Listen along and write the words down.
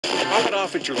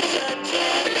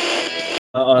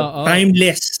Oo, Oo.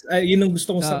 timeless. Yun ang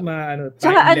gusto kong Tsaka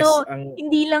timeless ang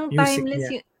hindi lang music timeless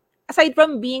niya. aside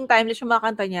from being timeless yung mga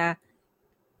kanta niya,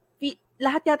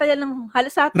 lahat yata yan ng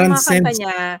halos lahat ng mga kanta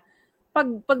niya,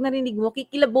 pag narinig mo,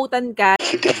 kikilabutan ka.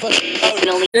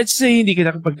 Let's say hindi ka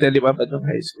nakapagdalipapan ng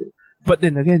high school. But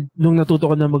then again, nung natuto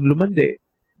ka na maglumande,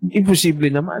 imposible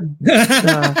naman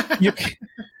na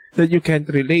that you can't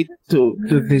relate to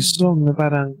this song na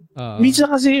parang minsan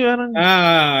kasi parang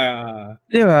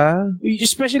di ba?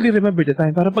 Especially remember the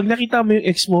time. Parang pag nakita mo yung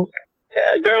ex mo,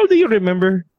 girl, do you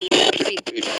remember?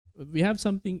 We have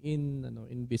something in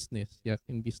business. Yeah,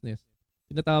 in business.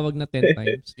 Tinatawag na 10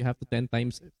 times. You have to 10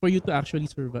 times for you to actually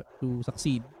to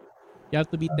succeed. You have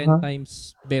to be 10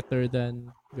 times better than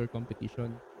your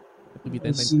competition. You have to be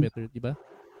 10 times better, di ba?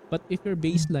 But if your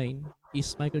baseline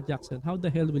is Michael Jackson, how the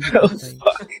hell will you 10 times?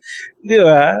 Di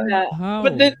ba? How?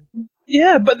 But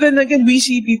then again, we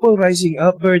see people rising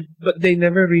up, but they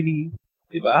never really,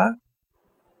 di ba?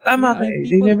 Tama ka eh.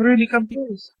 They never really come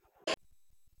close.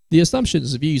 The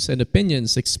assumptions, views, and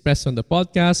opinions expressed on the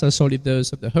podcast are solely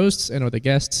those of the hosts and or the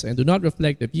guests and do not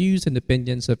reflect the views and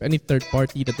opinions of any third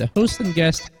party that the host and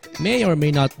guest may or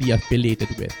may not be affiliated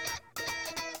with.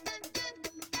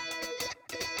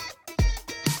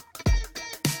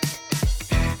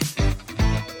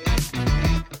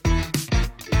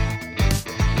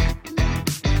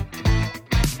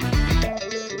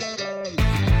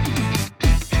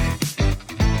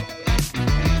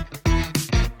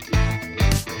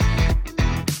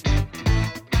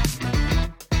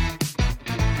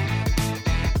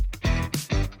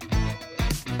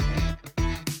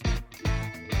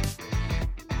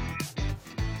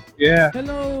 Yeah.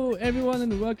 Hello, everyone,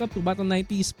 and welcome to Battle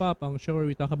 90s Pop, ang show where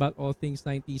we talk about all things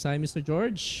 90s. I'm Mr.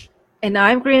 George. And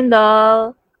I'm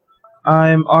Crindle.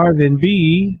 I'm Arvin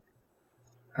B.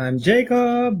 I'm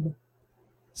Jacob.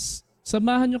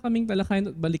 Samahan nyo kaming talakayin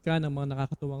at balikan ng mga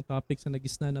nakakatuwang topics na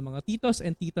nagisna ng mga titos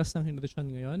and titas ng henerasyon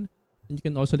ngayon. And you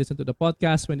can also listen to the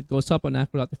podcast when it goes up on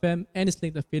Anchor.fm and its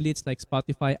linked affiliates like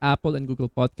Spotify, Apple, and Google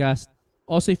Podcast.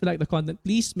 Also, if you like the content,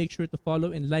 please make sure to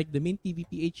follow and like the Main TV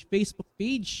PH Facebook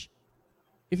page.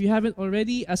 If you haven't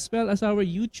already, as well as our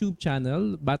YouTube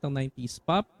channel, Battle 90s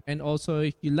Pop. And also,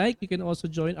 if you like, you can also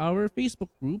join our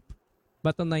Facebook group,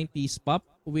 Battle 90s Pop,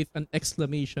 with an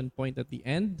exclamation point at the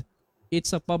end.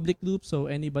 It's a public group,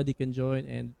 so anybody can join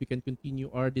and we can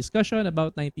continue our discussion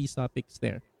about 90s topics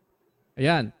there.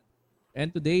 Ayan.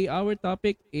 And today, our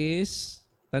topic is...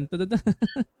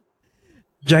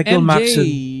 Michael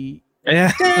Maxon.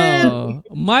 Yeah.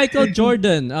 Michael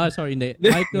Jordan. Sorry, hindi.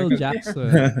 Michael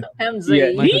Jackson.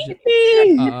 MJ.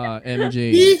 MJ.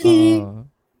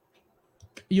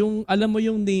 Yung, alam mo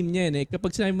yung name niya eh.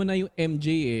 Kapag sinabi mo na yung MJ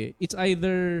eh, it's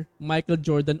either Michael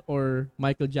Jordan or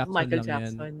Michael Jackson Michael lang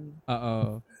Jackson.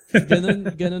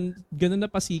 yan. Ganun na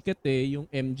pasikat eh, yung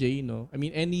MJ, no? I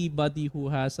mean, anybody who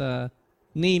has a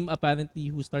name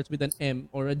apparently who starts with an M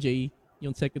or a J,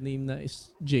 yung second name na is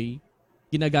J,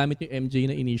 ginagamit yung MJ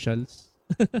na initials.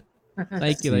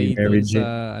 Nike, right? Mary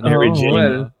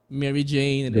Jane. Mary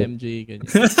Jane and MJ, ganyan.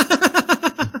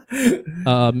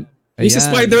 Yung sa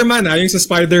Spider-Man, yung sa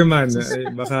Spider-Man.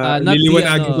 Baka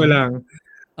liliwanagin ko lang.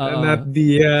 Not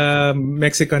the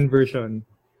Mexican version.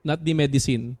 Not the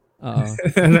medicine.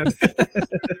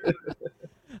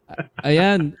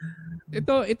 Ayan.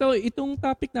 Itong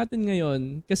topic natin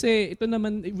ngayon, kasi ito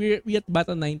naman, we at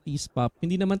Battle 90s Pop,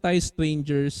 hindi naman tayo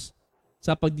strangers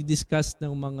sa pagdi-discuss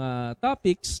ng mga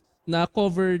topics na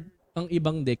covered ang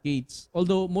ibang decades.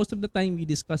 Although most of the time we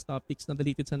discuss topics na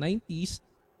related sa 90s,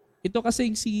 ito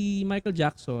kasi si Michael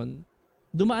Jackson,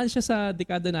 dumaan siya sa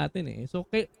dekada natin eh. So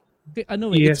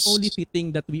it's only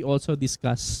fitting that we also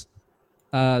discuss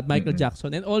Michael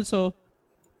Jackson. And also,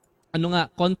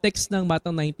 context ng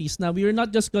Batang 90s na we're not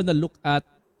just gonna look at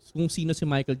kung sino si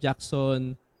Michael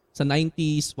Jackson sa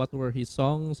 90s, what were his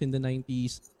songs in the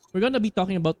 90s. We're gonna be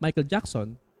talking about Michael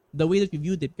Jackson, the way that we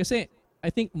viewed it. Kasi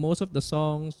I think most of the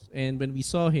songs, and when we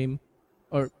saw him,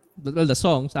 or the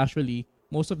songs actually,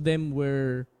 most of them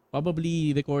were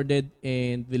probably recorded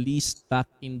and released back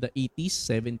in the 80s,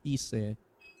 70s eh.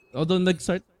 Although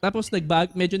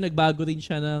medyo nagbago rin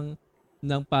siya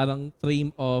ng parang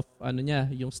frame of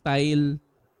yung style,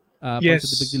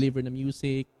 pag-deliver ng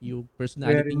music, yung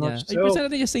personality niya. So. Yung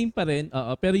personality niya same pa rin,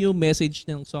 pero yung message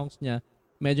ng songs niya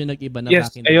medyo nag-iba na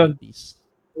back in the 80s.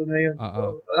 Ito na yun.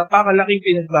 Napakalaking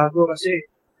pinagbago kasi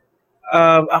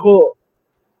ako,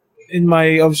 in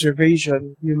my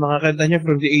observation, yung mga kanta niya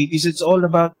from the 80s, it's all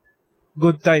about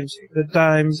good times. Good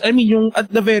times. I mean, yung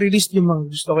at the very least, yung mga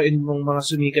gusto ko yung mga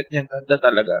sumikat niyang kanta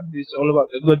talaga. It's all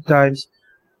about the good times,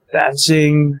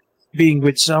 dancing, being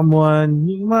with someone,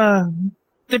 yung mga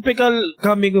typical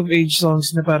coming of age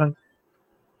songs na parang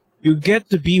you get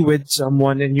to be with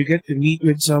someone and you get to meet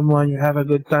with someone, you have a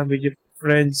good time with your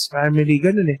friends, family,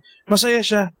 ganun eh. Masaya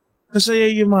siya. Masaya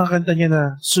yung mga kanta niya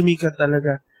na sumikat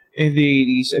talaga in the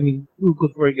 80s. I mean, who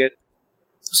could forget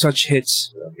such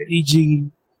hits? E.G.,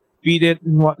 Beat It,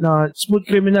 and whatnot. Smooth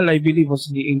Criminal, I believe, was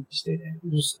in the 80s. It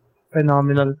was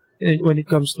phenomenal when it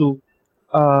comes to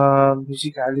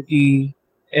musicality.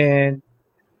 And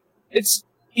it's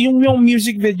yung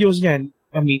music videos niyan,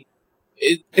 I mean,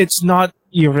 it's not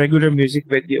your regular music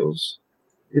videos.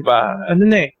 Diba? Ano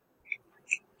na eh.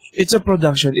 It's a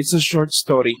production. It's a short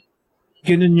story.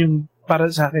 Ganun yung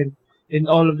para sa akin in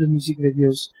all of the music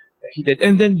videos that he did.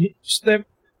 And then he stepped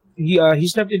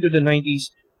into the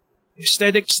 90s.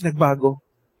 Aesthetics nagbago.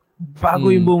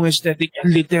 Bago yung buong aesthetic.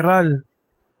 Literal.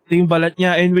 Ito yung balat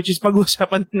niya. And which is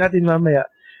pag-uusapan natin mamaya.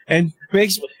 And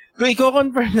kung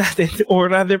i-confirm natin, or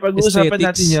rather pag-uusapan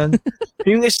natin yan,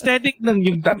 yung aesthetic ng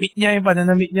yung damit niya, yung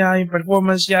pananamit niya, yung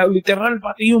performance niya, literal,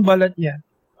 pati yung balat niya.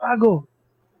 Bago.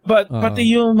 But pati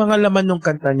yung mga laman ng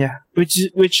kanta niya,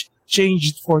 which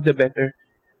changed for the better.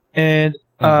 And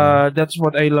that's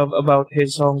what I love about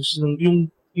his songs. Yung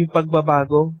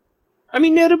pagbabago. I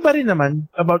mean, meron pa rin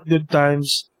naman about good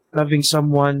times, loving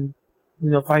someone,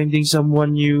 finding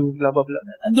someone new, blah, blah, blah.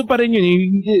 Ando pa rin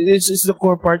yun. It's the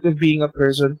core part of being a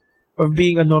person, of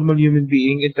being a normal human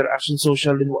being, interaction,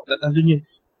 social, and whatnot. Andun yun.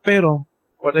 Pero,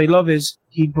 what I love is,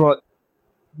 he brought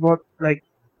like,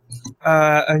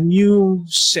 a new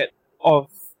set of,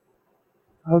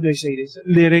 how do I say this?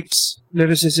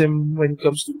 Lyricism when it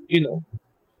comes to,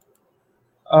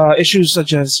 issues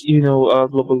such as,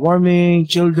 global warming,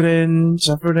 children,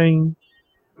 suffering,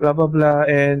 blah, blah, blah.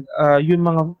 And, yung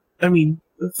mga, I mean,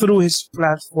 through his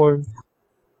platform,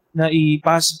 na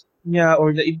i-pass niya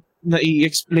or na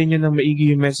i-explain niya ng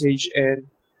maigi yung message. And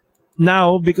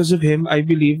now, because of him, I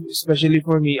believe, especially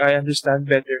for me, I understand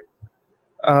better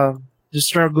the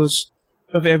struggles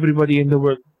of everybody in the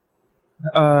world.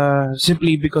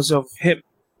 Simply because of him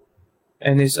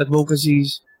and his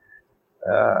advocacies,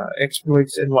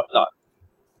 exploits, and whatnot.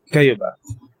 Kayo ba?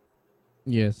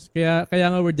 Yes. Kaya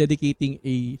nga we're dedicating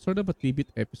a sort of a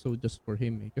tribute episode just for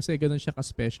him. Kasi ganun siya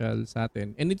ka-special sa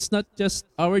atin. And it's not just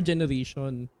our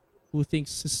generation who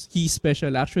thinks he's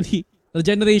special. Actually, the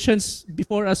generations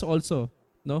before us also,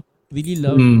 no, really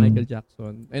love Michael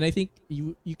Jackson. And I think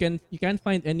you can't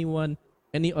find any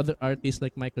other artist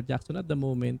like Michael Jackson at the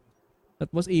moment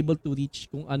that was able to reach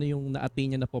kung ano yung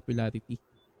na-attain niya na popularity.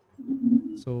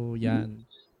 So, yan.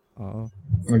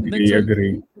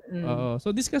 Agree.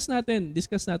 So discuss natin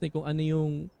kung ano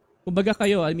yung kumbaga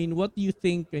kayo, I mean, what do you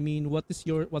think? I mean, what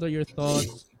are your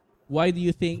thoughts? Why do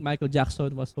you think Michael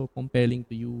Jackson was so compelling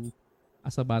to you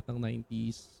as a batang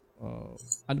 90s?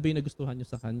 Ano ba yung nagustuhan niyo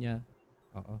sa kanya?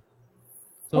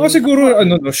 So, siguro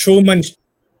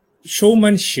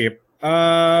showmanship.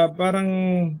 Parang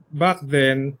back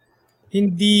then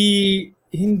hindi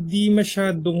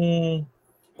masyadong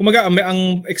kumaga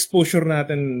ang exposure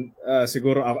natin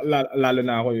siguro lalo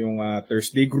na ako yung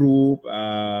Thursday Group,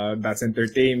 That's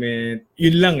Entertainment,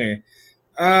 yun lang eh.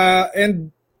 And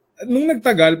nung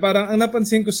nagtagal, parang ang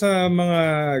napansin ko sa mga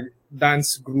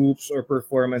dance groups or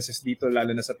performances dito,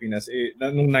 lalo na sa Pinas,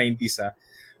 nung 90s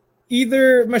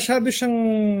either masyado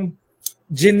siyang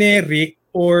generic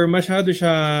or masyado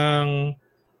siyang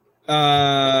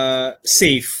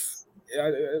safe.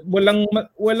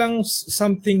 Walang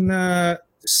something na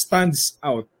stands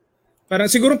out. Parang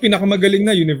siguro pinakamagaling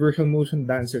na Universal Motion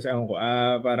Dancers. Ewan ko,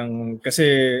 parang kasi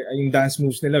yung dance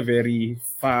moves nila very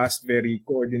fast, very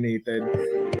coordinated.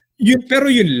 Pero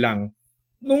yun lang.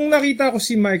 Nung nakita ko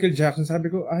si Michael Jackson,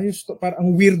 sabi ko, ayos to. Parang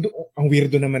ang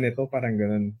weirdo naman ito, parang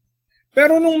ganun.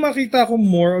 Pero nung makita ko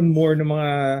more and more ng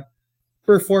mga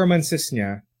performances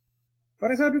niya,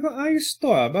 parang sabi ko, ayos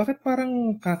to bakit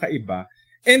parang kakaiba?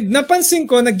 And napansin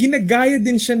ko na ginagaya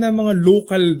din siya ng mga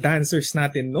local dancers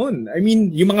natin noon. I mean,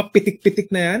 yung mga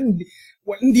pitik-pitik na yan,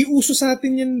 hindi uso sa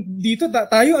atin yan dito.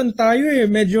 Tayo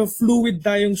medyo fluid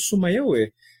tayong sumayaw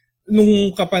nung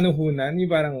kapanahunan,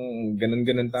 yung parang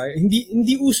ganun-ganun tayo.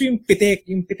 Hindi uso yung pitik,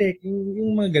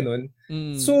 yung mga ganun.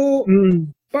 So,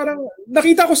 parang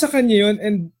nakita ko sa kanya yun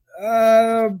and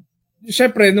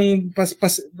syempre, nung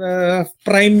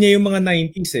prime niya yung mga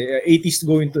 90s 80s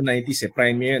going to 90s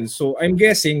prime niya yun. So, I'm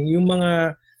guessing, yung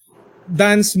mga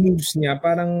dance moves niya,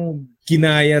 parang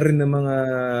ginaya rin ng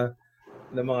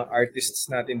mga artists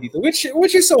natin dito. Which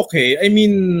is okay. I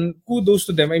mean, kudos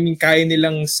to them. I mean, kaya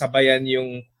nilang sabayan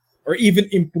yung, or even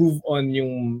improve on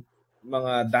yung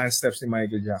mga dance steps ni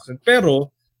Michael Jackson. Pero,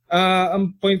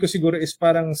 ang point ko siguro is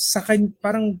parang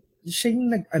siya yung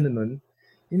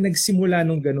yung nagsimula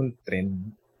nung ganung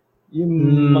trend. Yung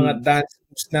mga dance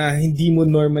moves na hindi mo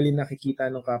normally nakikita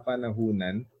nung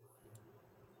kapanahunan.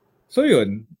 So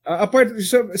yun,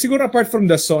 siguro apart from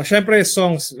the song, syempre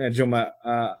songs medyo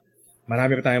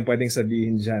marami pa tayong pwedeng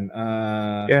sabihin diyan.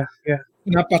 Yeah.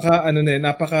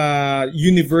 Napaka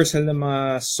universal na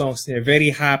mga songs niya.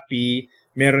 Very happy,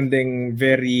 meron ding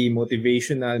very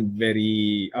motivational,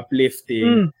 very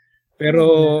uplifting.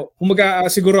 Pero kumaga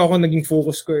siguro ako naging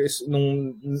focus ko is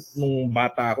nung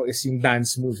bata ako is yung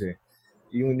dance moves eh.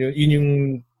 Yun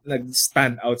yung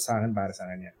nag-stand out sa akin para sa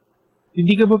kanya.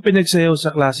 Hindi ka ba pinagsayaw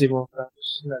sa klase mo?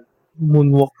 Tapos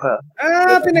moonwalk ka?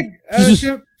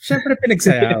 Syempre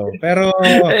pinagsayaw. Pero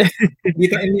hindi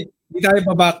tayo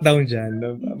pa-back down dyan.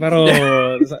 Pero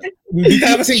hindi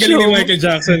tayo kasing galing ni Michael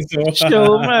Jackson. So.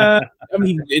 Show ma. I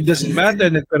mean, it doesn't matter.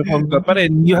 Nag-perform ka pa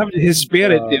rin. You have his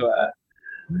spirit, di ba?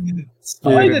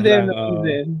 Okay na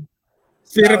din.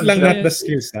 Spirit lang, not the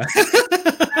skills. Ha?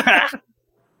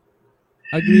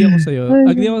 Agree ako sa'yo.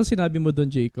 Agree ako sa sinabi mo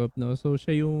doon, Jacob. No? So,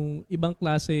 siya yung ibang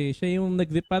klase. Siya yung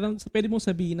parang pwede mong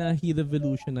sabihin na he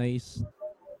revolutionized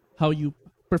how you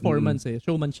performance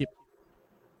showmanship.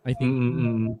 I think.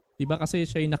 Diba kasi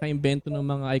siya yung naka-invento ng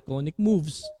mga iconic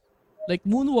moves. Like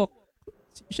moonwalk.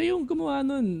 Siya yung gumawa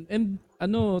nun. And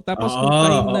tapos yung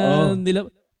time na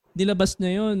nilabas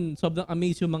niya yun, sobrang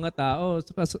amazed yung mga tao.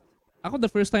 Ako, the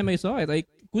first time I saw it, I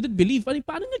couldn't believe.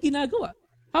 Paano niya ginagawa?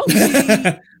 How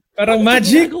parang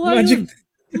magic.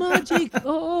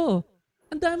 Oo.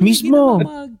 Ang dami mismo.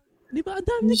 Di ba? Ang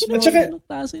dami na ginagawa.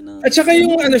 At saka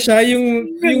yung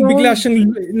yung bigla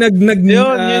siyang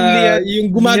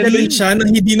yung gumagaling siya na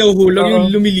hindi nahuhulog,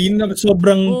 yung lumilin na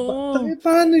sobrang,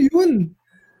 paano yun?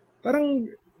 Parang,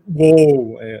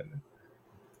 wow. Ayan.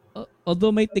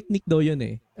 Although may technique daw yun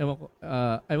eh. Ewan ko.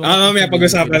 May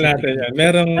pag-usapan natin yan.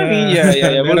 Merong,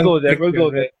 yeah. We'll go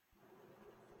there.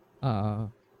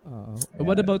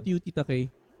 What about you, Tita Kay?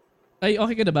 Ay,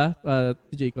 okay ka na ba,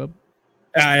 Jacob?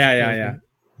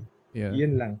 Yeah.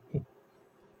 Yun lang.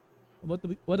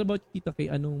 What about Tita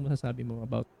Kay? Anong masasabi mo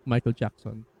about Michael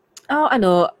Jackson?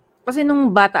 Kasi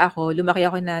nung bata ako, lumaki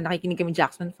ako na nakikinig kami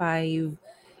Jackson 5.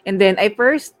 And then I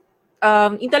first,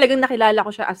 yung talagang nakilala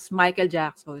ko siya as Michael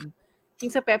Jackson, yung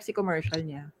sa Pepsi commercial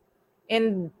niya.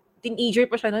 And teenager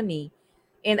pa siya noon eh.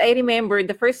 And I remember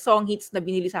the first song hits na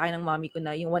binili sa akin ng mommy ko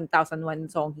na yung 1001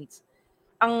 song hits.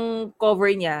 Ang cover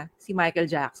niya, si Michael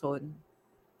Jackson.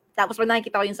 Tapos pag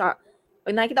nakikita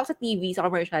ko sa TV, sa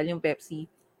commercial, yung Pepsi,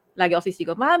 lagi ako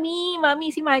sisigaw, Mami,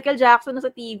 si Michael Jackson na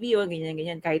sa TV. O,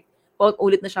 ganyan. Kahit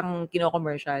ulit na siyang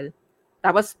kino-commercial.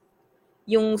 Tapos,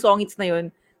 yung song hits na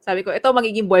yun, sabi ko, ito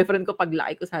magiging boyfriend ko pag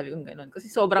laki ko, sabi ko gano'n. Kasi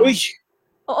sobrang,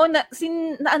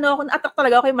 na-attract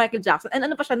talaga ako kay Michael Jackson. And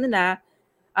ano pa siya nun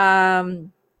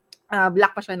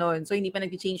black pa siya noon. So, hindi pa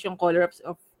nag-change yung color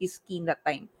of his skin that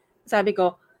time. Sabi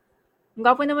ko, ang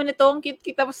gwapo naman ito, ang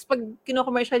cute-cute. Tapos pag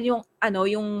kino-commercial yung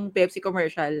Pepsi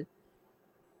commercial,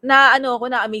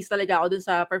 na-amaze talaga ako dun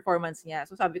sa performance niya.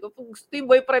 So, sabi ko, gusto yung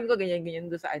boyfriend ko,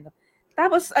 ganyan dun sa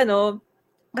Tapos,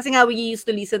 kasi nga we used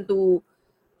to listen to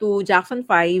Jackson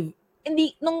 5.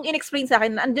 Hindi, nung in-explain sa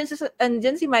akin,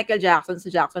 andyan si Michael Jackson sa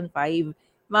Jackson 5.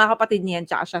 Mga kapatid niya,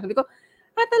 tsaka siya. Sabi ko,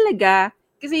 talaga?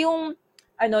 Kasi yung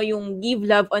Give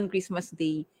Love on Christmas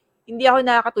Day, hindi ako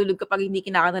nakakatulog kapag hindi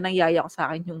kinakanta ng yaya ko sa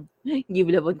akin yung Give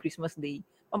Love on Christmas Day.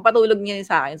 Pampatulog niya yun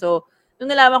sa akin. So, nung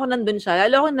nalaman ko nandun siya,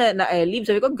 lalo ako na-live.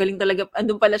 Sabi ko, galing talaga,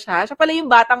 andun pala siya. Siya pala yung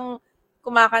batang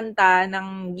kumakanta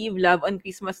ng Give Love on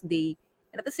Christmas Day.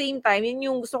 And at the same time, yun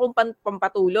yung gusto kong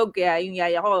pampatulog. Kaya yung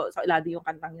yaya ko, sa lado yung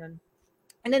kantang yun.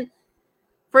 And then,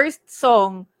 first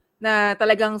song na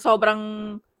talagang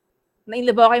sobrang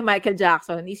na-inlove ako kay Michael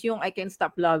Jackson is yung I Can't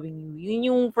Stop Loving You. Yun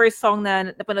yung first song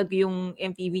na napanood ko yung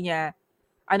MTV niya.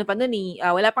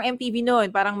 Wala pang MTV noon.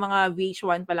 Parang mga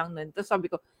VH1 pa lang noon. Tapos sabi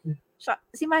ko,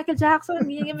 si Michael Jackson,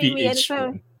 may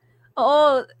siya.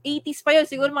 Oo, 80s pa yun.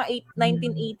 Siguro mga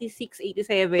 1986,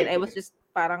 87. I was just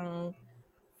parang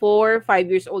 4,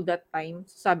 5 years old that time.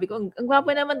 So sabi ko, ang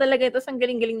gwapo naman talaga. Tapos ang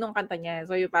galing-galing nung kanta niya.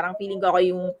 So parang feeling ko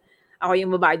ako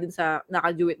yung babae dun sa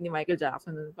naka-duet ni Michael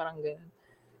Jackson. Parang gano'n.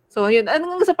 So yun,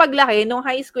 sa paglaki, nung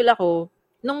high school ako,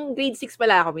 nung grade 6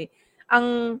 pala ako,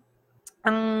 ang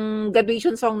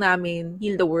graduation song namin,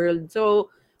 Heal the World. So,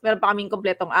 meron pa kaming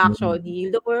kompletong action,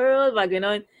 Heal the World, mga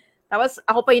gano'n. Tapos,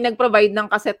 ako pa yung nag-provide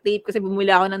ng cassette tape kasi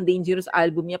bumili ako ng Dangerous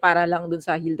album niya para lang dun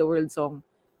sa Heal the World song.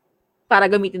 Para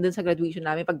gamitin dun sa graduation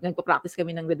namin. Pag nagpa-practice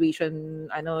kami ng graduation,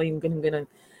 yung ganun-ganun.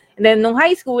 And then, nung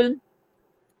high school,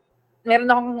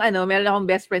 meron akong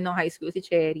best friend nung high school, si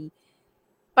Cherry.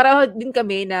 Para din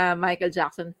kami na Michael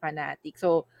Jackson fanatic.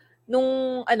 So,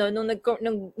 nung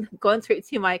nag-concert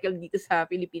si Michael dito sa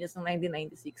Pilipinas noong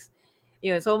 1996.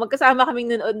 Yun. So magkasama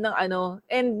kaming nanood ng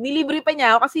and nilibre pa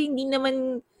niya ako kasi hindi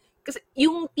naman kasi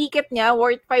yung ticket niya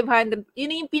worth 500. Yun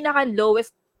na yung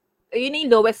pinaka-lowest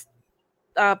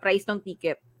price ng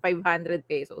ticket, 500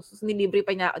 pesos. So nilibre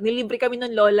kami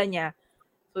ng lola niya.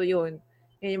 So yun.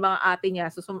 Yun yung mga ate niya.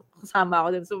 So kasama ako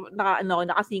dun. So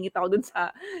nakasingit ako dun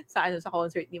sa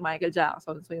concert ni Michael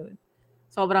Jackson. So yun.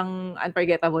 Sobrang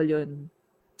unforgettable yun.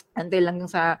 Until hanggang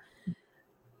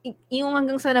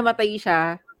sa namatay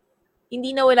siya,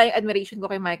 hindi nawala yung admiration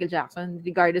ko kay Michael Jackson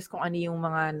regardless kung ano yung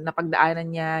mga napagdaanan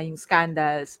niya, yung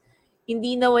scandals.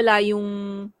 Hindi nawala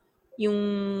yung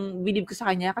believe ko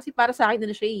sa kanya kasi para sa akin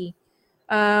na siya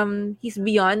he's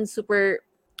beyond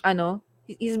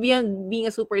he's beyond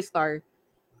being a superstar.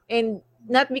 And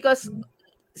not because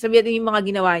sabihin natin yung mga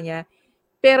ginawa niya,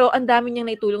 pero ang dami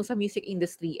niyang naitulong sa music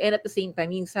industry and at the same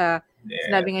time yung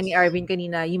sinabi nga ni Arvin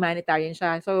kanina, humanitarian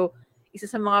siya. So isa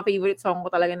sa mga favorite song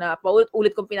ko talaga na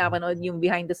paulit-ulit kong pinapanood yung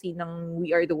behind the scene ng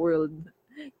We Are the World.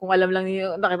 Kung alam lang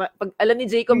niyo, pag alam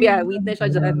ni Jacob witness siya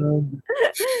dyan.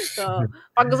 So,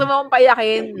 pag gusto mo akong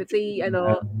payakin, let's say,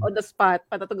 on the spot,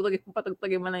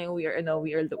 patutugtugin mo lang yung We Are the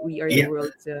World.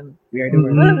 Yun. We Are the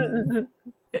World.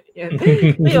 Yan.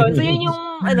 So yun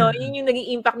yung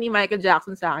naging impact ni Michael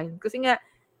Jackson sa akin. Kasi nga,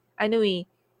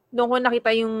 doon ko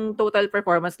nakita yung total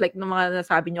performance, like nung mga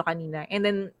nasabi nyo kanina. And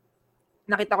then,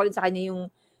 nakita ko din sa kanya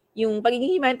yung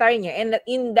pagiging humanitarian niya. And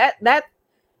in that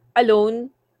alone,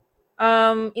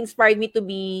 inspired me to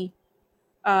be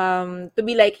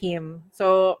like him.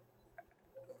 So,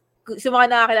 sa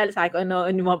mga nakakilala sa akin, ano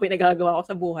yung mga pinagagawa ko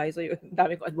sa buhay. So, yun,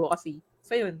 dami ko advocacy.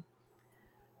 So, yun.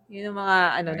 Yun yung mga,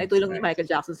 naitulong ni Michael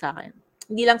Jackson sa akin.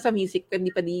 Hindi lang sa music, kundi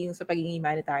pa din sa pagiging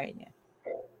humanitarian niya.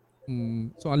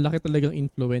 So, ang laki talagang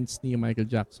influence ni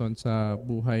Michael Jackson sa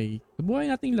buhay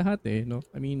nating lahat no?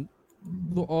 I mean,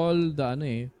 to all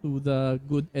to the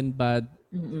good and bad,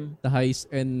 the highs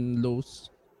and lows.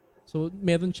 So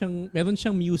meron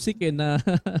siyang music na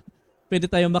pwede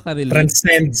tayong makarelate.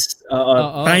 Transcends,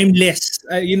 timeless.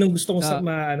 Yun ang gusto kong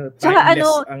timeless. Tsaka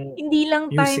hindi lang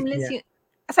timeless.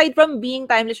 Aside from being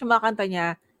timeless yung mga kanta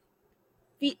niya,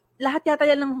 lahat yata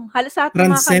yan ng halos lahat ng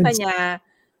mga kanta niya,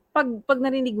 pag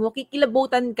narinig mo,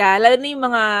 kikilabutan ka, lalo na yung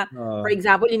mga, for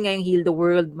example, yun nga yung Heal the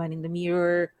World, Man in the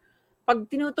Mirror. Pag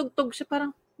tinutugtog siya,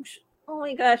 parang, oh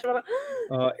my gosh, parang,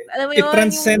 alam mo yun, it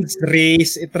transcends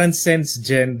race, it transcends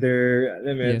gender.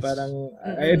 Alam mo, parang,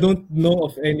 I don't know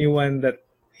of anyone that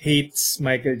hates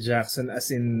Michael Jackson as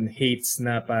in hates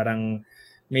na parang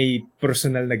may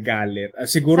personal na galit.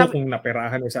 Siguro kung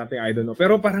naperahan or something, I don't know.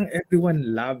 Pero parang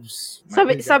everyone loves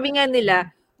Michael Jackson. Sabi nga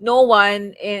nila, no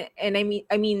one, and I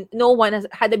mean, no one has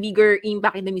had a bigger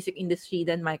impact in the music industry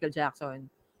than Michael Jackson.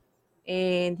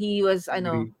 And he was,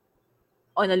 on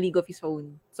a league of his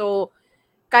own. So,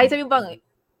 kahit sabi bang,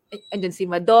 andyan si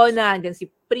Madonna, andyan si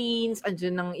Prince,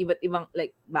 andyan ng iba't ibang,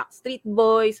 like, Backstreet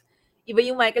Boys, iba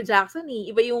yung Michael Jackson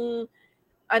iba yung,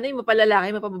 yung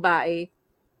mapalalaki, mapababae,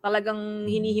 talagang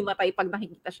hinihimatay pag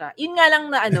nakikita siya. Yun nga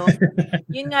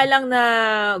lang na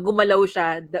gumalaw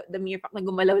siya, the mere fact na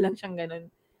gumalaw lang siyang ganun,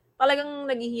 talagang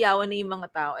naghihiyawan na yung mga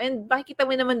tao. And makikita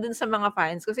mo naman dun sa mga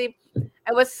fans, kasi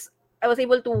I was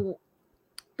able to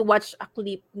watch a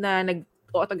clip na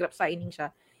autograph signing siya.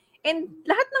 And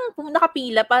lahat ng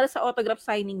nakapila para sa autograph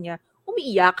signing niya,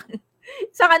 umiiyak.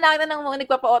 Sa kanana ng mga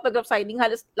nagpapa-autograph signing,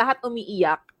 halos lahat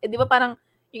umiiyak. Di ba parang,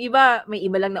 yung iba, may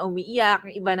iba lang na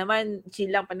umiiyak, yung iba naman,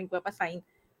 chill lang pa nagpapasign.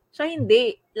 Siya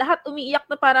hindi. Lahat umiiyak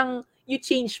na parang, you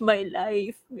changed my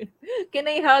life. Can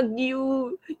I hug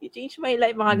you? You changed my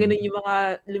life. Mga ganun yung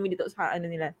mga lumilito sa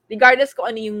nila. Regardless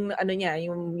kung ano yung,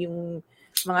 yung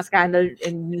mga scandal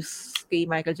and news kay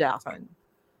Michael Jackson.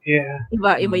 Yeah.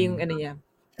 Iba yung niya.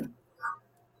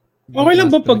 Okay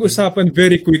lang ba pag-usapan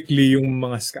very quickly yung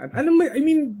mga scandal? Ano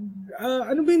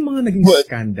ba yung mga naging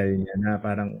scandal niya na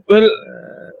parang... Well,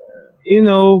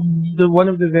 one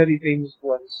of the very famous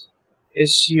ones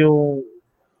is yung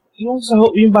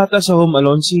bata sa Home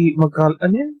Alone, si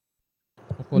Macaulay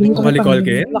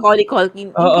Culkin. Macaulay Culkin.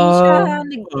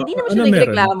 Hindi naman siya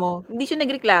nagreklamo. Hindi siya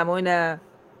nagreklamo na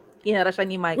kinara siya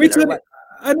ni Michael. Wait, sorry.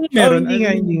 Ano meron?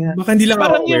 Hindi nga. Baka hindi lang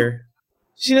ako aware.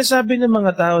 Sinasabi ng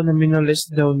mga tao na minolest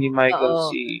daw ni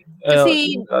Michael si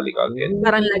Macaulay Culkin.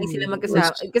 Parang lagi sila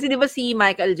magkasama. Kasi di ba si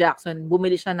Michael Jackson,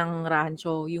 bumili siya ng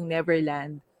rancho, yung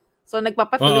Neverland. So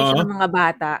nagpapatuloy siya ng mga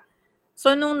bata.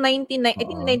 So nung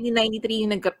 1993,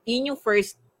 yun yung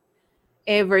first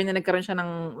ever na nagkaroon siya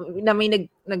na may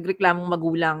nagreklamong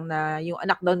magulang na yung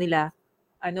anak daw nila,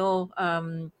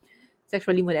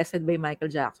 sexually molested by Michael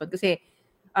Jackson. Kasi,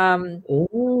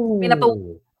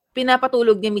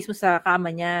 pinapatulog niya mismo sa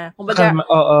kama niya. Kumbaga,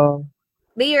 Oo.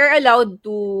 they are allowed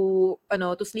to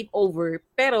to sleep over,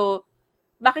 pero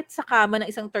bakit sa kama ng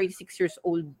isang 36 years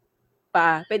old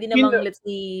pa? Pwede namang let's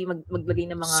say maglagay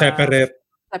ng mga Separate.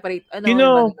 separate You yung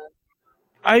know, mga ganun.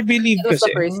 I believe That was the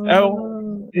kasi, first.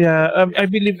 I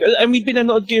believe, I mean,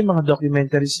 pinanood ko yung mga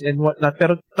documentaries and whatnot,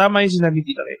 pero tama yung sinabi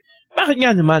dito eh. Bakit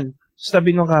nga naman? Sa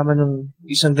tabi ng kama ng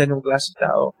isang ganong klase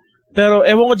tao. Pero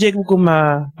ewan ko, Jacob, kung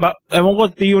ewan ko,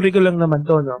 theory ko lang naman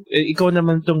to, no? Ikaw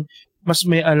naman tong mas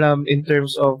may alam in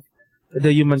terms of the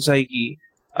human psyche.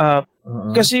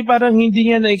 Kasi parang hindi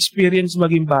niya na-experience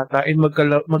maging bata and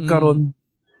magkaroon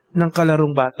ng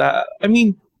kalarong bata. I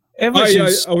mean, ever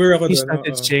since aware ako he doon.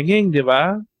 started singing, di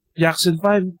ba? Jackson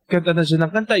 5, kanta na siya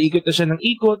ng kanta, ikot na siya ng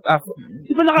ikot.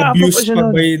 Di ba naka-afro pa Abused siya pa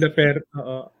nun? by the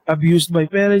Abused by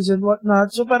parents and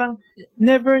whatnot. So parang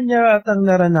never niya atang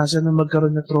naranasan na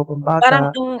magkaroon ng tropang bata.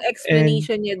 Parang yung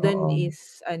explanation niya dun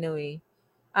is, ano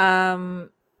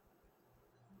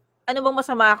bang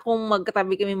masama kung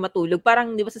magkatabi kami matulog?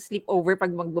 Parang di ba sa sleepover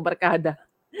pag magbabarkada?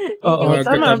 Oo,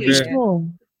 tama, mismo.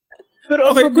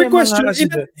 Pero okay, quick question.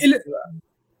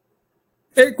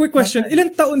 Quick question.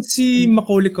 Ilang taon si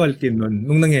Macaulay Culkin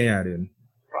nung nangyayari yun?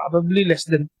 Probably less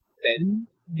than 10.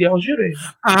 Hindi ako sure eh.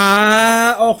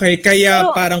 Pero, Okay. Kaya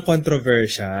parang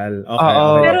controversial. Okay,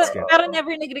 pero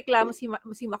never nagreklamo si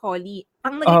Macaulay.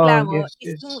 Ang nagreklamo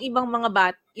is yung ibang mga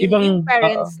bata, yung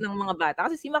parents ng mga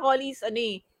bata. Kasi si Macaulay is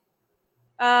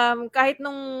kahit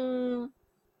nung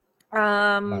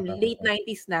late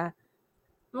 90s na,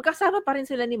 magkasama pa rin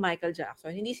sila ni Michael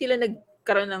Jackson. Hindi sila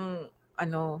nagkaroon ng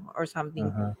or something.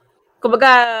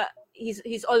 Kumbaga,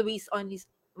 he's always on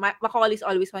Macaulay's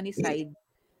always on his side.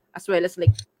 As well as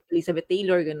like Elizabeth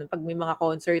Taylor, ganun. Pag may mga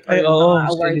concert or mga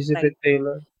awards Elizabeth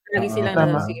Taylor. Lagi silang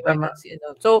tama.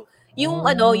 So, yung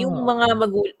yung mga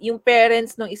yung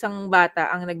parents ng isang bata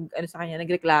ang sa kanya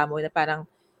nagreklamo na parang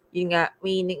yun nga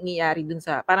may nangyayari dun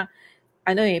sa parang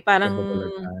parang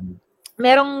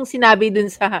merong sinabi dun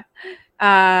sa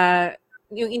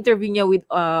yung interview niya with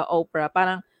Oprah,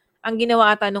 parang ang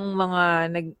ginawa ata ng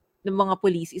mga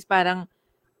police is parang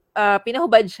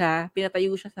pinahubad siya,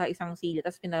 pinatayo siya sa isang silya,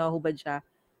 tapos pinahubad siya.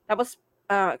 Tapos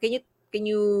can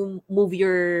you move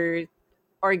your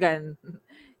organ?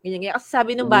 Ganyan. Kasi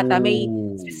sabi ng bata, may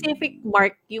specific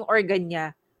mark yung organ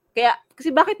niya. Kaya,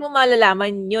 kasi bakit mo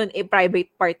malalaman yun?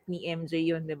 Private part ni MJ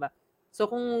yun, di ba? So,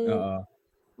 kung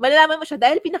malalaman mo siya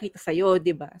dahil pinakita sa'yo,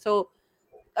 di ba? So,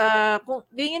 kung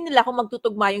ganyan nila kung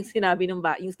magtutugma yung sinabi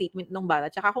yung statement ng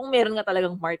bata, tsaka kung meron nga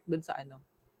talagang mark dun sa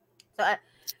So,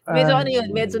 medyo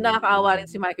medyo nakakaawa rin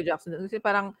si Michael Jackson kasi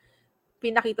parang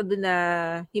pinakita dun na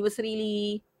he was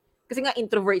really, kasi nga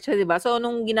introvert siya, di ba? So,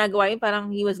 nung ginagawa yun,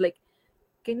 parang he was like,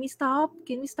 can we stop?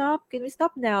 Can we stop? Can we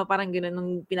stop now? Parang gano'n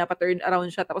nung pinapaturn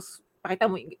around siya, tapos pakita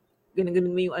mo,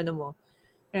 ganun mo yung mo.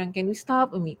 Parang, can we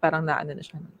stop? Parang na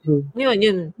siya.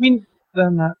 Yun.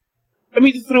 I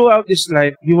mean, throughout his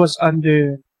life, he was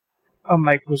under a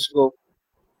microscope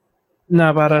na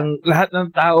parang lahat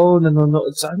ng tao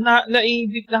nanonood sa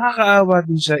nakakaawa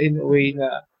din siya in a way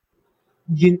na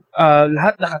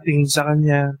lahat nakatingin sa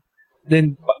kanya.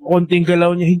 Then, konting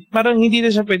galaw niya, parang hindi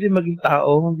na siya pwede maging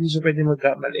tao, hindi siya pwede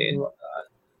magkamali.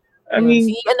 I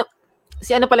mean,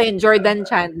 si pala yun, Jordan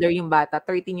Chandler, yung bata,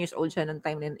 13 years old siya nung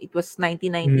time na it was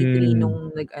 1993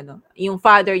 nung yung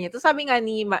father niya. So sabi nga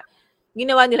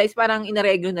ginawa nila is parang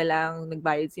inareglo na lang,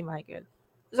 nagbayad si Michael.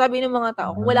 So sabi ng mga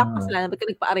tao, kung wala kang kasalanan, ba't ka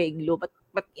nagpa-areglo?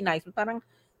 Ba't inayos mo? Parang,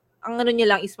 ang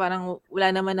niya lang is parang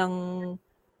wala naman ng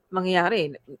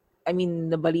mangyayari. I mean,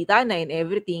 nabalita na and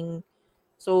everything.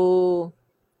 So,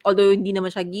 although hindi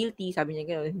naman siya guilty, sabi niya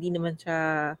gano'n, hindi naman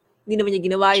niya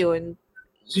ginawa yun.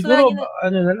 Siguro, na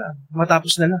lang,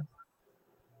 matapos na lang.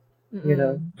 You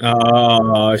know?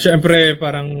 Syempre,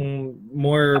 parang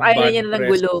more ayaw niya na ng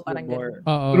gulo, parang gano'n.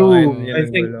 True. I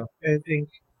think,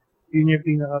 yun yung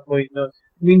pinaka-point nun.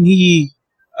 I mean,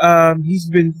 he's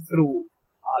been through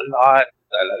a lot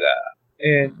talaga.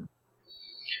 And,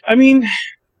 I mean,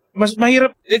 mas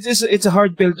mahirap, it's a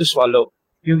hard pill to swallow,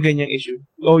 yung ganyang issue.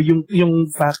 O yung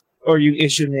fact, or yung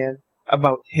issue na yan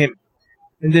about him.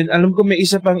 And then, alam ko may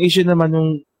isa pang issue naman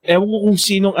ewan ko kung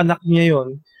sinong anak niya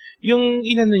yon. Yung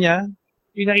niya,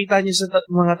 pinakita niya sa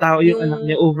mga tao yung anak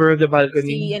niya over the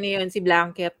balcony. Si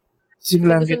Blanket. Si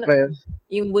Blanket ba yun?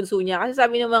 Yung bunso niya. Kasi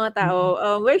sabi ng mga tao,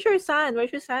 where's your son?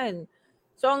 Where's your son?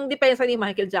 So, ang depensa ni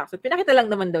Michael Jackson, pinakita lang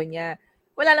naman daw niya.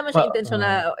 Wala naman siya intensyon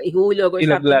na ihulog or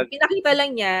something. Pinakita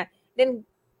lang niya. Then,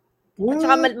 at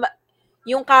saka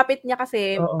yung kapit niya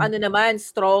kasi, naman,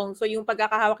 strong. So, yung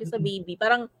pagkakahawak niya sa baby,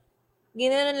 parang,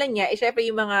 ginanon lang niya. Syempre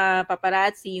yung mga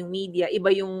paparazzi, yung media,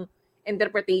 iba yung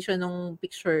interpretation ng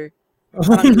picture. Oh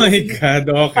Parang my inuhulog, God,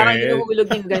 parang okay. inuhulog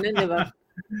yung ganun, di ba?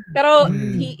 Pero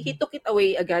Mm. he took it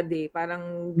away agad eh.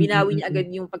 Parang binawi niya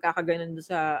agad yung pagkakaganon doon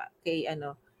sa kay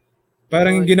ano.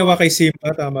 Parang yung Yun. ginawa kay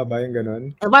Simba, tama ba yung ganun?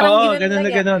 Parang Oo, gano'n ganun lang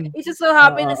na yan. ganun. It just so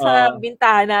happen na sa Oo.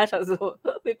 bintana siya. So,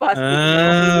 may possibility na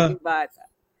mahulog Ah, yung bata.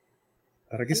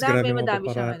 Aragis, Ang dami, grabe mga madami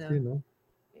siyang ano. paparazzi, no?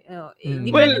 Well,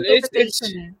 Different it's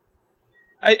interpretation eh.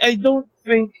 I don't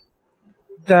think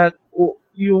that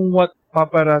yung what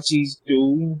paparazzis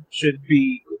do should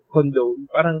be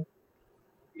condoned. Parang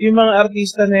yung mga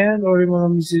artista na yan or yung mga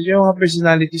musicians, yung mga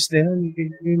personalities na yan,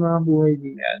 yung mga buhay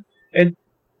din yan. And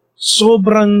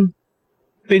sobrang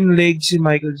pinleg si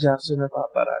Michael Jackson na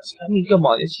paparazzi. I mean, come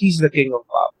on, he's the king of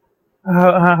pop.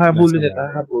 Hahabulin at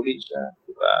Nasa- hahabulin siya.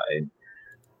 Diba? And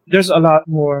there's a lot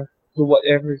more to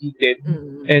whatever he did.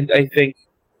 Mm. And I think,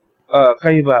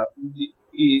 kayo ba,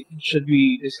 should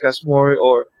we discuss more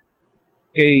or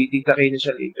kay Tita Kay na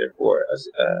siya later for a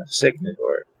segment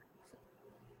or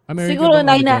American Siguro bang ano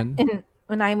unahin na, dyan?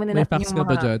 unahin mo na May natin facts yung ka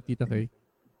ba mga, dyan, Tita Kay?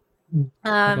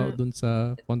 About dun sa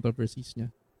controversies niya?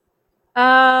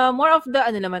 more of the,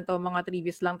 ano naman to, mga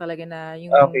trivias lang talaga na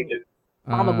yung, okay, good.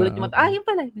 baka magulat yung Okay. yun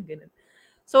pala, yung ganun.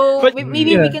 So, But,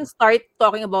 maybe yeah. we can start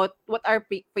talking about what our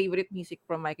favorite music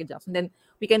from Michael Jackson. Then,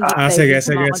 we can deep dive sige, into mga sige,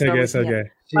 sige, controversy niya.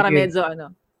 sige. Para Sige. medyo ano.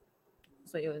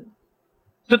 So, yun.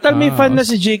 Total may fan na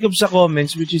s- si Jacob sa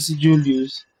comments, which is si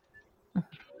Julius.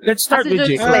 Let's start Si with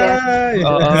Julius Jacob. Lea. Ay!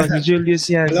 Oo, si Julius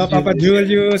yan. Hello, si Papa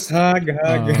Julius. Hug.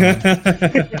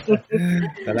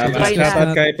 Salamat Try sa shoutout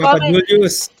na. kay Papa Comment.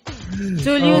 Julius.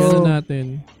 Julius, Oh. Ano natin?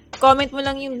 comment mo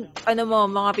lang yung ano mo,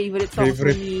 mga favorite songs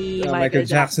Favorite, ni Michael Michael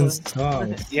Jackson. Jackson's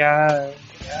songs. Yeah.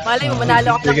 Malay mo, Ah,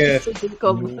 manalo ka ng sige. kiss sa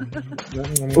Jacob.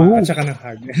 Ooh. At saka ng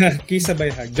hug. Kiss sabay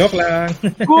hug. Joke lang.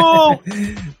 Go!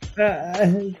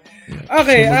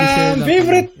 Okay, So, mag-share lang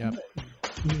favorite kami. Yep.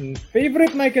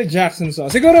 favorite Michael Jackson song.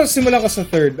 Siguro simula ko sa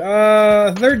third.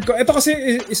 Third ko. Ito kasi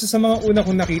isa sa mga una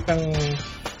kong nakitang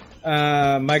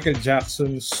Michael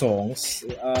Jackson songs.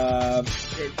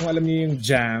 Kung alam niyo yung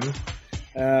Jam.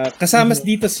 Kasama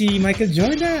dito si Michael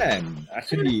Jordan.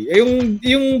 Actually,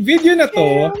 yung video na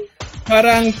to,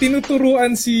 parang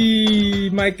tinuturuan si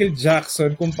Michael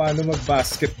Jackson kung paano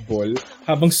mag-basketball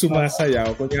habang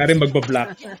sumasayaw. Kunyari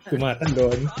magbablock,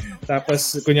 tumatalon.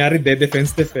 Tapos kunyari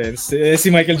defense. Si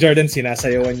Michael Jordan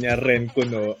sinasayawan niya rin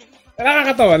kuno.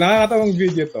 Nakakatawang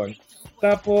video to.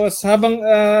 Tapos habang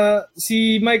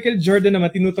si Michael Jordan naman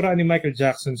tinuturuan ni Michael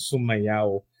Jackson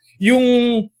sumayaw.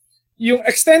 Yung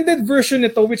extended version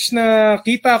nito which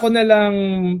nakita ko na lang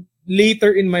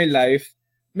later in my life,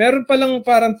 meron pa lang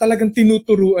parang talagang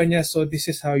tinuturuan niya. So this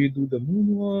is how you do the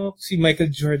moonwalk. Si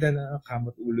Michael Jordan,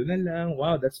 kamot ulo na lang.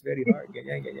 Wow, that's very hard.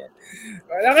 Ganyan.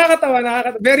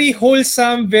 Nakakatawa. Very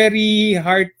wholesome, very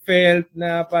heartfelt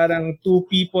na parang two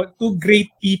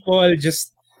great people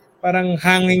just parang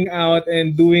hanging out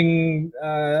and doing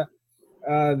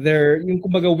yung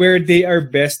kumbaga where they are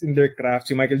best in their craft.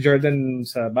 Si Michael Jordan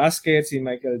sa basket, si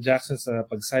Michael Jackson sa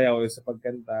pagsayaw, sa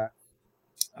pagkanta.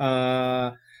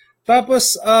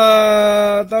 Tapos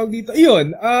tawag dito,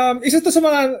 iyon. Isa to sa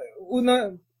mga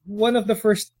one of the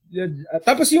first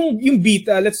tapos yung beat,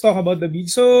 let's talk about the beat.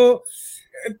 So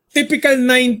typical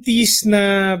 90s na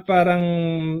parang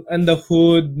on the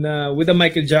hood na with a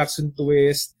Michael Jackson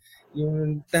twist.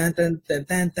 Yung tan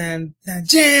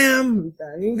jam,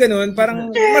 yung ganun,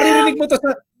 parang maririnig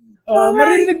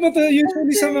mo to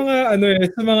usually sa mga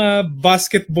sa mga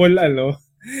basketball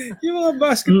yung mga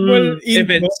basketball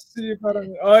events. Parang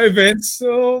events.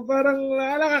 So parang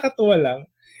nakakatuwa lang.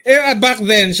 Back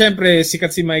then, syempre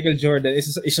sikat si Michael Jordan.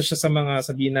 Isa siya sa mga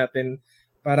sabihin natin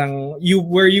parang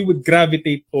where you would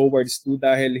gravitate towards to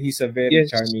dahil he's a very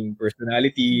charming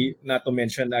personality, not to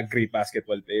mention a great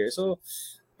basketball player. So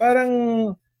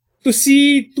parang to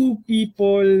see two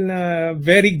people na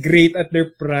very great at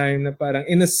their prime na parang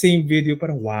in the same video,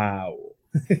 parang wow.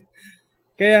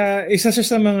 Kaya isa siya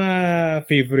sa mga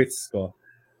favorites ko.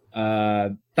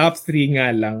 Top 3 nga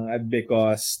lang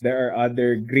because there are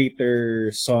other greater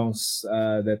songs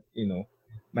that,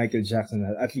 Michael Jackson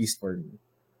had, at least for me.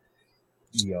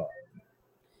 Yeah.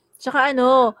 Tsaka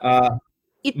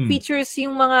it features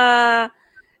yung mga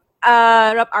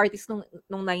rap artists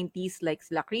nung 90s like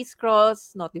sila Criss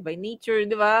Cross, Naughty by Nature,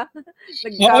 di ba?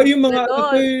 Yung mga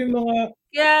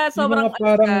kaya sobrang yung mga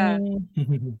parang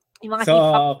yung mga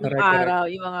hip-hop ng araw,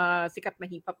 yung mga sikat na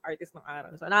hip-hop artist ng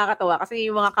araw. So nakakatawa kasi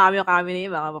yung mga cameo na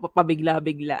yung mga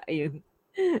mapapabigla-bigla, ayun.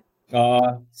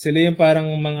 Sila yung parang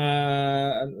mga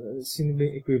sino ba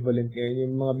yung equivalent ngayon?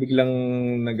 Yung mga biglang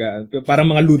parang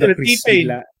mga Ludacris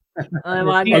bigla. Mga Ang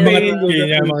mga ganun. tiki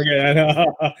niya, mga ganyan.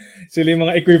 Sila yung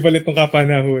mga equivalent ng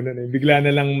kapanahunan. Eh. Bigla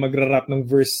na lang magra-rap ng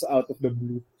verse out of the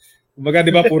blue. Kumbaga,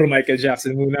 di ba, puro Michael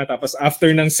Jackson muna. Tapos after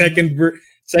ng second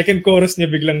chorus niya,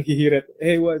 biglang hihirit,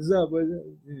 hey, what's up? What's up?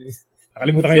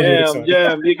 Nakalimutan ko yung lyrics.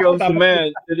 Jam, here comes the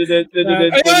man.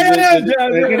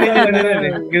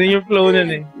 Ganun yung flow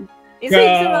nun eh. Isa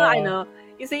yun sa mga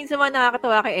isa yun sa mga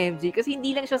nakakatawa kay MJ kasi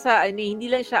hindi lang siya hindi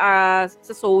lang siya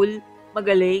sa soul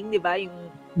magaling, 'di ba? Yung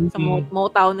sa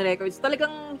Motown Records.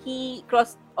 Talagang he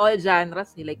crossed all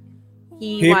genres, like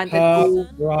he wanted to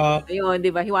rock. Ayun, 'di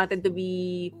ba? He wanted to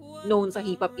be known sa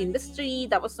hip hop industry,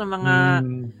 tapos sa mga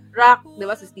rock, 'di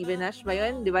ba? Si Steven Nash ba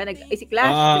 'yun? 'Di ba? Si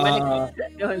Clash, 'di ba?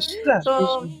 Yun.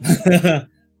 So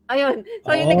ayun.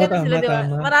 So yung sila, 'di ba?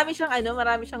 Marami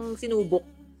siyang sinubok.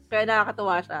 Kaya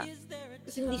nakakatawa siya.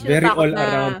 Kasi hindi siya Very natakot all na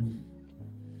around.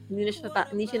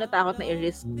 hindi siya natakot na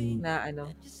i-risk na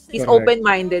He's Correct.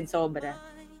 open-minded sobra.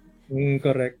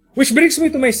 Correct. Which brings me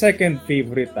to my second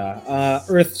favorite,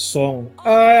 Earth Song.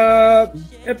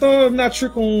 Ito, not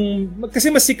sure kung, kasi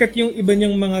masikat yung iba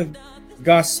niyang mga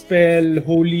gospel,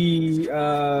 holy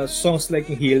songs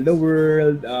like Heal the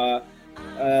World,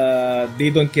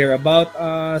 They Don't Care About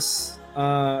Us,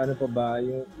 ano pa ba,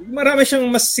 yung marami siyang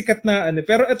mas sikat na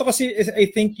pero ito kasi I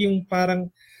think yung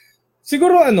parang,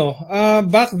 siguro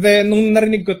back then, nung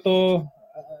narinig ko to,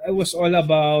 I was all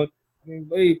about,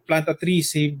 plant a tree,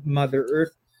 save Mother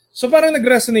Earth. So parang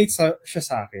nag-resonate siya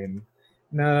sa akin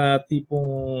na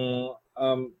tipong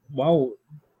wow,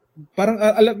 parang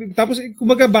tapos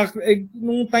kumbaga back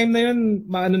nung time na yun,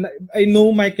 I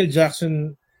know Michael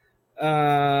Jackson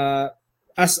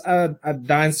as a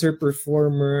dancer,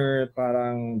 performer,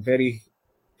 parang very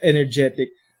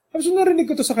energetic. Tapos nung narinig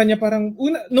ko to sa kanya, parang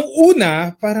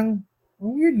parang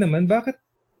weird naman, bakit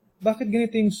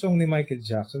ganito yung song ni Michael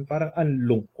Jackson? Parang ang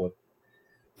lungkot.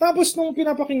 Tapos nung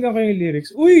pinapakinggan ko yung lyrics,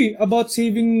 about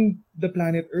saving the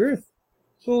planet Earth.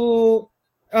 So,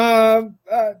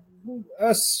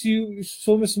 mas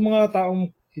mga taong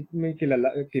may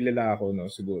kilala ako, no,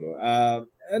 siguro.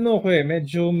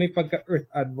 Medyo may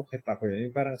pagka-Earth advocate ako eh.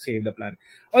 Parang save the planet.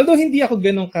 Although hindi ako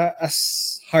ganun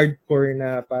as hardcore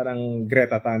na parang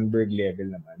Greta Thunberg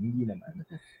level naman. Hindi naman.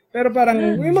 Pero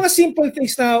parang, yung mga simple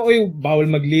things na, bawal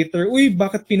mag-litter.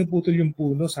 Bakit pinuputol yung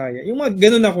puno? Sayang. Yung mga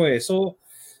ganun ako eh. So,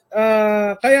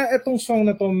 kaya itong song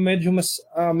na to medyo mas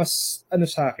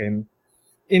sa akin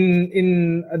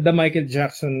in the Michael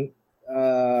Jackson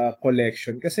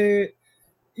collection kasi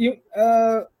yung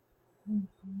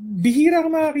bihira ka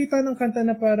makakita ng kanta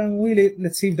na parang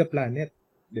let's save the planet,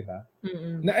 di ba?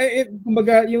 Na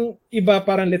kumbaga yung iba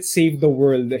parang let's save the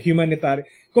world,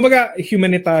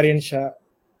 humanitarian siya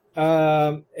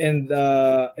and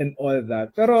all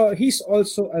that, pero he's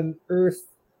also an earth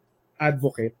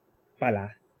advocate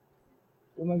pala.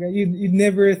 You'd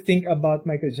never think about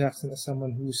Michael Jackson as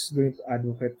someone who's going to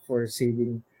advocate for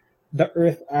saving the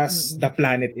earth as the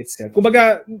planet itself.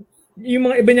 Kumbaga, yung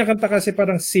mga iba niya kanta kasi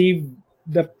parang save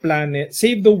the planet,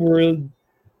 save the world,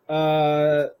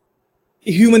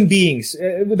 human beings.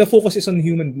 The focus is on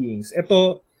human beings.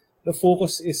 Ito, the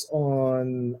focus is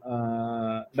on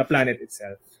the planet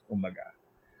itself. Kumbaga.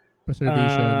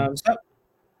 Preservation.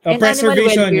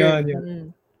 Preservation, yun.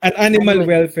 At animal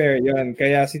welfare, yun.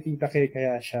 Kaya si Tita Kay,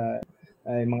 kaya siya,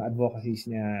 mga advocacies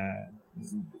niya,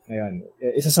 ngayon,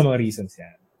 isa sa mga reasons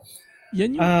yan.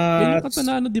 Yan yung kanta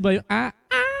na di ba? Yung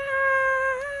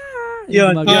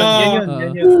Yun.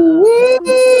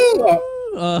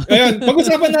 Ayun,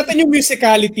 pag-usapan natin yung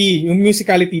musicality. Yung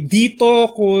musicality, dito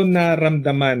ko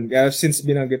naramdaman, since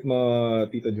binanggit mo,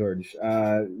 Tito George,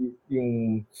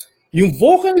 yung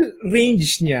vocal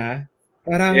range niya,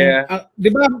 parang,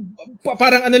 di ba,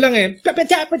 parang lang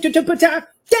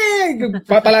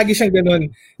palagi siyang ganun.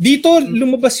 Dito,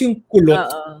 lumabas yung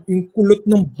kulot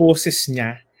ng boses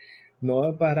niya. No?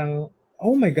 Parang,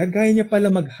 oh my God, gaya niya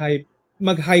pala mag-high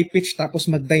pitch, tapos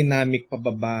mag-dynamic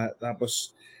pababa,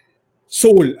 tapos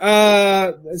soul.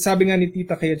 Sabi nga ni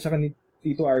Tita Kay at saka ni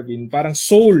Tito Arvin, parang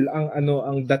soul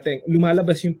ang dating.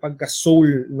 Lumalabas yung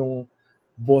pagka-soul nung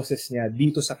boses niya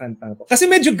dito sa kantang to. Kasi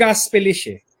medyo gospelish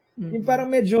eh. Yung parang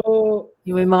medyo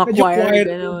yung may mga choir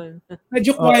gano'n.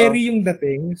 Medyo choiry yung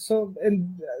dating. So,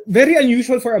 and very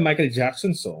unusual for a Michael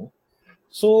Jackson song.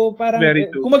 So, parang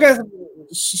kumaga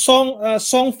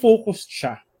song focused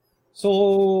siya.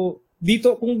 So,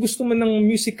 dito kung gusto mo ng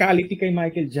musicality kay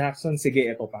Michael Jackson,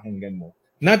 sige, ito pakinggan mo.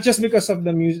 Not just because of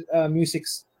the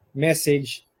music's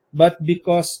message, but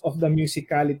because of the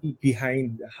musicality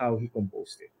behind how he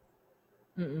composed it.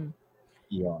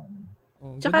 Yun.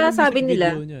 Tsaka sabi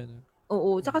nila,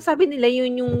 tsaka sabi nila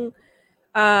yun yung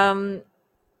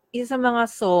isa sa mga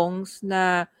songs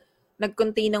na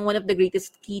nag-contain ng one of the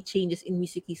greatest key changes in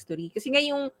music history. Kasi nga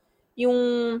yung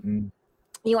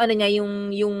ano niya,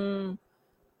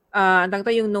 ang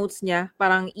tawag yung notes niya,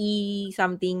 parang E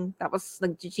something, tapos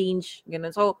nag-change,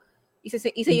 ganun. So, isa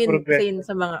yun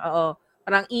sa mga,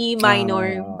 parang E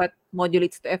minor, but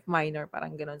modulates to F minor,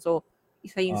 parang ganun. So,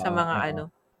 isa yun sa mga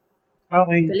ano.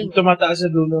 Okay, Galing. tumataas sa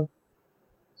dulo.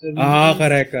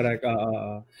 Correct.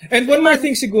 And one more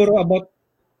thing siguro about,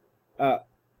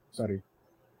 sorry.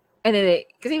 Anyway,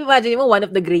 kasi imagine mo, one of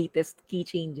the greatest key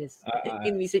changes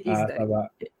in music history.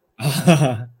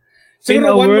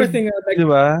 Siguro one more thing,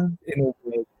 diba?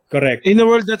 Correct. In a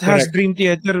world that has Dream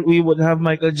Theater, we would have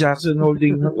Michael Jackson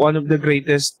holding one of the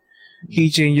greatest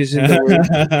key changes in the world.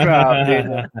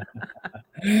 Grabe.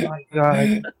 Oh my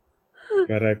God.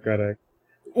 Correct.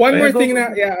 One more thing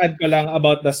na i-add ko lang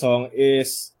about the song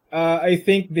is, I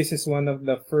think this is one of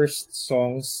the first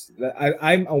songs that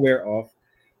I'm aware of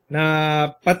na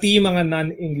pati mga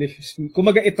non-English,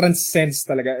 kumaga it transcends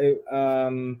talaga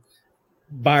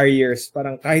barriers.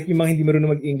 Parang kahit yung mga hindi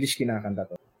marunong mag-English kinakanta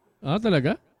to.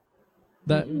 Talaga?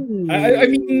 I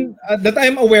mean, that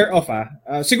I'm aware of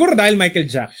siguro dahil Michael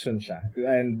Jackson siya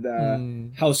and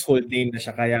household name na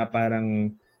siya kaya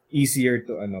parang easier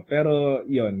to pero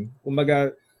yon,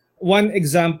 kumaga one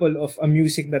example of a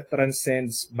music that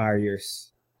transcends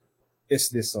barriers is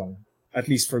this song, at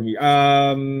least for me,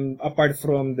 apart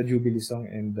from the Jubilee song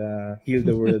and Heal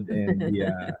the World and the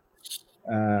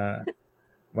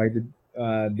why did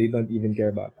they don't even care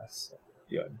about us.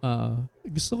 Yun.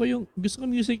 Gusto ko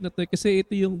music na to kasi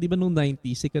ito yung, di ba nung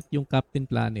 90s, sikat yung Captain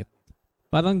Planet.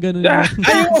 Parang ganun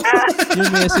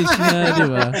yung message niya, di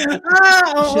ba?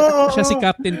 Siya si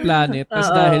Captain Planet.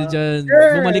 Tapos dahil dyan,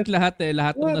 bumalik lahat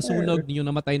ng nasunog, yung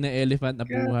namatay na elephant na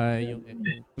buhay, yung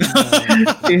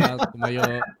tumayo.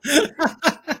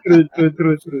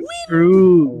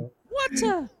 True.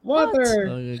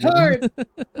 Water! Heart!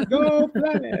 Go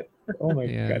planet! Oh my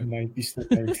God, 90s na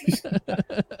 90s.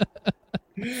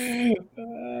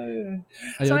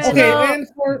 Okay, and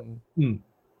for...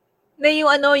 Na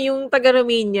yung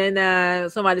taga-Romania na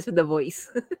sumali sa The Voice.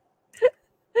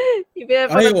 Yung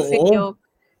pinapanood sa inyo.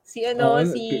 Si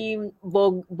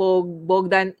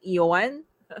Bogdan Ioan.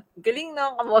 Galing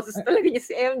na, kamoses talaga niya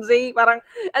si MJ. Parang,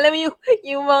 alam mo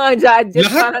yung mga judges.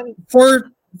 Lahat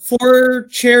parang, for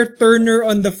chair turner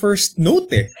on the first note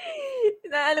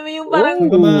na alam mo yung parang,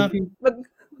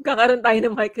 magkakaroon tayo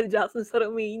ng Michael Jackson sa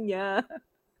Romania.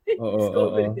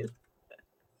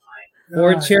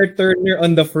 For chair turner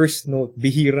on the first note,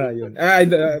 bihira yun.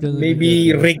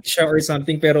 Maybe rigged siya or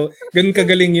something, pero ganun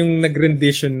kagaling yung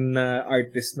nag-rendition na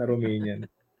artist na Romanian.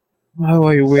 Oh,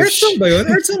 I wish. Earth song ba yun?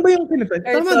 Earth song ba yung pinatay?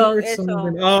 Earth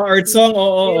song. Earth song,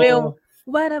 oo.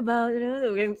 What about,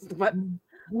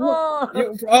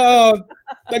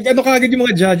 kagad yung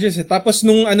mga judges Tapos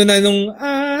nung yung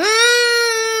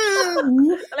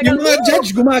mga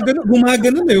judge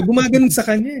gumaganon sa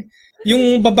kanya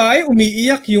Yung babae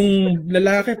umiiyak, yung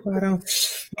lalaki parang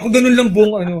ako ganun lang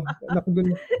buong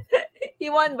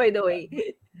He won, by the way.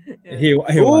 He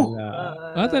won.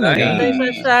 Talaga?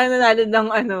 Siya nanalo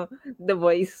ng The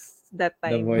Voice that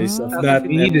time. The Voice of that.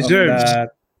 He deserves.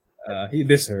 He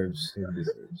deserves.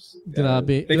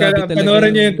 Grabe. Teka,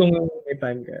 panoorin niyo yun kung may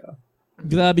time kayo.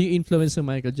 Grabe yung influence ng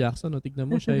Michael Jackson. No? Tignan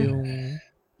mo, siya yung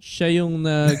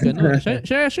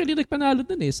siya actually nagpanalo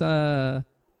dun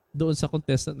doon sa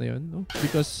contestant na yun, no?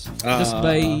 Because just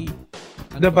by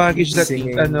the baggage that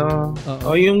singing.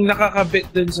 Yung nakakabit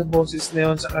dun sa boses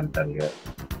na yun sa kantang yun.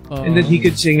 And then he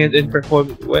could sing it and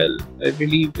perform it well. I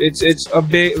believe it's a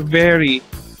very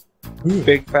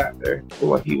big factor to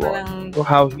what he wants, to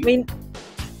how he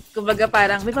kumbaga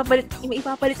parang may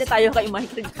ipapalit na tayo kay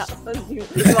Michael Jackson. Yung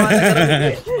mga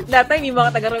taga-Romania. That time, yung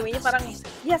mga taga-Romania parang,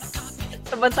 yes,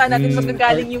 sa bansa natin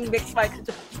magagaling yung next Michael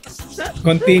Jackson.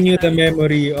 Continue the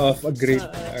memory of a great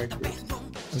artist.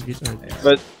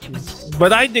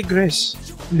 But I digress.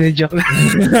 Hindi, joke lang.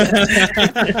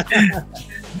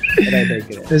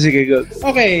 Sige, go.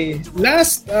 Okay,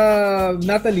 last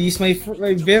not the least, my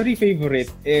very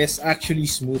favorite is actually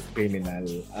Smooth Criminal.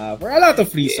 For a lot of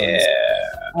reasons.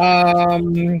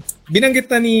 Binanggit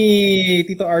na ni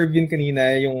Tito Arvin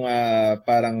kanina yung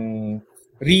parang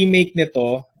remake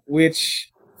nito, which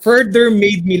further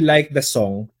made me like the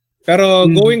song. Pero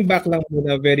going back lang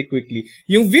muna very quickly.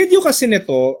 Yung video kasi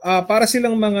nito, para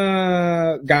silang mga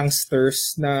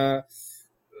gangsters na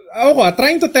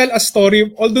trying to tell a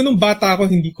story. Although nung bata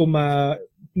ako hindi ko pa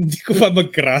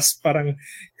mag-grasp. Parang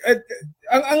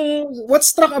what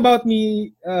struck about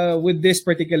me with this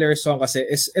particular song kasi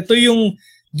is ito yung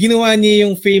ginawa niya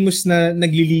yung famous na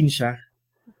naglilin siya.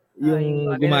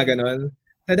 Yung gumaganon.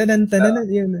 Tadanan,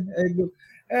 yun.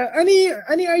 Ani,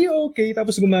 are you okay?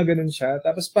 Tapos gumaganon siya.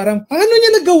 Tapos parang, paano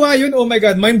niya nagawa yun? Oh my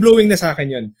God, mind-blowing na sa akin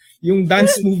yun. Yung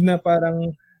dance move na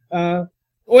parang,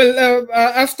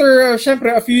 after,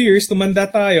 syempre, a few years, tumanda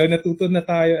tayo, natuto na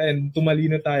tayo, and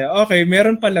tumalino tayo. Okay,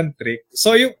 meron palang trick.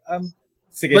 So, yung,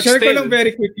 sige, But share ko still, lang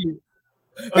very quickly.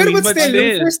 I Pero mean, but but still,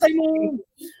 yung still.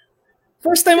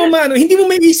 first time mo maano, hindi mo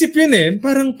may isip yun eh.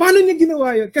 Parang, paano niya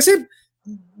ginawa yun? Kasi,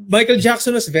 Michael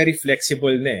Jackson was very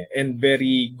flexible na and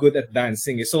very good at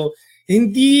dancing. So,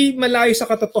 hindi malayo sa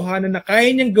katotohanan na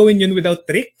kaya niyang gawin yun without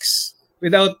tricks,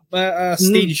 without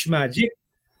stage magic.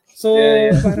 So,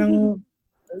 parang,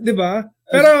 di ba?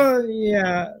 Pero,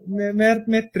 yeah,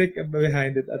 may trick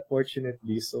behind it,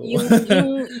 unfortunately. So,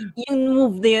 yung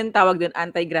move na yun, tawag doon,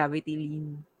 anti-gravity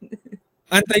lean.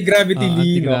 Anti-gravity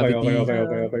lean.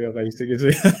 Anti-gravity. Okay. Sige.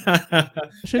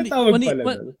 Actually, tawag pala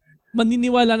doon.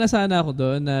 maniniwala na sana ako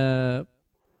doon na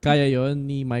kaya yon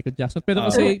ni Michael Jackson. Pero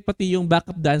kasi pati yung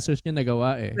backup dancers niya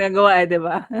nagawa eh. Nagawa di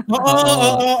ba?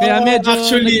 Oo. Kaya medyo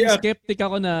actually, naging skeptic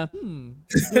ako na,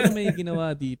 siguro may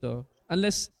ginawa dito.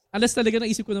 Unless talaga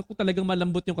naisip ko na kung talagang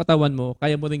malambot yung katawan mo,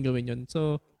 kaya mo rin gawin yun.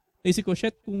 So, naisip ko,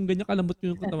 shit, kung ganyan kalambot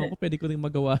yung katawan ko, pwede ko rin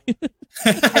magawa.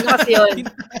 Ano kasi yun?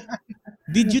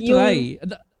 Did you try?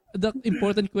 The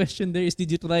important question there is, did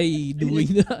you try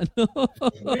doing the ano?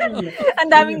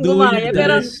 Ang daming Doing gumaya,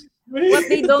 pero this? what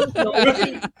they don't know,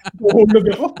 Hulog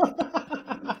ako.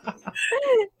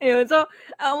 ayun, so,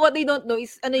 what they don't know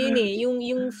is, ano yun eh,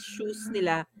 yung shoes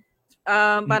nila,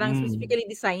 parang specifically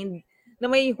designed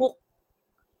na may hook.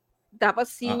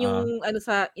 Tapos yun yung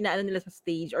inaano nila sa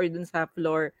stage or dun sa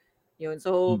floor. Yun.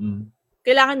 So,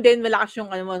 kailangan din malakas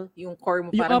yung yung core mo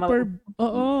Yung para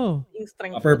yung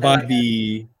strength upper mo talaga.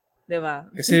 body. Diba?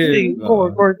 Kasi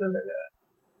Core talaga.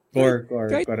 core,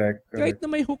 correct. Kahit na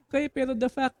may hook kayo, pero the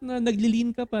fact na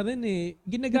naglilin ka pa rin eh,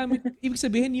 ginagamit, ibig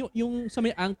sabihin yung sa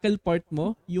may ankle part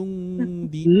mo,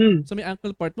 sa may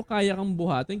ankle part mo, kaya kang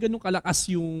buhatin, ganun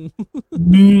kalakas yung...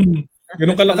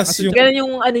 Ganun kalakas yung...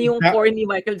 Ganun yung core ni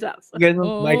Michael Jackson.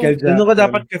 Ganun. Michael Jackson. Ganun ka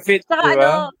dapat ka-fit, Saka di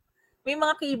ba? may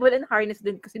mga cable and harness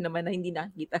din kasi naman na hindi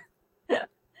nakikita.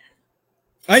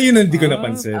 Ay, yun hindi ko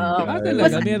napansin.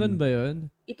 Talaga? Meron ba yun?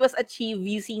 It was achieved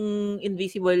using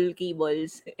invisible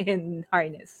cables and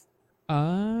harness.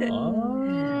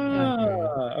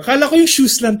 Akala ko yung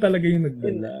shoes lang talaga yung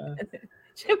nagdala.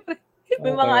 Siyempre,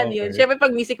 may mga ano yun. Siyempre, pag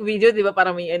music video, di ba,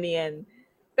 parang may ano yan.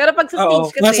 Pero pag sa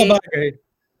stage kasi, nasa bagay.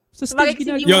 Sa stage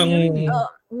Yung...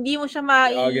 hindi mo siya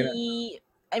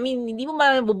hindi mo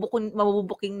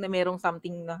mabubuking na merong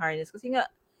something na harness. Kasi nga,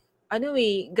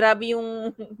 grabe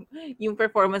yung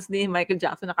performance ni Michael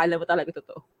Jackson, nakala mo talaga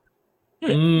totoo.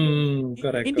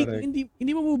 Correct.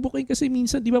 Hindi mo mabubuking kasi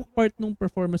minsan, di ba, part ng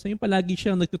performance na yung palagi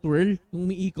siyang nagtutwirl, nung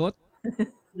umiikot.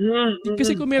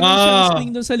 Kasi kung meron siyang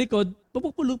sling doon sa likod,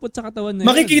 papupulupot sa katawan na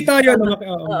yun. Makikita yun.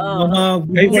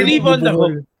 I believe on the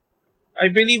hook.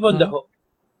 I believe on the hook.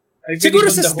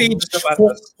 Siguro sa stage,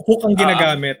 hook ang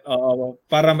ginagamit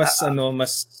para mas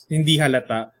mas hindi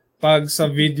halata. Pag sa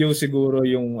video siguro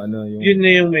yung yun na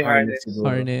yung may harness.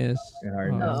 Harness.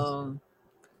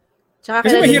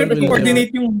 Kasi mahirap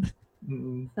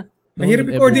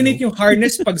i-coordinate yung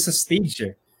harness pag sa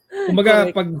stage eh. Kumbaga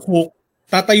pag hook,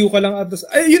 tatayo ka lang at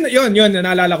yun,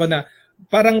 naalala ko na.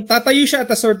 Parang tatayo siya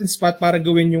at a certain spot para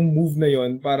gawin yung move na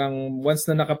yun. Parang once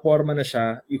na nakaporma na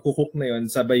siya, i-hook na yun,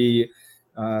 sabay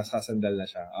sasandal na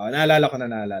siya. Naalala ko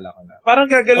na. Parang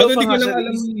gagalaw pa nga siya.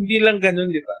 Hindi lang ganun,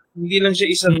 di ba? Hindi lang siya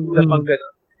isang lapang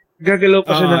ganun. Gagalaw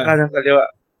pa siya ng kanang kaliwa.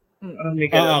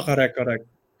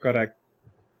 Correct.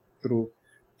 True.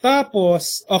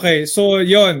 Tapos, okay, so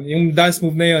yon yung dance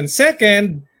move na yon.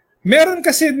 Second, meron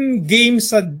kasi game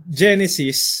sa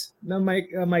Genesis na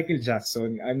Michael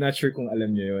Jackson. I'm not sure kung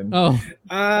alam niyo yun.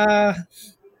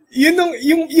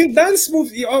 Yung dance move,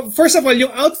 first of all,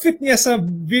 yung outfit niya sa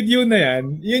video na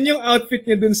yan, yun yung outfit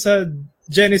niya dun sa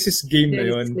Genesis game na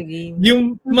yun.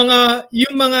 Yung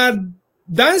mga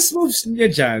dance moves niya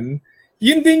dyan,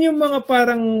 yun din yung mga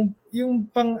parang, yung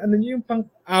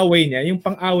pang-away niya, yung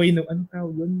pang-away no, ano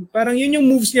tawag yun? Parang yun yung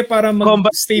moves niya para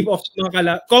mag-stave off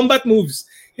mga combat moves.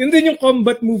 Yun din yung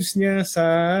combat moves niya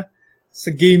sa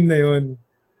game na yun.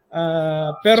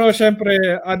 Pero syempre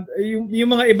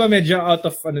yung mga iba medyo out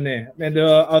of medyo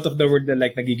out of the world na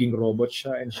like nagiging robot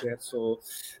siya and shit. So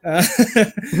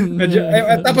medyo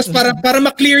tapos para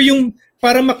ma-clear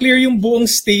yung buong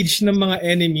stage ng mga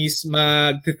enemies,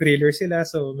 mag-thriller sila.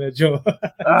 So medyo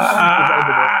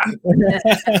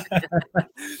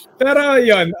pero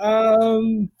yun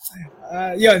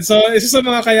so isa sa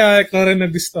mga kaya ko rin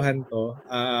nagustuhan to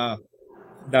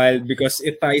dahil because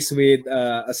it ties with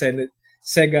a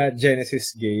Sega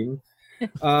Genesis game.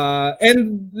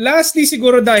 And lastly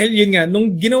siguro dahil yun nga,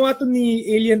 nung ginawa to ni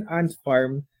Alien Ant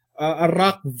Farm, a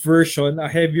rock version, a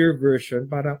heavier version,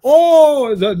 parang,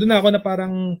 doon ako na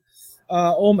parang,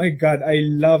 oh my God, I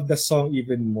love the song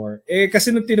even more. Kasi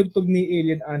nung tinugtog ni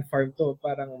Alien Ant Farm to,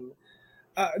 parang,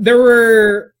 there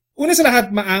were, una sa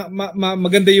lahat,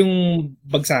 maganda yung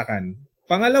bagsakan.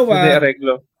 Pangalawa, Hindi,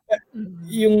 areglo.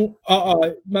 yung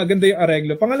maganda yung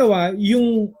areglo. Pangalawa,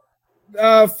 yung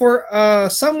for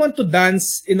someone to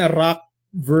dance in a rock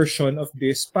version of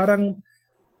this, parang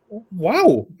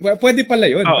wow, pwede pala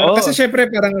yun. Oo. Kasi syempre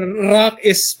parang rock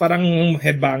is parang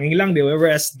headbanging lang, di ba?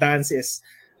 Whereas dance is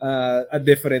a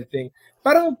different thing.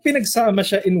 Parang pinagsama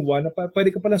siya in one, na pwede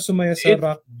ka palang sumaya sa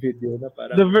rock video na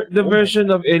parang The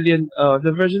version of Alien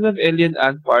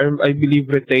Ant Farm, I believe,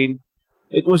 retained.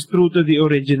 It was true to the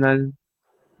original.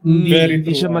 Very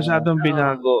Hindi true. siya masyadong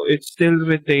binago. It still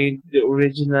retained the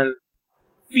original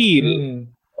feel.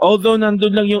 Although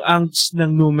nandun lang yung angst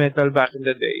ng nu metal back in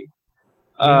the day.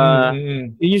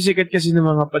 Yun yung sikat kasi ng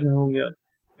mga panahong yun.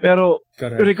 Pero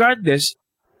Correct. regardless,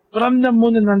 ramdam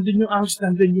mo na nandun yung angst,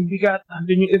 nandun yung bigat,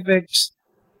 nandun yung effects.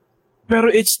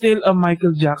 Pero it's still a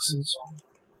Michael Jackson song.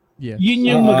 Yes. Yun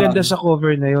yung maganda sa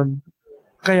cover na yun.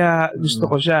 Kaya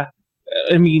gusto ko siya.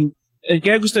 I mean,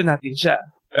 kaya gusto natin siya.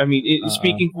 I mean,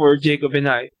 speaking for Jacob and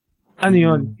I, ano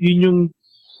yun? Yun yung,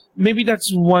 maybe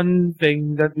that's one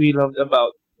thing that we loved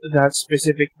about that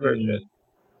specific version.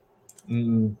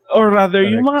 Or rather,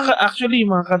 Correct. yung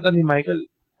mga kanta ni Michael,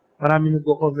 marami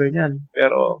nagko-cover niyan.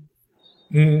 Pero,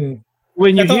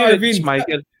 when you Ito, hear Arvin, it's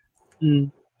Michael.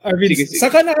 Arvin, Sige.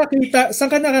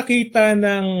 saan ka nakakita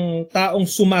ng taong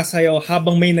sumasayaw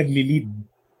habang may naglilid?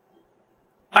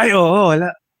 Ay, oo,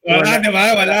 wala. Wala,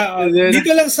 diba? Wala. Dito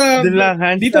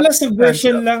lang sa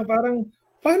version lang, parang,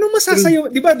 paano masasayaw?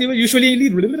 Diba? Usually,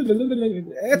 lead.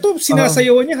 Ito,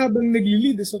 sinasayawan niya habang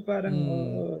naglilid. So, parang,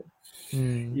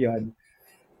 yan.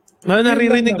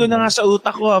 Naririnig ko na nga sa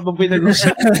utak ko habang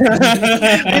pinag-usap.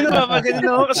 Ay, napapagaling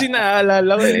ako kasi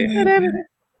naaalala ko eh.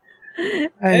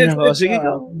 Ay, nako. Sige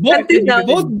ko.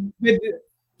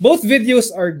 Both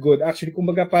videos are good. Actually,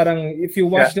 kumbaga parang, if you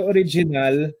watch the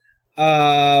original,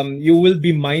 you will be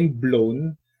mind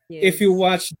blown. Yes. If you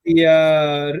watch the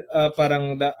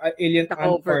parang the Alien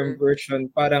Ant Farm version,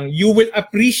 parang you will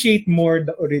appreciate more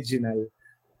the original.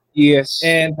 Yes.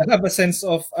 And have a sense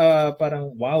of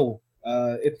parang wow,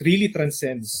 it really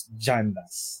transcends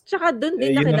genres. Tsaka doon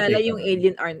din Yun ang nakilala take yung ko.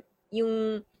 Alien Art,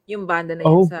 yung banda na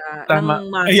yun sa tama. ng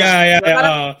manga. Yeah.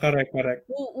 Parang, Correct.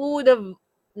 who would have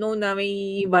known na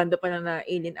may banda pa na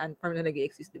Alien Ant Farm na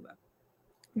nag-exist, di ba?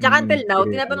 Tsaka until now,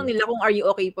 true. tinatanong nila kung are you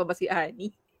okay pa ba si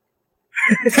Annie?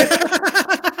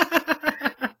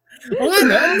 Ano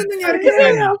nangyari kay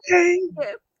Annie? Okay.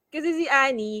 Kasi si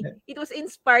Annie, it was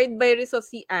inspired by Rizzo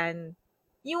si Anne.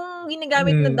 Yung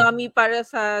ginagamit na dummy para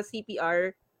sa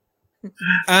CPR.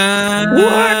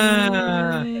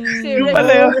 Yung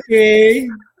pala yun.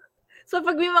 Okay. So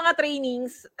pag may mga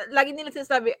trainings, lagi nila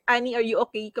sinasabi, Annie, are you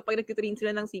okay? Kapag nagtitrain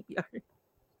sila ng CPR.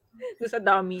 Doon sa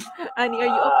dummy. Annie,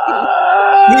 are you okay?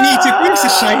 Iniisip ko yung si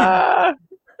Shider.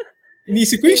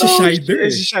 Iniisip ko yung si Shider.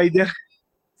 Si Shider.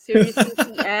 Seriously,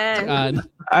 si Anne.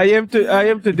 I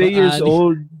am today years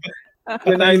old.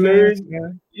 When I learned,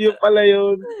 yung pala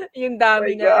yun. Yung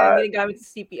dummy Oh my God. na ginagamit sa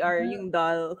CPR, yung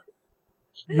doll.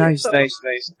 Nice. Thank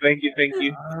you.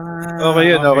 Okay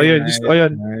yun. Gusto ko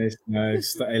yun.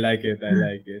 Nice. I like it. Annie,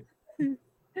 are you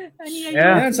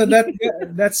Yeah. So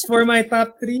that's for my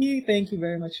top 3. Thank you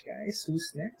very much, guys.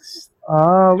 Who's next?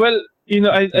 Well,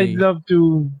 I'd love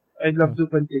to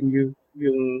continue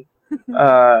yung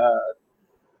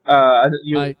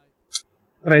yung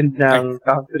trend ng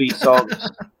top 3 songs.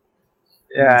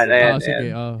 Yan.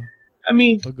 Sige. I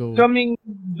mean, Go. coming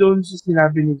doon sa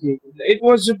sinabi ni Jacob, it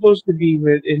was supposed to be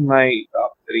within my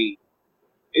top 3.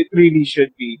 It really should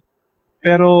be.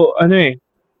 Pero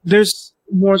there's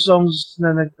more songs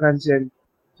na nag-transcend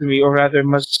to me, or rather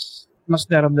mas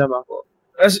naramdaman ko.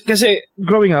 Kasi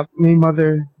growing up, my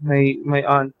mother, my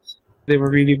aunt, they were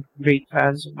really great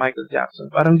fans of Michael Jackson.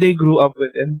 Parang they grew up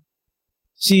with him.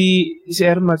 Si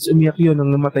Ermats umiyak yun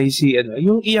nung namatay si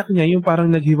yung iyak niya, yung parang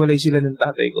naghiwalay sila ng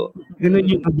tatay ko. Ganun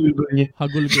yung hagulgol niya.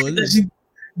 Hagulgol?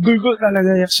 Gulgol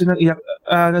talaga, iyak siya ng iyak.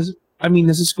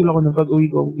 Nasa school ako nung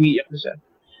pag-uwi ko, umiiyak na siya.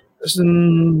 Tapos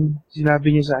nung sinabi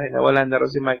niya sa akin na wala na raw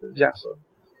si Michael Jackson,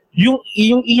 yung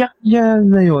iyak niya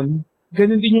na yun,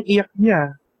 ganun din yung iyak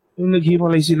niya nung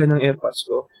naghiwalay sila ng AirPods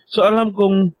ko. So alam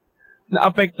kong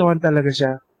naapektuhan talaga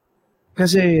siya.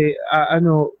 Kasi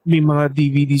may mga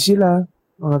DVD sila,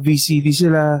 mga VCD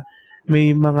sila,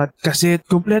 may mga cassette,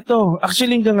 kompleto.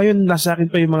 Actually hanggang ngayon nasa akin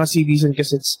pa yung mga CDs and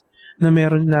cassettes na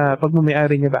meron na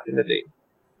pagmamayari niya back in the day.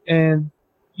 And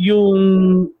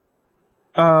yung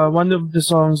one of the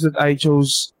songs that I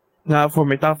chose nga for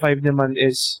my top 5 naman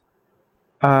is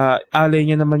alay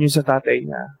niya naman yung sa tatay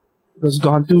niya. It was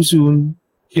gone too soon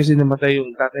kasi namatay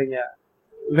yung tatay niya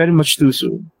very much too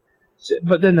soon.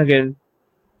 But then again,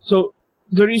 so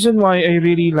the reason why I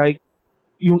really like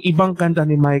yung ibang kanta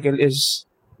ni Michael is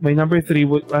my number 3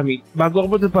 would, bago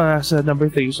ako punta pa sa number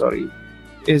 3, sorry,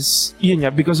 is yun nga,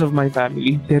 because of my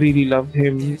family. They really loved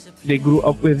him. They grew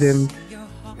up with him.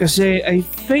 Kasi I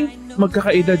think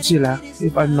magkakaedad sila,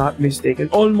 if I'm not mistaken.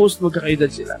 Almost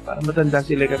magkakaedad sila. Para matanda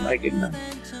sila kay Michael na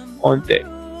onte.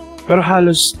 Pero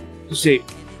halos the same.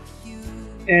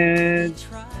 And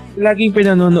laging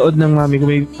pinanonood ng mami ko,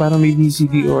 parang may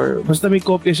VCD or basta may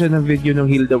kopya siya ng video ng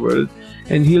Heal the World.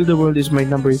 And Heal the World is my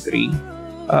number 3.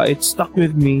 It stuck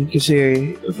with me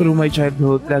kasi through my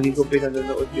childhood, lagi ko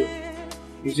pinanonood yung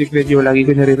music video, lagi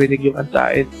ko naririnig yung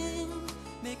kanta.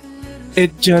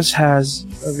 It just has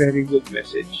a very good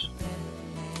message.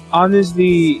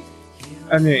 Honestly,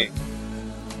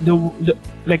 the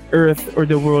like Earth or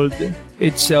the world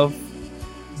itself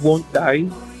won't die.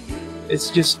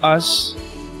 It's just us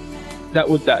that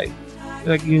would die.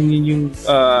 Like yung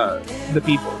the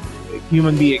people, like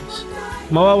human beings.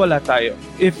 Mawawala tayo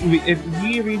if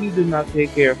we really do not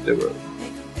take care of the world.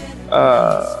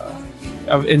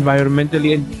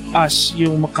 Environmentally, and us,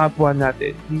 yung makapwa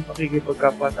natin, yung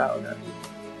pakikipagkapwa-tao natin,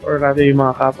 or rather yung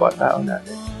mga kapwa-tao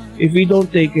natin. If we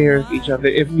don't take care of each other,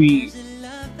 if we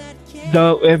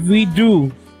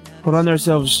do run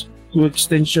ourselves to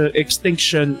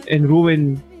extinction and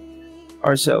ruin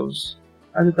ourselves,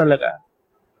 ano talaga?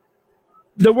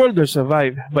 The world will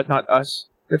survive, but not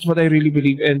us. That's what I really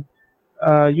believe. And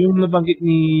yung nabanggit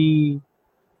ni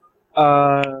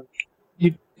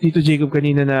Tito Jacob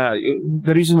kanina na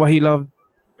the reason why he loved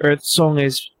Earth Song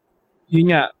is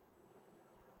yun nga,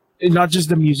 not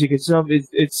just the music itself, it's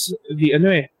the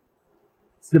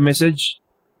it's the message.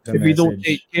 If we don't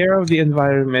take care of the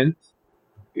environment,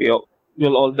 we'll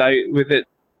all die with it.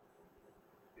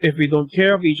 If we don't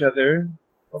care of each other,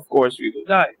 of course we will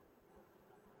die.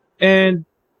 And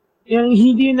yung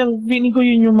feeling ko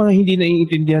yun yung mga hindi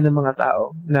naiintindihan ng mga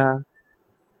tao na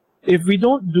if we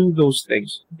don't do those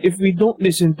things, if we don't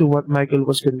listen to what Michael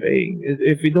was conveying,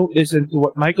 if we don't listen to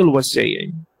what Michael was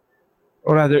saying,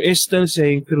 or rather is still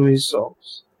saying through his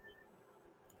songs,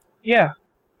 yeah,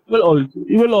 we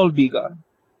will all be gone.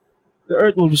 The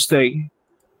earth will stay.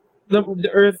 The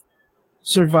earth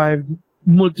survived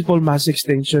multiple mass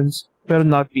extinctions, pero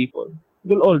not people.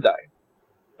 We'll all die.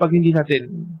 Pag hindi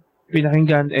natin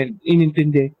pinakinggan and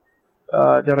inintindi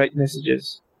the right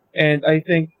messages. And I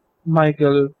think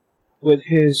Michael, with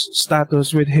his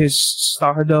status, with his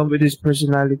stardom, with his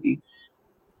personality,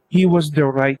 he was the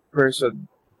right person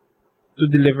to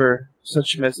deliver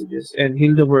such messages. And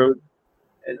Heal the World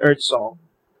and Earth Song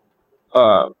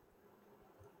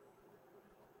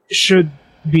should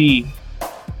be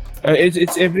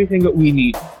it's everything that we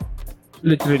need.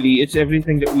 Literally, it's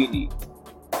everything that we need.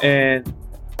 And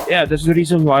yeah, that's the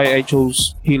reason why I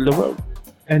chose Heal the World.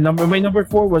 And my number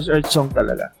 4 was Earth Song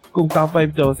talaga. Kung top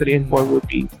 5 to, 3 and 4 would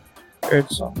be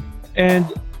Earth Song. And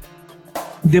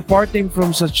departing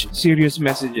from such serious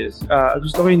messages,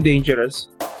 gusto ko yung Dangerous.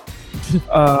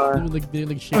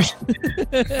 Nag-shift.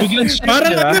 Biglang shift,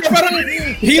 Parang diba? parang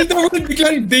Heal the World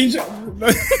biglang danger.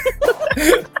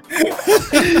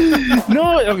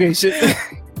 No, okay. So,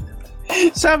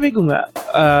 sabi ko nga,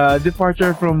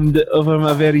 departure from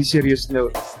a very serious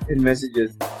note in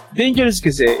messages. Dangerous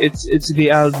kasi, it's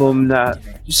the album na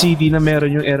CD na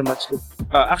meron yung Air Match ko.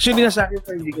 Actually, nasa akin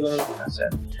pa, hindi ko lang nasa.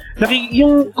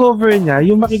 Yung cover niya,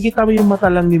 yung makikita mo yung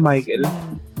mata lang ni Michael,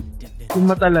 yung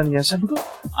mata lang niya, sabi ko,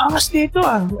 angas nito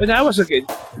ah. When I was a kid,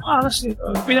 angas nito.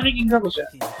 Pinakikinggan ko siya.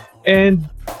 And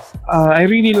I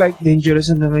really like Dangerous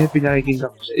na ngayon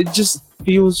pinakikinggan ko siya. It just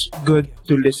feels good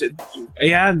to listen to.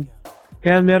 Ayan.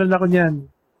 Kaya meron ako niyan.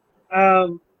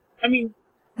 I mean,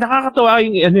 nakakatawa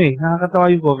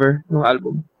yung cover ng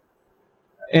album.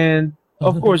 And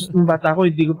of course, nung bata ko,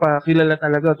 hindi ko pa kilala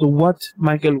talaga to what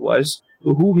Michael was,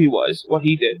 to who he was, what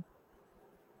he did,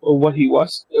 or what he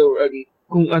was, or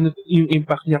kung ano yung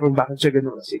impact niya, kung bakit siya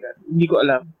ganun kasikat. Hindi ko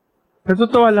alam.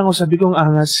 Natutuwa lang ako, sabi kong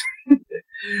angas.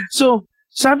 So,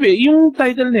 sabi, yung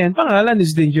title na yan, pangalan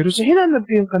is Dangerous. So, hinanap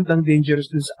ko yung kantang Dangerous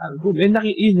dun sa album. And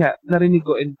yun nga, narinig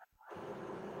ko. And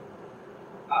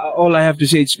all I have to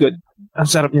say, it's good. Ang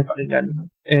sarap niya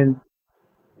pakinggan. And,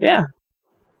 yeah.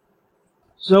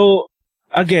 So,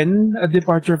 again, a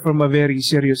departure from a very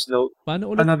serious note.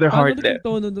 Another hard left.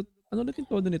 Ano naging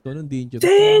tono nito ng Dangerous?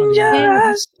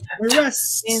 Dangerous!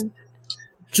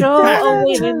 Throw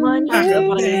away my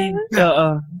money. Oo.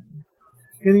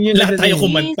 Ganun yun. Lahat tayo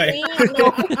kumanta eh.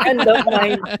 No friend of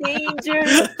mine. Danger.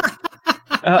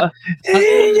 Oo.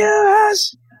 Dangerous!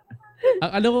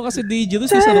 Ang alam ko kasi Dangerous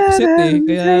yung sa Roxette eh.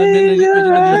 Kaya medyo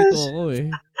nalilito ako eh.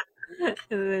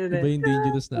 Iba yung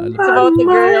Dangerous na alam. It's about the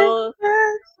girl.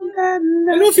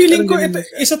 Ano, feeling ko,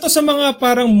 isa to sa mga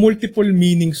parang multiple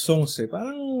meaning songs eh.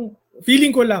 Parang,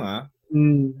 feeling ko lang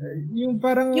yung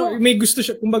parang may gusto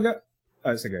siya, kumbaga,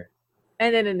 sige.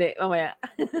 Hindi. Mamaya.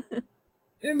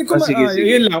 Hindi ko sige.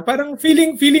 Yun lang. Parang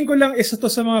feeling ko lang isa to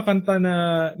sa mga kanta na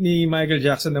ni Michael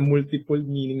Jackson na multiple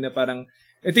meaning na parang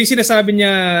ito yung sinasabi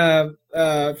niya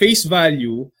face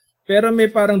value pero may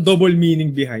parang double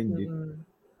meaning behind it.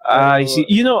 I see.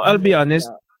 You know, I'll be honest.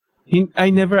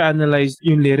 I never analyzed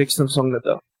yung lyrics ng song na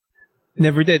to.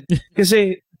 Never did.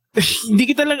 Kasi hindi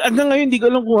kita lang hanggang ngayon hindi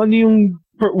ko alam kung ano yung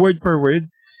word per word.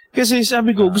 Kasi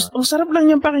sabi ko, ang sarap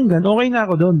lang niyang pakinggan. Okay na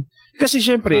ako doon. Kasi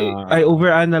syempre, I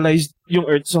overanalyzed yung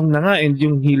Earth song na nga and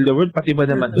yung Heal the World, pati ba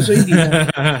naman to? So hindi na.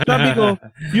 Sabi ko,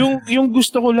 yung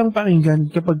gusto ko lang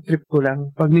pakinggan kapag trip ko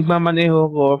lang, pag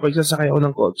nagmamaneho ko, pag sasakay ako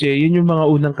ng kotse, yun yung mga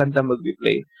unang kanta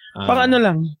mag-replay. Pang ano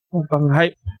lang, pang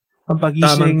hype, pang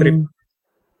pagising.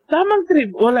 Tamang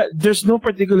trip. Wala, there's no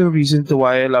particular reason to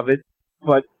why I love it,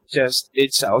 but just,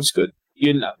 it sounds good.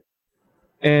 Yun lang.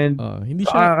 And hindi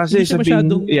siya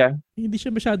masyadong hindi siya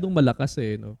masyadong malakas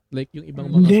eh, no? Like yung ibang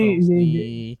mga songs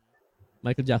ni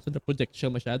Michael Jackson na project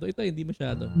siya masyado. Ito hindi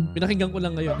masyado. Pinakinggan ko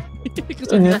lang ngayon.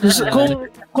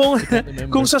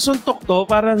 kung sa suntok to,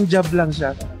 parang jab lang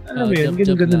siya. Alam mo yun,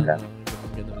 ganun lang.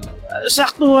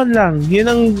 Saktuhan lang. Yun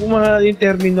ang mga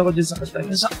termino ko dyan sa kanta.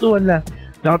 Saktuhan lang.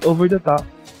 Not over the top.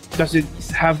 Doesn't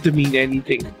have to mean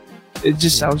anything. It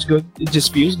just sounds good. It just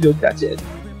feels good. That's it.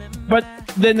 But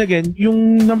then again,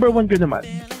 yung number one ko naman,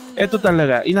 eto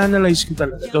talaga, inanalyze ko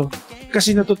talaga to.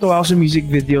 Kasi natutuwa ako sa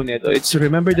music video nito. It's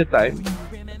Remember the Time.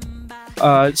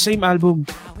 Same album.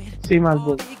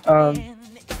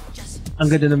 Ang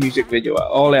ganda ng music video.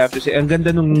 All I have to say, ang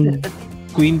ganda nung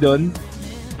Queen doon.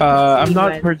 I'm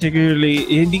not particularly,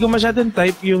 hindi ko masyadong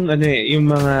type yung yung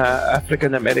mga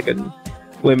African American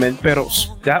women, pero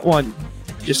that one,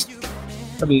 just,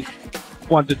 1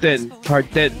 to 10,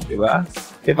 hard 10, di ba?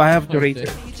 If I have to rate it.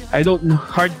 I don't know.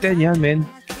 Hard 10 yan, man.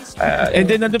 And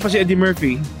then nandun pa si Eddie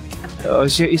Murphy.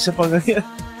 Siya isa pang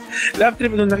laugh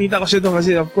trip nung nakita ko siya doon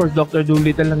kasi of course Dr.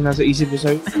 Dolittle lang nasa isip ko.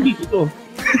 Sabi, hindi ko to.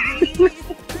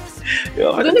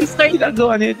 Doon nag-start.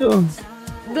 Ginagawa niya ito.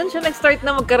 Doon siya nag-start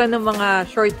na magkaroon ng mga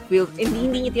short films.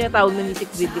 Hindi niya tinatawag na music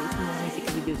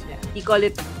videos niya. He call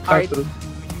it art. True.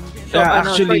 Yeah,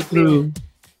 actually true.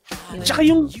 Tsaka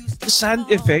yung sound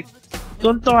effect,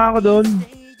 tonto ako doon.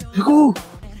 Ako,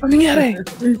 ano nangyari?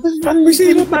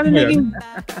 Paano naging?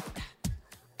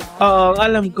 Oo,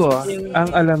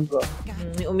 ang alam ko.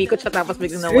 Umikot siya tapos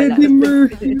biglang nawala. Eddie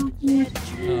Murphy.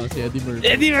 Si Eddie Murphy.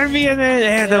 Eddie Murphy yan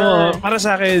eh. Mo, para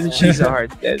sa akin, she's a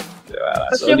hard 10.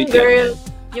 Tapos yung girl,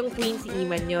 yung Queen si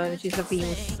Iman yun. She's a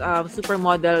famous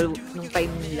supermodel nung time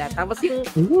nila. Tapos yung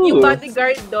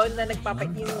bodyguard doon na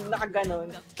yung nakaganon,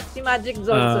 si Magic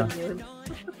Johnson yun.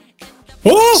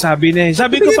 Oh! Sabi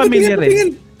ko familiar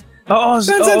eh. Oo,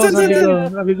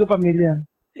 sabi ko pamilya.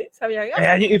 Sabi niya,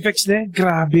 Ayan yung effects na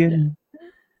grabe yan.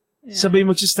 Sabay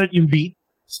mag-start yung beat.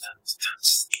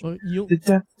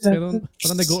 Pero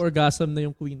parang nag-orgasm na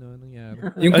yung Queen, no? Nangyari.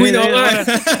 Yung Queen,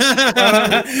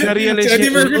 na-realize si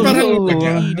Eddie Murphy parang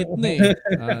nag-iinit na eh.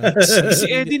 Si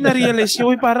Eddie na-realize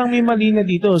yung parang may mali na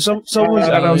dito. Someone's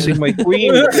arousing my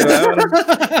Queen. Diba?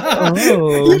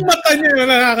 Yung mata niya,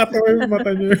 nakakatawa yung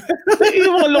mata niya.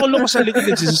 Yung mga loko-loko sa likod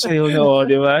nagsisasayaw na,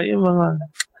 di ba? Yung mga...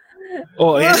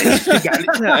 ayan.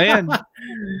 Galit na, ayan.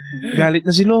 Galit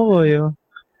na si Loco, yun.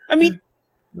 I mean,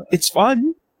 it's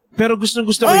fun. Pero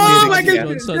gustong-gusto ko yung lyrics. Michael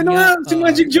Johnson nga. Si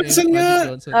Magic Johnson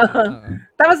nga.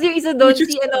 Tapos yung isa doon,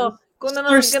 si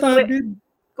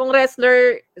kung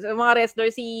wrestler, mga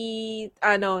wrestler, si,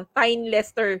 Tyne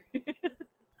Lester.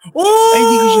 Ay,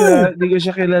 hindi ko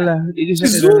siya kilala.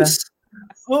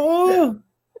 Oo.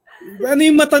 Ano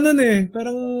yung mata nun eh?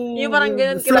 Parang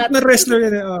ganun flop na wrestler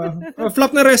yan eh.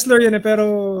 Flop na wrestler yan eh, pero...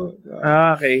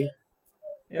 okay.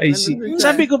 I see.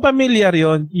 Sabi ko familiar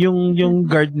yon yung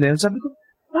guard na yun. Sabi ko,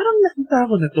 parang nakita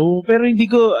ko na to. Pero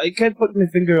I can't put my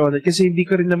finger on it kasi hindi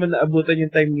ko rin naman naabutan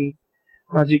yung time ni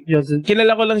Magic Johnson.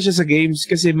 Kilala ko lang siya sa games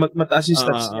kasi mataas yung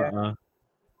stats niya.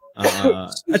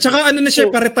 At saka na siya,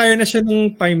 pa-retire na siya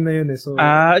nung time na yun eh. So,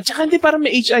 at saka hindi parang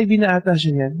may HIV na ata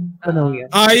siya niyan. Panahon yan.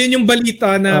 Yun yung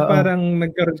balita na parang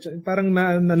nagkaroon siya, parang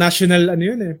na national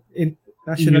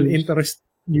national interest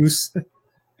news.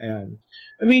 Ayan.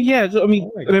 I mean, yeah. So,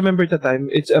 Remember the Time.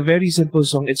 It's a very simple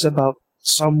song. It's about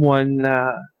someone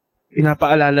na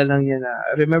pinapaalala lang niya na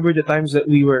remember the times that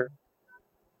we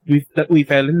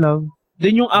fell in love.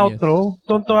 Then yung outro,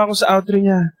 tonto ako sa outro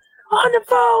niya. On the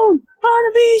phone, on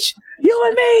the beach, you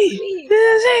and me,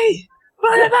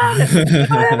 on the phone.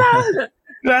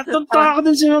 Tonto ako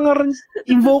dun sa mga runs,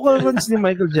 yung vocal runs ni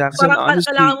Michael Jackson. Parang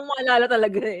Honestly. kailangan mo maalala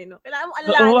talaga eh. No? Kailangan mo Oo,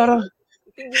 alalahanin. parang,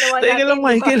 Yung ginawa teka natin, lang, di ba?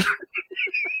 Michael.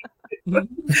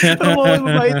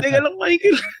 Teka lang,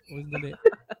 Michael. Huwag dali.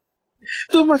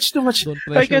 Too much. Don't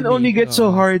I can pressure only me. get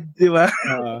so hard, di ba?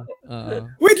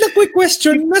 Wait lang, quick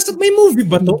question. May movie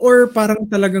ba to? Or parang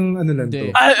talagang ano lang to?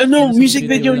 Hindi. Music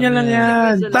video Video niya lang lang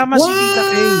yan. yan. Tama si Tita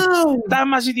Kay.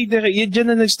 Tama si Tita Kay. Yan dyan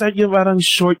na nag-start yung parang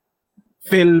short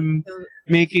film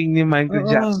making ni Michael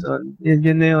Oo. Jackson. Yan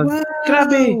na yun. Wow.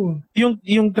 Grabe.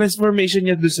 Yung transformation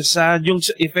niya doon sa sand, yung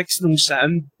effects ng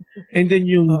sand, and then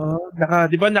yung,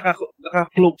 di ba,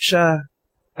 naka-cloak siya.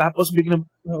 Tapos biglang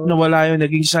nawala yung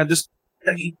naging sand. Tapos,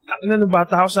 nung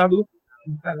bata ako, sabi ko,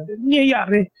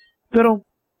 nangyayari. Pero,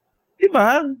 di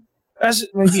ba, as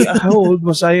maybe how old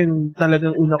was I yung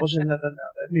talagang una ko siya natanda?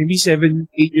 Maybe 7,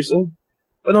 8 years old.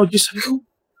 Panood ko, sabi ko,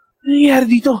 nangyayari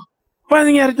dito? Paano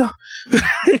nangyayari to?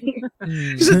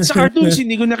 Kasi sa cartoons,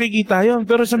 hindi ko nakikita yun.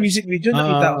 Pero sa music video,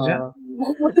 nakita ko siya.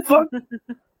 What the fuck?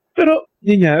 Pero,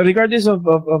 yun nga, regardless of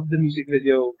the music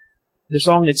video, the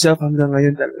song itself hanggang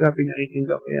ngayon talaga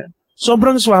pinakikinggan ko yan.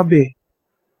 Sobrang swabe.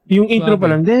 Yung intro pa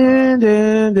lang, Do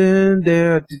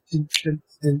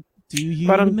you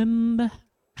parang, remember?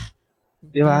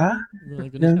 di ba?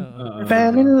 Ganun siya.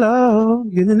 Fell in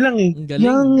love. Ganun lang eh. Ang galing.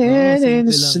 Young Oo, and simple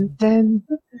innocent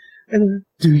and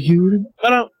do you...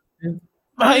 Parang,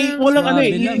 walang ano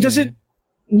Swabe lang eh. Kasi,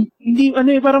 hindi, ano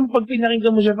eh, parang pag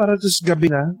pinakinggan mo siya para sa gabi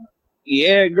na,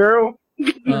 yeah, girl.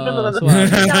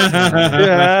 Suwabe.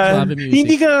 Yeah. Suwabe music.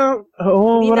 Hindi ka,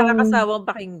 Hindi parang, nakakasawang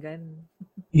pakinggan.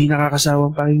 hindi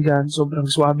nakakasawang pakinggan. Sobrang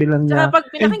swabe lang Tsaka niya. pag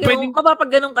pinakinggan mo,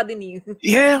 mapapag ganun ka din eh.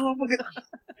 Yeah,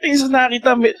 isa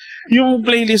nakita, yung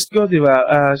playlist ko, di ba,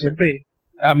 siyempre,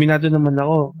 aminado naman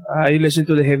ako. I listen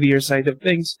to the heavier side of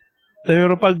things.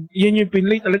 Pero pag yun yung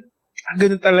pinlay,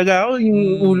 ganun talaga ako.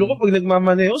 Yung ulo ko, pag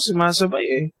nagmamaneho, sumasabay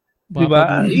eh. Di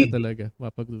ba? Mapag-group ka talaga.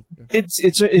 Mapag-group ka.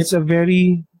 It's a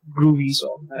very groovy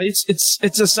song.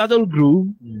 It's a subtle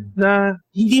groove na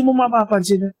hindi mo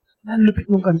mapapansin na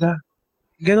lupit mong kanta.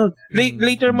 Ganon.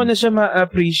 Later mo na siya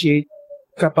ma-appreciate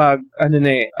kapag ano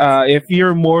na if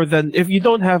you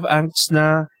don't have angst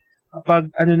na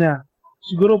kapag ano na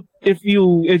siguro if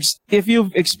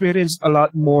you've experienced a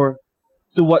lot more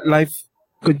to what life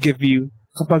could give you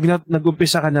kapag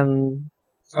nag-umpisa ka ng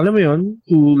alam mo yon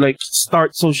to like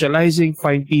start socializing,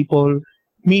 find people,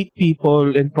 meet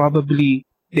people, and probably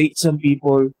date some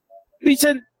people. It's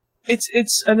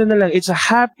ano na lang, it's a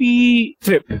happy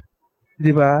trip,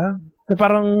 di ba? Na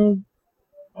parang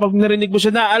pag narinig mo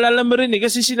siya, naaalala mo rin eh,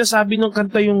 kasi sinasabi ng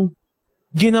kanta yung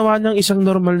ginawa ng isang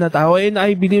normal na tao, and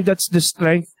I believe that's the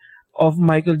strength of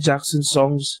Michael Jackson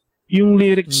songs. Yung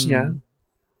lyrics niya,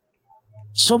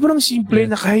 sobrang simple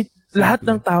na kahit lahat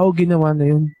ng tao ginawa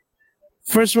na yun.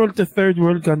 First world to third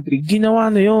world country, ginawa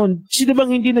na yun. Sino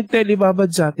bang hindi nagtelebabad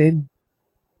sa atin?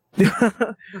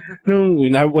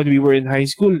 When we were in high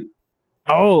school,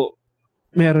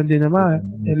 meron din naman.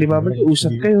 Telebabad,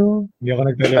 usap kayo. Hindi ako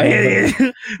nagtelebabad.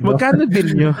 Magkano bill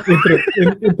nyo?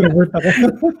 Introvert ako.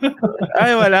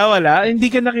 Ay, wala. Hindi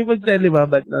ka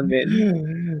nakipag-telebabad namin.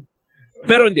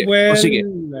 Pero hindi. Well, sige.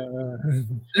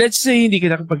 Let's say hindi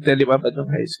ka nakipag-telebabad ng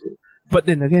high school. But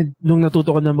then again, nung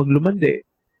natuto ka na maglumande,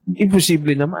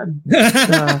 imposible naman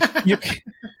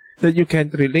that you can't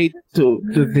relate to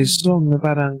this song na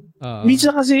parang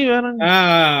minsan kasi parang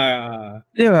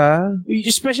di ba?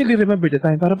 Especially remember the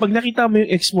time. Parang pag nakita mo yung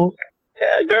ex mo,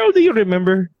 girl, do you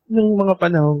remember nung mga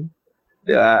panahon?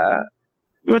 Di ba?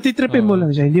 Matitripin mo lang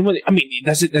siya. Hindi mo, I mean, it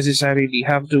doesn't necessarily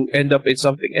have to end up in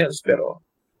something else, pero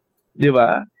di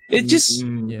ba? It just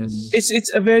Yes.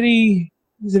 it's a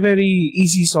very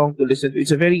easy song to listen to. It's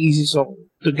a very easy song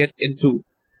to get into.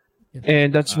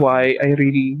 And that's why I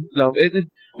really love it.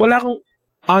 Wala akong,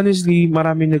 honestly,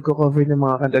 maraming nagko-cover ng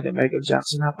mga kanta ni Michael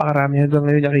Jackson. Napakarami. Hanggang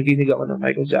ngayon nakikinig ako ng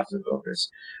Michael Jackson covers.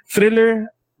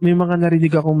 Thriller, may mga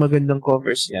narinig akong magandang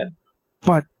covers yan.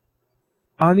 But,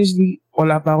 honestly,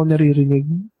 wala pa ako naririnig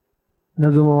na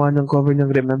gumawa ng cover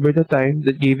ng Remember the Time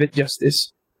that gave it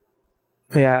justice.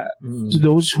 Kaya, to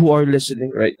those who are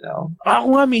listening right now,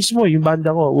 ako nga mismo, yung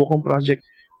banda ko, Wukong Project,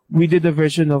 we did a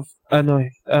version of ano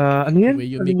yan? The way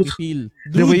you make me feel.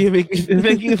 The way you make me feel.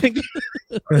 Thank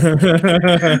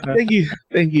you.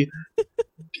 Thank you.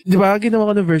 Di ba,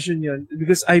 ginawa ko ng version yun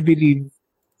because I believe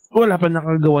wala pa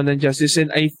nakagawa ng justice,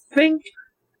 and I think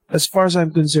as far as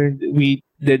I'm concerned, we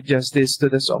did justice to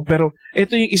the song. Pero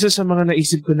ito yung isa sa mga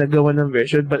naisip ko na gawa ng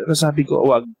version, but sabi ko,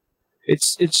 wag.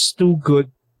 It's too good.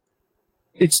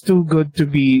 It's too good to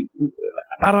be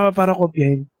para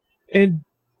kopyahin. And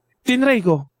tinry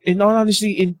ko. In all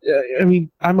honesty, I mean,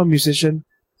 I'm a musician,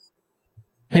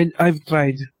 and I've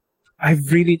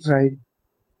really tried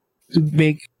to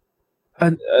make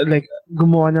like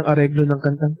gumawa ng areglo ng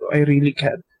kantang to. I really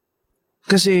can't.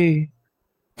 Kasi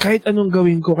kahit anong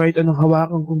gawin ko, kahit anong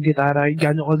hawakan kong gitara,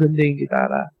 gano'ng kaganda yung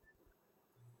gitara,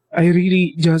 I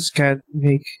really just can't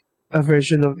make a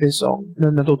version of this song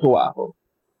na natutuwa ako.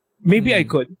 Maybe I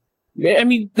could. I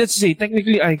mean, let's say,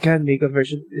 technically I can make a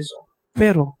version of this song.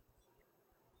 Pero,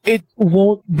 it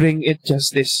won't bring it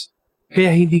justice.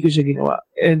 Kaya hindi ko siya ginawa.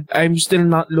 And I'm still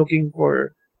not looking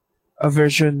for a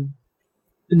version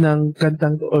ng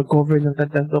kantang to or cover ng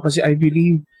kantang to kasi I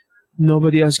believe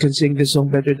nobody else can sing this song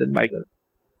better than Michael.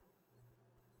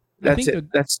 That's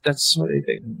it. That's what I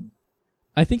think.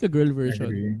 I think a girl version,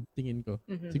 Agree. tingin ko.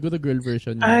 Mhm. Siguro girl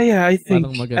version. Yeah, I think.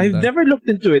 Parang maganda. I've never looked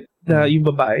into it, yung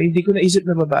babae. Hindi ko naisip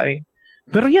na babae.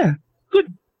 Pero yeah, good.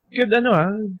 Good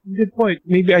good point.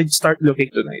 Maybe I'd start looking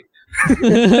tonight.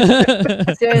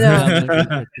 Kasi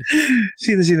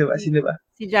Sino ba?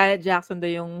 si Janet Jackson daw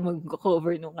yung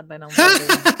mag-cover nung kanta ng Mother.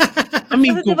 I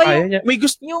mean, Kasi kung diba kaya niya. May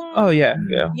gusto. Yung, Oh, yeah.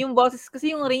 yung boses,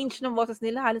 kasi yung range ng boses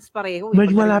nila halos pareho.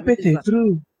 Medyo malapit eh.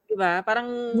 True. Diba? Parang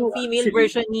No, female actually-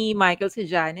 version ni Michael si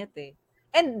Janet eh.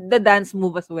 And the dance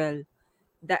move as well.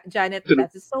 Janet True.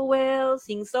 dances so well,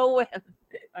 sings so well.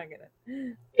 Parang ganun.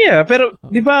 Yeah, pero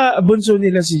di ba bunso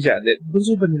nila si Janet?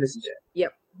 Bunso ba nila si Janet?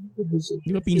 Yep. Bunso.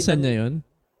 Di ba pinsan niya yun?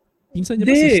 Pinsan niya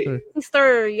ba Hindi. sister? Sister,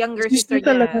 younger Sister sister,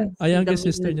 talaga. niya. Ah, younger Damita-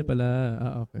 sister niya pala.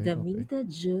 Okay. Damita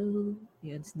Joe.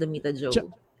 Yan, si Damita Joe. Tsa-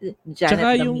 Janet tsaka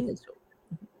yung- Damita Joe.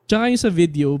 Tsaka yung sa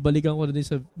video, balikan ko na din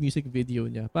sa music video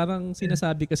niya. Parang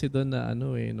sinasabi kasi doon na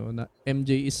na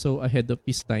MJ is so ahead of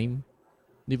his time.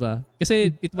 'Di ba?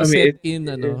 Kasi it was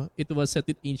it was set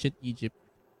in ancient Egypt.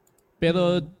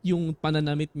 Pero yung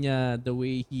pananamit niya, the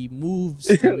way he moves,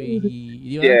 the way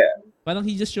he, di ba? Yeah. Parang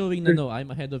he just showing na I'm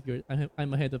ahead of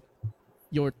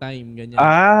your time, ganyan.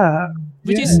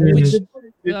 Which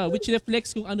Which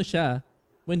reflects kung ano siya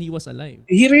when he was alive.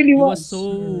 He really He was was. so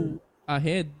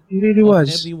ahead He really of was.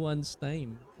 everyone's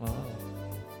time. Wow.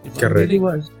 Diba? Correct. He really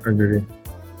was. Agree.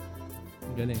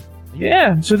 Ang galing. Ayun.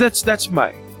 Yeah. So that's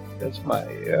my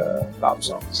top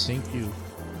songs. Thank you.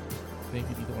 Thank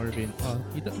you, Tito Orvin.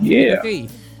 Yeah. Okay.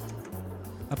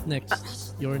 Up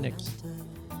next. You're next.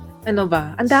 Ano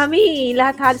ba? Ang dami.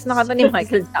 Lahat halos na kanta ni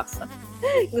Michael Jackson.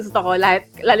 Gusto ko lahat.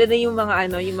 Lalo na yung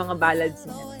mga yung mga ballads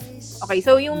niya. Okay,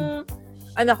 so yung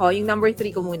yung number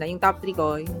 3 ko muna, yung top 3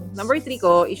 ko. Yung number 3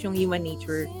 ko is yung Human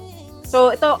Nature.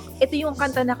 So ito yung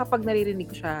kanta na kapag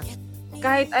naririnig ko siya,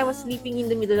 kahit I was sleeping in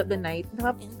the middle of the night,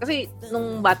 kasi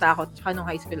nung bata ako, tsaka nung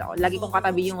high school ako, lagi kong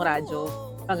katabi yung radyo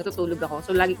pag natutulog ako.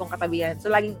 So lagi kong katabi yan. So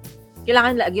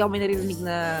kailangan lagi ako may naririnig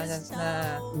na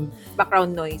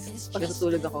background noise pag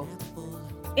natutulog ako.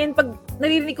 And pag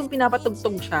naririnig kong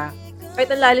pinapatugtog siya, kahit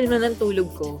ang lalim na ng tulog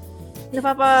ko,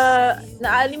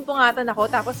 naalimpungatan ako,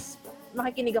 tapos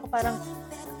makikinig ako parang,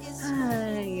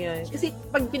 yun. Kasi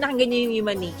pag pinakinggan niyo yung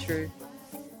Human Nature,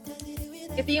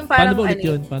 ito yung parang,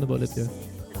 Paano ba ulit yun?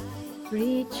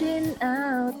 reaching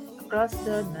out across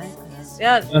the night.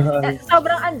 Yan.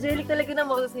 Sobrang angelic talaga ng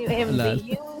boses ni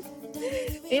MJ.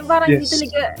 Yung parang hindi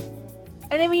talaga,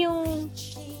 alam mo yung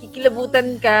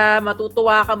kikilabutan ka,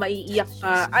 matutuwa ka, maiiyak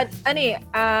ka.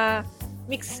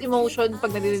 Mixed emotion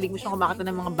pag naririnig mo siyang kumakanta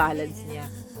ng mga ballads niya.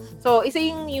 So, isa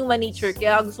yung Human Nature.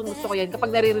 Kaya gusto ko yan.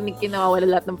 Kapag naririnig ko, nawawala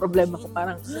lahat ng problema ko.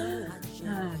 Parang,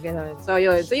 gano'n. So,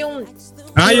 yun. So, yung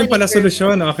Yung pala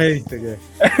solusyon. Okay, sige.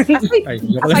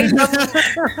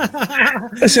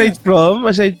 Aside from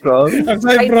Aside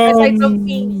from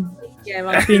pink. Yeah,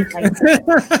 mga Pink.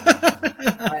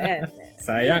 Ayan.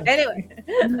 Sayang. Anyway.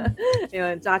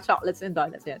 Yun. Tsaka chocolates and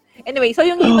donuts. Yan. Anyway, so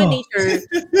yung Human Nature,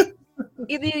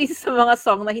 ito yung isa sa mga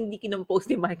song na hindi kinompose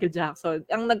ni Michael Jackson.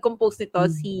 Ang nag-compose nito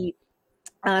si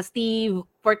Steve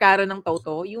Porcaro ng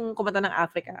Toto, yung kumanta ng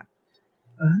Africa.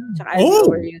 Tsaka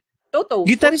Toto.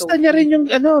 Gitarista niya rin yung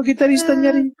gitarista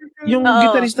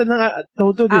ng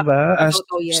Toto, di ba?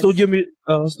 Toto, yes. Studio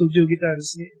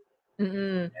guitarist niya.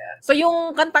 Mm-hmm. So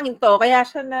yung kantang ito, kaya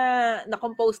siya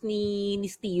na-compose ni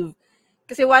Steve.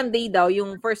 Kasi one day daw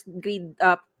yung first grade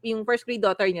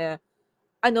daughter niya,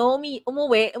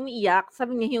 umiiyak.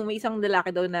 Sabi niya yung may isang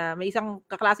lalaki daw na, may isang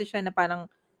kaklase siya na parang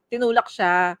tinulak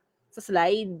siya sa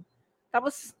slide.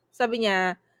 Tapos sabi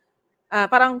niya,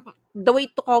 parang the way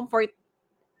to comfort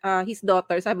his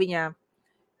daughter, sabi niya,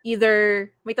 may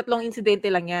 3 insidente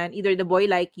lang yan. Either the boy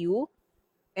like you,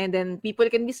 and then people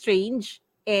can be strange,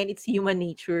 and it's Human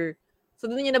Nature. So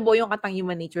doon niya nabuo yung kantang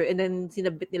Human Nature, and then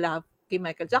sinabit nila kay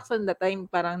Michael Jackson. That time,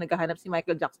 parang naghahanap si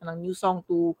Michael Jackson ng new song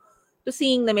to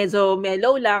sing na medyo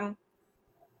mellow lang.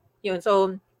 Yun,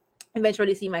 so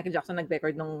eventually si Michael Jackson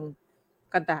nag-record nung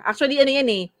kanta. Actually, ano yan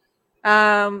eh,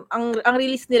 ang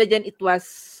release nila dyan, it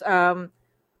was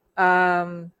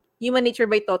Human Nature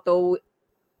by Toto,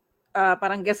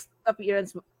 parang guest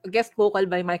vocal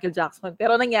by Michael Jackson.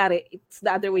 Pero nangyari, it's the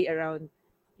other way around.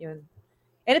 Yun.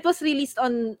 And it was released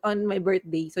on my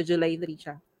birthday, so July 3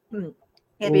 siya.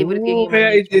 Kaya favorite ko yung Human Kaya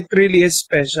Nature. it really is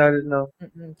special, no?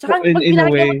 Tsaka In pag a pinakinggan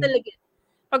mo way. talaga,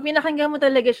 pag pinakinggan mo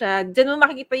talaga siya, dyan mo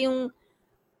makikita yung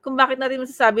kung bakit natin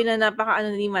masasabi na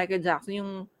napaka-ano ni Michael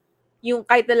Jackson, yung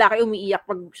kahit lalaki umiiyak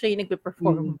pag siya yung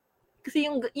nagpe-perform. Kasi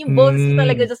yung bones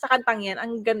talaga dyan sa kantang yan,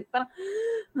 ang parang,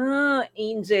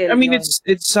 angel. I mean, yun.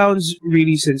 it sounds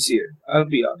really sincere. I'll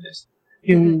be honest.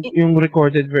 Yung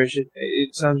recorded version,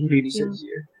 it sounds really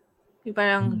sincere. Yung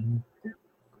parang,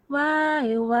 why?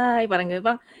 Parang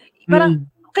gano'n. Parang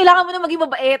kailangan mo na maging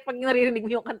mabait pag naririnig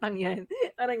mo yung kantang yan.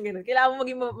 Parang gano'n. Kailangan mo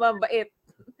maging mabait.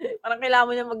 Parang kailangan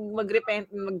mo na mag-repent,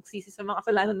 magsisi sa mga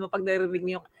kasalanan mo pag naririnig mo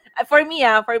yung... For me,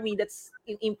 that's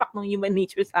yung impact ng Human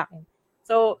Nature sa akin.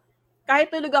 So,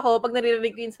 kahit tulog ako, pag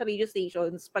naririnig ko yun sa radio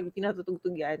stations, pag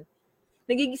pinatutugtog yan,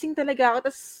 nagigising talaga ako,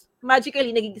 tapos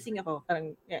magically, nagigising ako.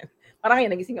 Parang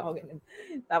yan, nagising ako, ganun.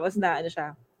 Tapos na, ano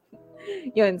siya.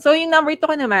 Yun. So, yung number 2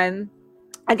 ko naman,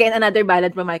 again, another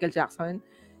ballad from Michael Jackson,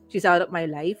 She's Out of My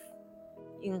Life.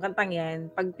 Yung kantang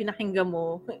yan, pag pinakinggan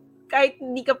mo, kahit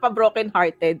hindi ka pa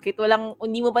broken-hearted, kahit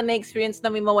hindi mo pa na-experience na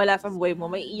may mawala sa buhay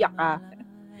mo, may iyak ka.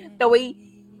 The way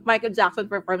Michael Jackson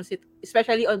performs it,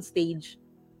 especially on stage.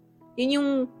 Yun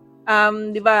yung,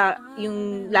 di ba,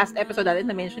 yung last episode natin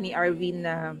na-mention ni Arvin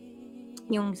na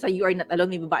yung sa You Are Not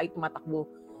Alone, may babae tumatakbo.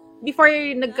 Before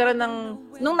nagkaroon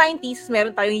nung 90s,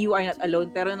 meron tayong You Are Not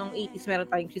Alone, pero nung 80s,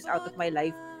 meron tayong She's Out of My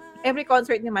Life. Every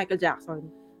concert ni Michael Jackson,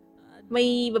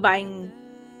 may babaeng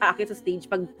aakit sa stage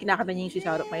pag kinakanta niya yung She's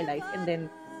Out of My Life. And then,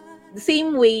 the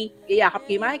same way, iyakap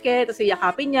kay Michael, tapos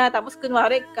iyakapin niya, tapos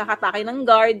kunwari, kakatake ng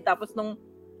guard, tapos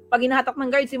pag hinahatak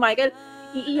ng guard si Michael,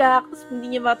 iiyak, tapos hindi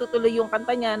niya matutuloy yung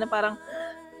kanta niya na parang,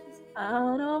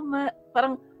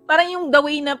 parang yung the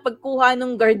way na pagkuha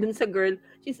ng guard dun sa girl,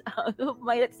 She's Out of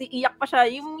My Life, iiyak pa siya.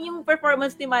 Yung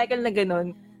performance ni Michael na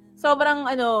ganun, sobrang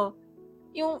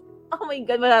yung, oh my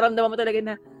God, mararamdaman mo talaga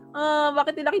na,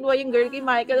 bakit nila kinuha yung girl kay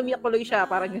Michael, umiyak tuloy siya,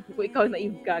 parang kung ikaw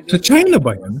naive ka. Sa China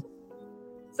ba yan?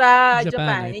 Sa Japan,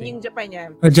 Japan. I Yan think. yung Japan niya.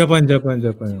 Japan.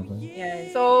 Okay.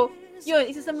 Yan. So, yun,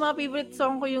 isa sa mga favorite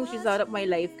song ko yung She's Out of My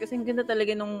Life kasi ang ganda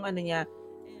talaga nung niya.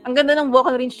 Ang ganda ng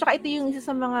vocal range. Tsaka ito yung isa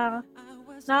sa mga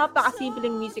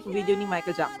napakasimpleng music video ni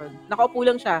Michael Jackson. Nakaupo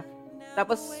lang siya.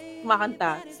 Tapos,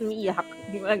 kumakanta. Sumiiyak.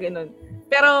 Di ba ganun.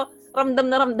 Pero,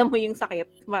 ramdam mo yung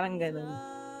sakit. Parang ganun.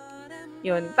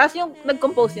 Yun. Tapos yung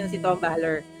nag-compose yun si Tom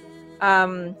Baller.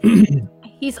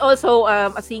 He's also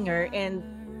a singer and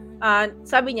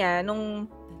sabi niya, nung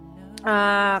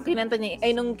kinanta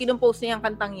niya, nung kinompose niya yung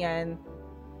kantang yan,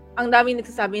 ang daming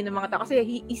nagsasabi ng mga tao, kasi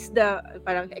he is the,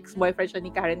 parang ex-boyfriend siya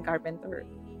ni Karen Carpenter.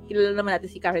 Kilala naman natin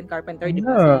si Karen Carpenter, di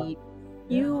ba? Si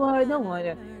You Are the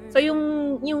One. So,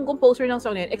 yung composer ng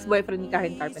song na yun, ex-boyfriend ni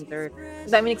Karen Carpenter.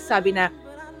 Ang daming nagsasabi na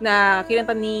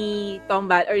kinanta ni Tom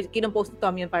or kinompose ni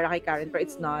Tom yun para kay Karen, pero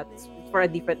it's not. It's for a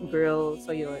different girl.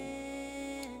 So, yun.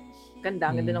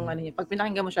 Ganda ng niya. Pag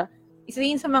pinakinggan mo siya, isa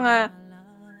yun sa mga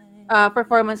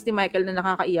performance ni Michael na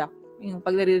nakakaiyak. Yung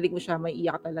pag naririnig mo siya, may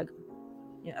iyak talaga.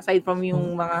 Yun, aside from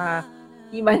yung mga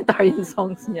humanitarian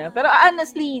songs niya. Pero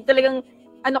honestly, talagang,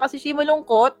 kasi siya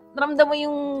malungkot, naramdam mo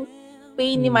yung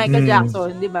pain ni Michael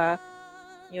Jackson, di ba?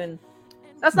 Yun.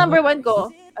 Tapos number 1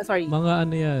 ko, sorry. Mga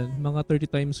yan, mga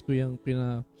 30 times ko yung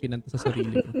kinanta sa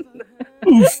sarili ko.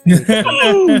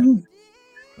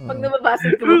 Pag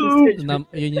nababasted ko mag-search.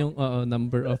 Yun yung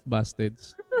number of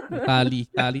bastards. Tally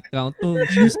count.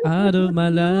 She's out of my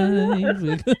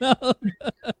life.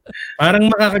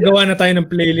 Parang makakagawa na tayo ng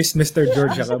playlist, Mr.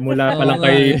 George, mula pa lang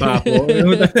kay Paco.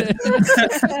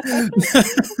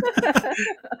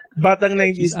 Batang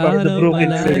 90s pa, the broken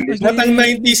playlist. Batang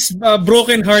 90s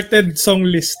broken-hearted song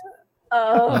list.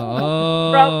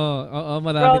 Oo,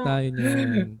 marami tayo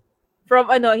niyan. From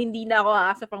hindi na ako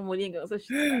aasa pang muli hanggang sa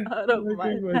out of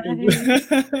my life.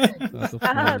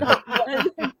 Out of my life.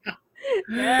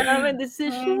 Maraming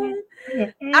decision.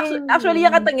 Actually,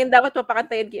 yung katangin, dapat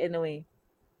papakantayin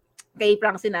kay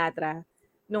Frank Sinatra,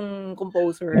 nung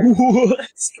composer.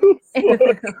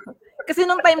 Kasi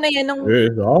nung time na yan, nung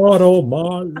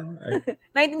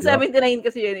 1979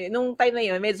 kasi yun, nung time na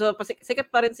yun, medyo sikat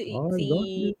pa rin si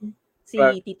Si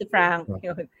Tito Frank.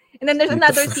 Yun. And then there's Tito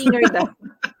another Frank. singer daw.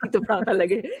 Tito Frank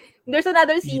talaga. There's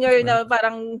another singer na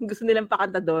parang gusto nilang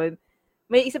pakanta doon.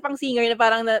 May isa pang singer na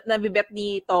parang nabibet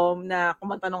ni Tom na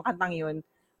kumanta ng kantang yun.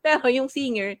 Pero yung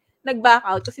singer, nag-back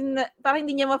out kasi parang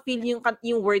hindi niya ma-feel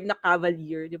yung word na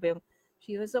cavalier. Di ba yung,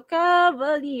 she was a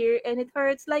cavalier and it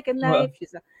hurts like a knife.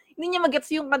 Hindi niya mag-gets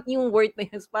yung word na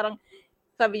yun. So, parang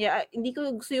sabi niya, hindi ko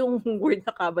gusto yung word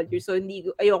na cavalier. So,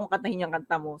 ayokong kantahin yung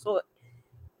kanta mo. So,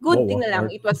 good thing na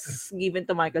lang, it was given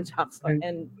to Michael Jackson.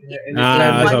 And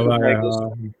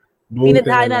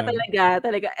pinadhana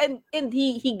talaga. And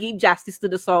he gave justice to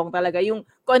the song talaga. Yung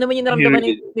kung ano man yung naramdaman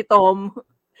ni Tom,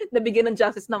 nabigyan ng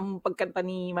justice ng pagkanta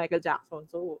ni Michael Jackson.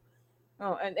 So,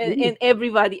 and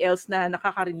everybody else na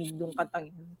nakakarinig ng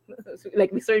kantang yun. Like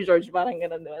Mr. George, parang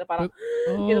gano'n. Diba? Parang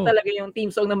yun talaga yung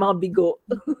theme song ng mga bigo.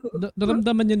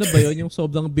 Naramdaman niyo na ba yun? Yung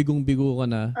sobrang bigong-bigo ka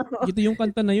na? Ito yung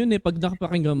kanta na yun pag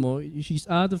nakapakinggan mo, she's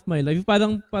out of my life.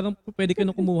 Parang pwede ka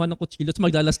na kumuha ng kutsilyo at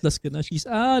magdalaslas ka na, she's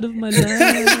out of my life.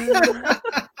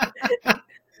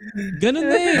 Ganun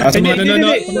na Sa mga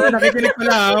nanonood, sa mga nakikinig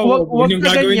pala, huwag yung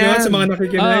gagawin nyo sa mga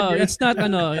nakikinig. It's not,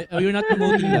 you're not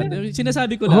promoting that.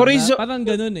 Sinasabi ko lang, parang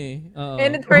ganun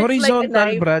And it hurts horizontal,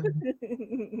 like a knife. Brad.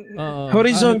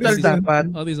 Horizontal dapat.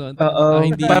 Horizontal.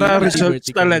 Oo, para results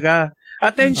talaga.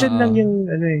 Attention lang yung,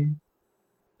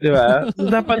 di ba?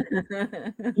 Dapat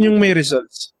yung may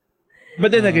results.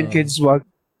 But then again, kids, wag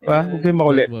kayo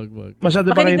makulit.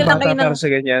 Masyado pa kayong bata para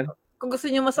sa ganyan. Kung gusto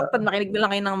niyo masaktan, makinig na lang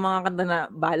kayo ng mga kanta na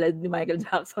ballad ni Michael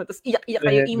Jackson. Tapos iyak-iyak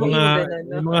kayo, imo-imo gano'n.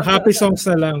 No? Mga happy songs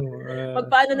na lang.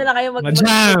 Magpaano na lang kayo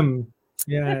mag-jam.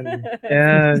 Yan.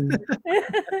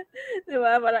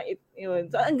 Diba? Parang yun.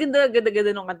 So, ang ganda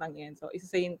nung kantang yan. So, isa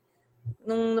sa yun,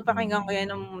 nung napakinggan ko yan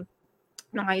nung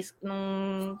high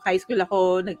school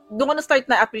ako, doon ko na-start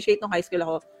na appreciate nung high school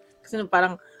ako. Kasi nung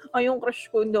parang, yung crush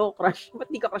ko, hindi ako crush. Ba't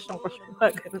di ka crush ng crush ko?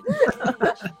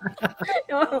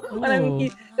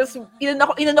 Tapos,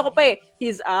 inano ko pa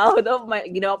he's out of my,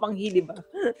 ginawa pang he, diba?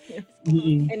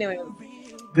 Anyway.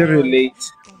 They relate.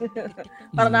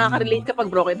 Parang nakaka-relate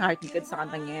kapag broken hearted ka sa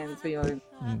kantang yan. So, yun.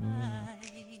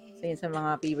 So, yun sa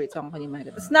mga favorite song ko ni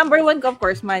Michael. Tapos, number 1 ko, of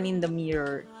course, Man in the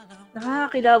Mirror.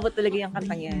 Nakakakilabot talaga yung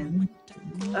kantang yan.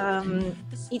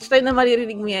 Each time na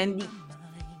maririnig mo yan,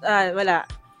 wala.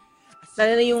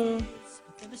 Lalo na yung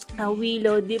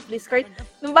Willow, Deeply Scarred.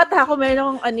 Nung bata ako,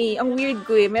 meron akong, ang weird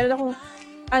ko meron akong,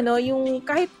 yung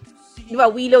kahit, di ba,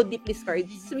 Willow, Deeply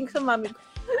Scarred. Sabihin ko sa mami ko,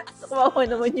 kumawa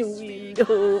naman yung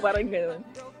Willow, parang gano'n.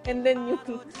 And then,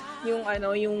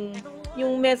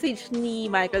 yung message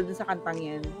ni Michael dun sa kantang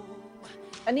yan,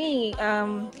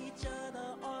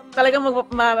 talagang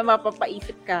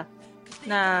mapapaisip ka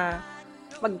na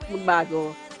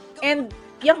magbago. And,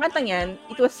 yung kantang yan,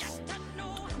 it was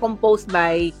composed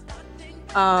by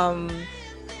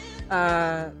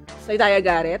Saidaya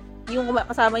Garrett, yung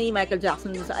kasama ni Michael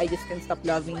Jackson sa I Just Can't Stop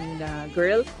Loving You na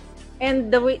Girl. And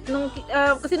the way,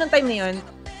 kasi nung time na yun,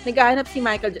 naghahanap si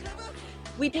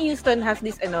Whitney Houston has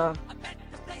this, The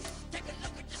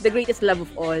Greatest Love of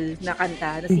All na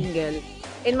kanta, na single.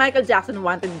 And Michael Jackson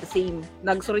wanted the same.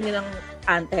 Nagsuot niya ng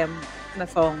anthem na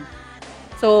song.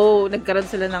 So, nagkaroon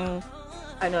sila ng,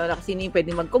 na sino yung pwede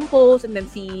mag-compose, and then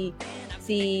si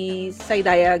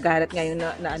Saidaya Garrett ngayon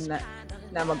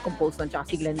na mag-compose nun,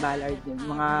 tsaka si Glenn Ballard yun.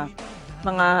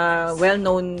 Mga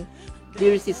well-known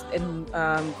lyricist and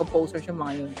composers yung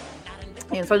mga yun.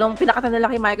 Ayun, so nung pinakata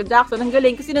nila kay Michael Jackson, ang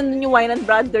galing kasi nandun yung Wayne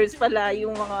Brothers pala,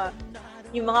 yung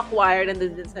mga choir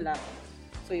nandun din sa lahat.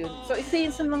 So yun. So isa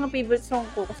yun sa mga favorite song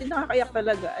ko kasi nakakayak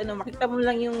talaga.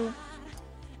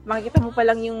 Makikita mo pa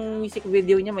lang yung music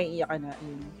video niya, may iyak ka na.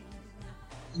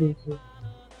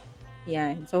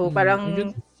 Yan. So, parang,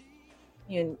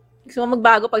 yun. Gusto mo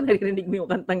magbago pag naririnig mo yung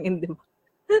kantang yun, di ba?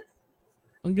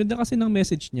 Ang ganda kasi ng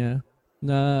message niya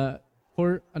na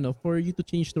for you to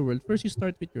change the world, first you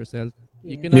start with yourself.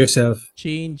 You cannot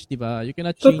change, di ba? You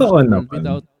cannot change the world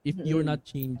without, if you're not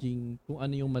changing kung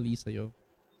ano yung mali sa'yo.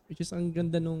 Which is ang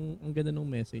ganda nung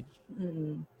message.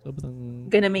 Sobrang...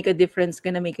 Gonna make a difference,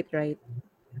 gonna make it right.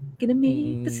 Gonna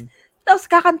make... Tapos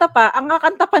kakanta pa, ang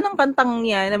kakanta pa ng kantang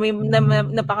niya na may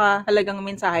napakahalagang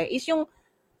mensahe is yung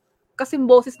kasing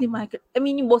boses ni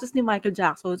yung boses ni Michael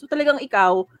Jackson. So talagang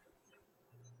ikaw,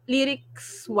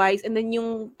 lyrics-wise, and then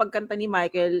yung pagkanta ni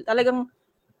Michael, talagang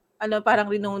parang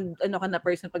renowned ka na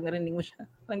person pag narinig mo siya.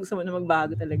 Parang gusto mo na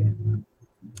magbago talaga.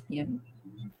 Yan.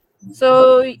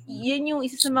 So, yun yung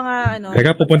isa sa mga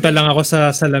Teka, pupunta lang ako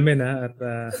sa salamin at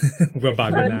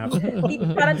magbabago na ako.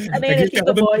 Parang yun,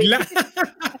 Tito Boy.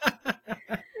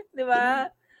 Diba?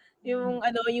 Yung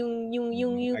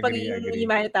pagiging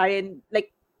humanitarian, like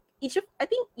each of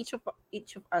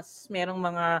us merong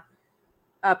mga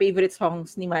favorite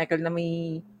songs ni Michael na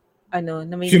may na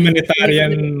may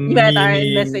Humanitarian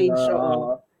humanitarian meaning. message.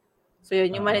 Oo. So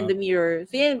yun, yung Man in the Mirror.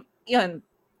 So yun.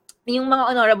 Yung mga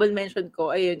honorable mention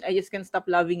ko, ayun, I Just Can't Stop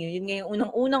Loving You. Yun nga yung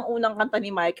unang kanta ni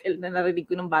Michael na narinig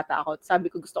ko nung bata ako. Sabi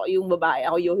ko, gusto ko yung babae,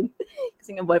 ako yun.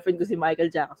 Kasi nga boyfriend ko si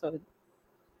Michael Jackson.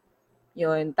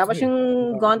 Yun. Tapos yung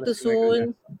Gone Too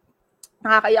Soon,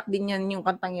 nakakaiyak din yan yung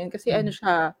kantang yun. Kasi ano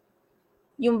siya,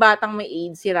 yung batang may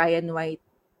AIDS, si Ryan White.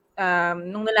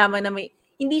 Nung nalaman na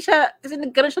hindi siya, kasi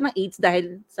nagkaroon siya ng AIDS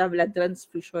dahil sa blood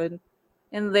transfusion.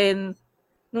 And then,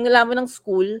 nung nalaman ng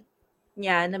school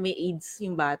niya na may AIDS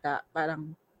yung bata,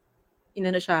 parang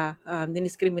siya,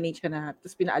 diniscriminate siya na,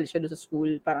 tapos pinaalis siya doon sa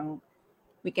school, parang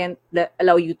we can't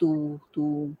allow you to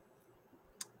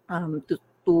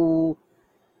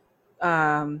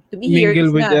be here.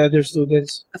 Mingle with the other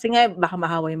students. Kasi nga, baka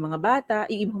mahawa yung mga bata,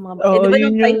 yung mga bata. Di ba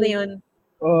nung time na yun?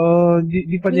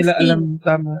 Di pa nila alam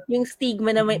tama. Yung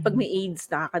stigma na pag may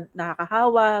AIDS,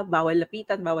 nakakahawa, bawal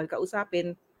lapitan, bawal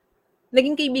kausapin.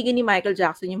 Naging kaibigan ni Michael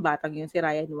Jackson yung batang yun, si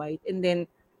Ryan White. And then,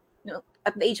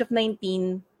 at the age of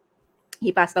 19,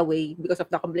 he passed away because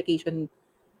of the complication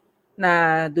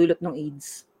na dulot ng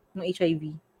AIDS, ng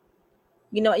HIV.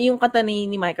 Yung kanta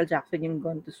ni Michael Jackson, yung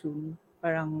Gone Too Soon,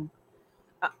 parang,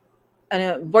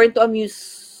 born to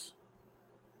amuse,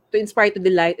 to inspire, to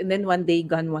delight, and then one day,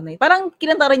 gone one night. Parang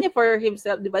kinanta rin niya for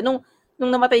himself, di ba? Nung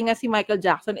namatay nga si Michael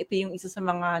Jackson, ito yung isa sa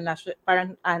mga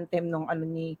parang anthem nung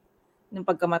nung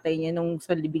pagkamatay niya, nung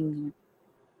sa libing niya.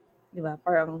 Di ba?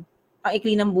 Parang, ang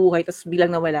ikli ng buhay, tapos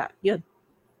bilang nawala. Yun.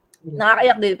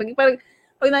 Nakakaiyak din.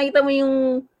 Pag nakita mo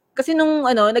yung, kasi nung,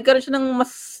 nagkaroon siya ng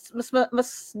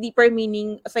mas deeper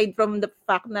meaning, aside from the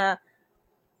fact na,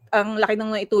 ang laki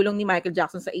ng naitulong ni Michael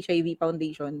Jackson sa HIV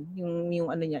Foundation, yung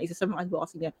niya, isa sa mga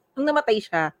advocacy niya. Nung namatay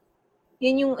siya,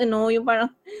 yun yung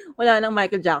parang, wala nang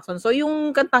Michael Jackson. So,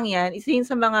 yung kantang yan, isa yun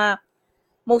sa mga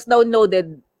most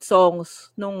downloaded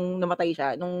songs nung namatay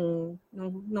siya,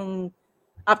 nung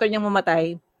after niyang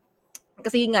mamatay.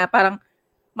 Kasi nga, parang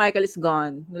Michael is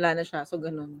gone. Wala na siya. So,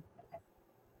 ganun.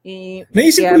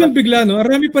 Naisip ko lang bigla, no?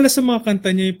 Arami pala sa mga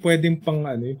kanta niya yung pwedeng pang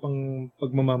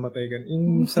pagmamamatay ka.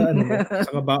 Yung sa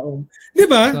sa kabaong. Di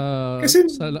ba? Kasi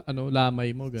sa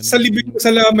lamay mo ganun.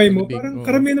 Sa lamay mo, parang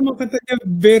karamihan ng mga kanta niya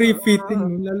very fitting.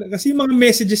 No? Kasi yung mga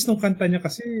messages ng kanta niya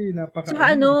kasi napaka.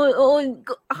 Saka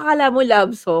akala mo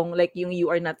love song, like yung You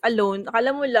Are Not Alone.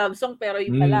 Akala mo love song, pero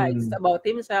yung pala, it's about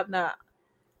himself na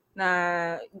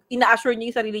ina-assure niya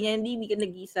yung sarili niya, hindi ka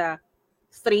nag-isa.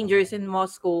 Strangers in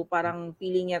Moscow, parang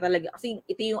feeling niya talaga. Kasi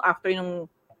ito yung after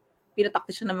nung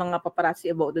pinatakti siya ng mga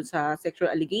paparazzi about dun sa sexual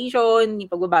allegation,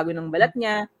 yung pagbabago ng balat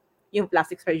niya, yung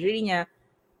plastic surgery niya.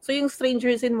 So yung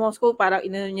Strangers in Moscow, parang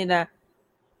niya na,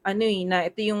 na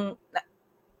ito yung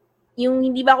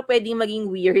hindi ba ako pwedeng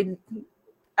maging weird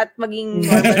at maging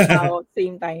normal tao at the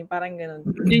same time. Parang ganun.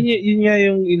 Yun nga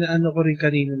yung inaano ko rin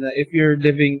kanina na if you're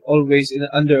living always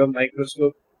under a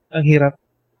microscope, ang hirap.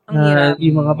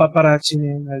 Yung mga paparazzi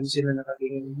na yun, lalo sila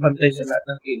nakatingin, bantay sa lahat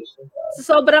ng kilos.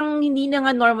 So, sobrang hindi na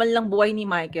nga normal lang buhay ni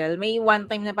Michael. May one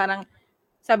time na parang,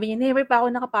 sabi niya, never pa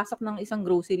ako nakapasok ng isang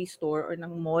grocery store or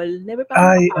ng mall. Never pa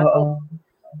ako nakapasok.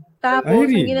 Tapos,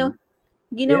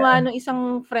 ginawa ng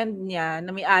isang friend niya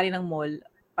na may-ari ng mall,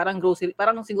 parang grocery,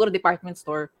 parang siguro department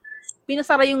store.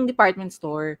 Pinasara yung department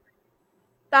store.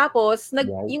 Tapos, nag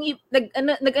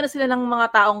sila ng mga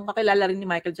taong kakilala rin ni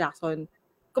Michael Jackson.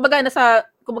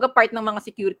 Kumbaga part ng mga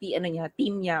security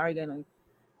team niya or ganun.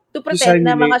 To pretend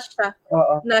na mga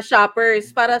na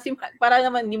shoppers para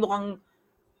naman hindi mukhang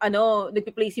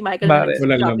nagpi-play si Michael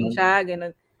na shopping siya,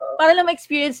 ganun. Para lang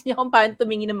ma-experience niya kung paano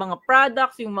tumingin ng mga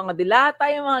products, yung mga dilata,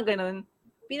 yung mga ganun.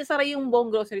 Pinasara yung buong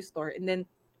grocery store and then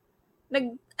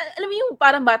alam mo yung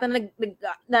parang bata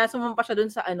na sumampa siya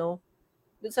dun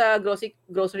sa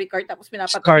grocery cart tapos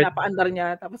pinapaandar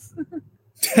niya tapos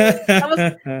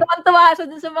tapos, tuwan-tuwa siya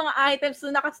dun sa mga items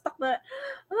na nakastock na,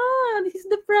 this is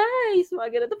the price.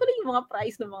 Mga ganun. Ito pala yung mga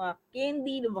price ng mga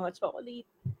candy, ng mga chocolate.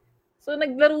 So,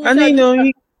 naglaro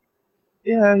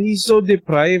siya. He's so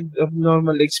deprived of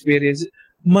normal experience.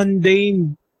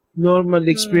 Mundane, normal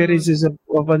experiences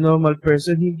of a normal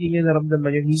person, hindi niya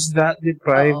naramdaman yun. He's that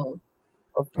deprived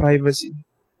of privacy.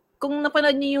 Kung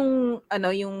napanood niyo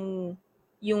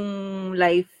yung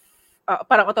life,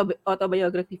 parang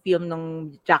autobiography film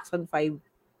ng Jackson 5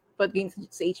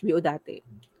 sa HBO dati.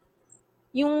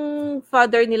 Yung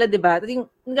father nila, di ba?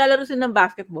 Naglalaro sila ng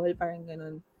basketball, parang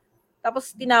ganun.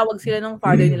 Tapos tinawag sila ng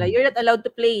father nila, you're not allowed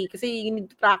to play kasi you need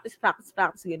to practice,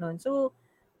 ganun. So,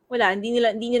 wala, hindi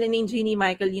nila na-enjoy ni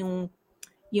Michael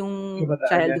yung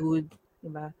childhood, di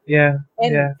ba? Yeah.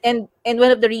 And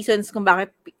one of the reasons kung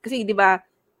bakit, kasi di ba,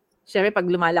 syempre pag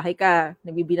lumalaki ka,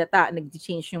 nabibinata,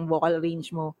 nag-change yung vocal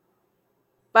range mo.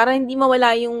 Para hindi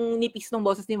mawala yung nipis ng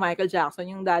boses ni Michael Jackson,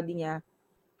 yung daddy niya,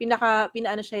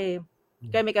 pinaano siya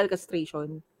chemical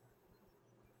castration.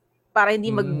 Para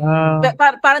hindi mag Ah,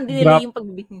 parang dinelay drop. yung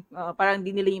parang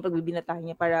dinelay yung pagbibinata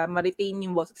niya para ma-retain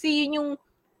yung boses. Kasi yun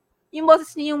yung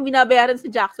boses niya yung binabayaran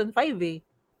sa Jackson 5 eh.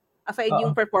 Aside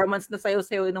yung Oo. performance na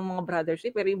sayo-sayo ng mga brothers,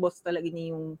 pero yung boses talaga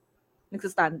niya yung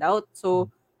nagsa-stand out. So,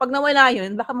 pag nawala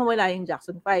yun, baka mawala yung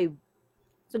Jackson 5.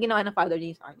 So, ginawa ng father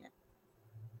niya sa kanya.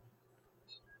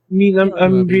 I mean, I'm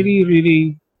Grabe yun. really, really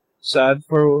sad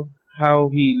for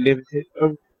how he lived it.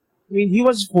 I mean, he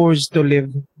was forced to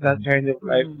live that kind of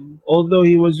life. Although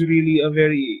he was really a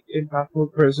very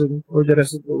impactful person for the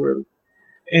rest of the world.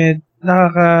 And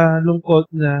nakakalungkot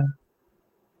na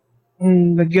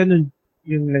ganun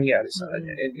yung nangyari sa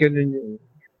kanya. And ganun yung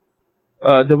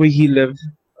the way he lived.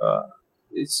 Uh,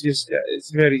 it's just,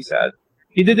 it's very sad.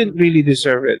 He didn't really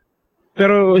deserve it.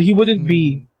 Pero he wouldn't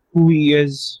be who he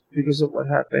is because of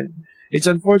what happened. It's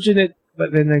unfortunate,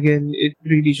 but then again, it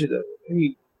really should have. I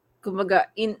mean, Kumbaga,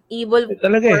 evil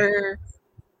talaga eh.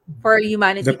 for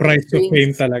humanity The price to of fame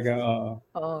experience. talaga.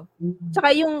 Oo.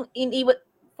 Tsaka yung evil,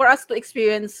 for us to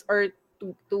experience or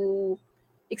to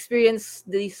experience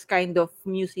this kind of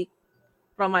music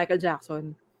from Michael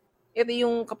Jackson, ito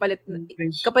yung kapalit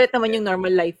naman yung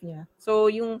normal life niya. So,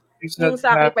 yung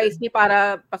sacrifice niya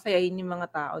para pasayahin yung mga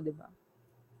tao, di ba?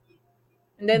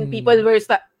 And then, people were,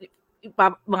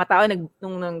 mga tao,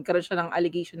 nung nagkaroon siya ng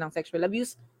allegation ng sexual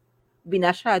abuse,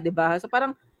 binash siya, di ba? So,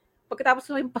 parang, pagkatapos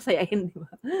mo yung pasayahin, di ba?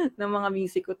 ng mga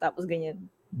music ko, tapos ganyan.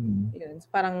 Yun. So,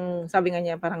 parang, sabi nga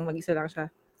niya, parang mag-isa lang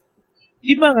siya.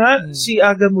 Di ba nga, si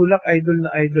Aga Mulak, idol na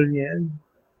idol niya yan.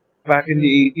 Back in the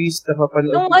 80s,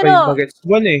 napapanood ko pa yung Bagets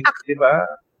 1 eh. Di ba?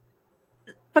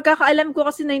 Pagkakaalam ko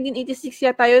kasi 1986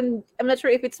 yata yun. I'm not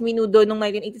sure if it's Menudo nung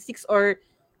 1986 or,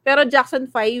 pero Jackson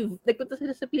 5, nagpunta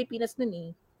sila sa Pilipinas nun eh.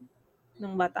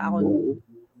 Nung bata ako.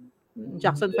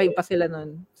 Jackson 5 pa sila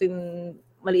nun.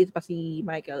 Maliit pa si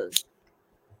Michael.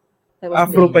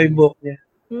 Afro pa yung buhok niya.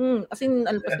 As in,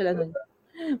 ano pa sila nun?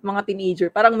 Mga teenager.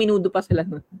 Parang Menudo pa sila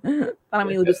nun. Parang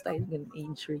Menudo style. Ganun,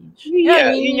 age range. Yeah,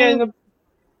 yun yan.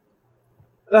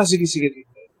 Sige.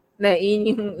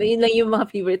 Yun lang yung mga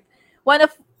favorite.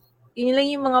 Yun lang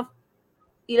yung mga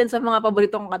ilan sa mga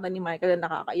paborito kong kanta ni Michael na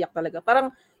nakakaiyak talaga.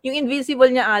 Parang yung Invincible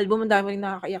niya album, ang dami rin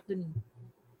nakakaiyak dun.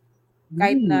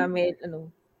 Kahit na may,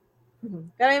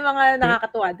 pero yung mga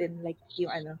nakakatuwa din, like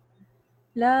yung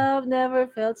Love never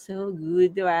felt so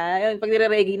good, di ba? Yung pag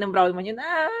nire-reggae ng Brown Man yun,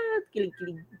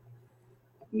 kilig-kilig.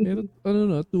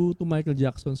 Pero to Michael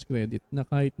Jackson's credit, na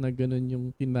kahit na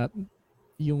ganun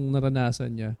yung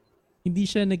naranasan niya, hindi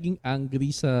siya naging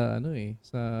angry sa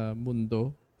sa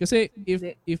mundo. Kasi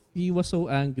if he was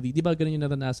so angry, 'di ba ganun yung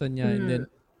naranasan niya, and then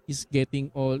he's getting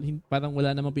parang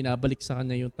wala namang pinabalik sa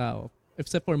kanya yung tao.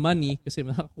 Except for money, kasi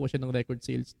makakuha siya ng record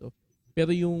sales to.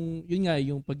 Pero yun nga,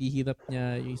 yung paghihirap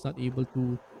niya, he's not able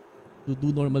to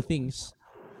do normal things.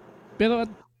 Pero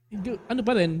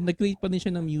pa rin, nag-create pa din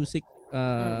siya ng music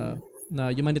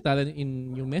na humanitarian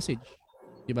in yung message.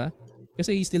 'Di ba?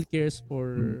 Kasi he still cares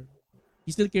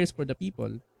for the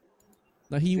people.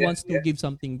 Na he wants to give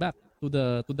something back to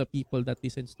the people that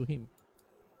listens to him.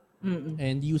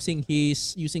 And using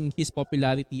his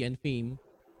popularity and fame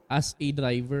as a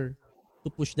driver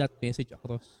to push that message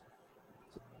across.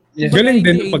 Galing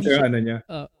din pag niya.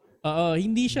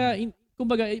 Hindi siya,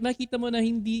 kumbaga, makita mo na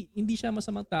hindi siya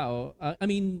masamang tao. I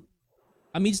mean,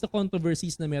 amidst the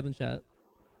controversies na meron siya,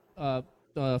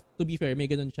 to be fair, may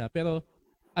ganun siya. Pero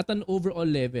at an overall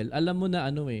level, alam mo na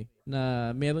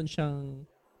na meron siyang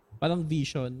parang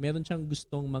vision, meron siyang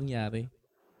gustong mangyari.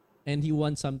 And he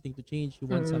wants something to change. He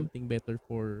wants something better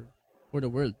for the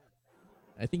world.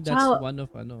 I think that's one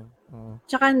of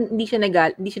Tsaka hindi siya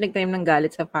nag-time ng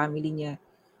galit sa family niya.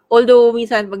 Although,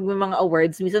 minsan, pag may mga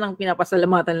awards, minsan ang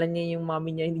pinapasalamatan lang niya yung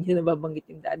mommy niya, hindi niya nababanggit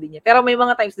yung daddy niya. Pero may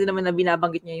mga times din naman na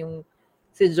binabanggit niya yung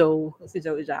si Joe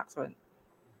Jackson.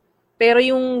 Pero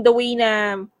yung the way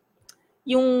na,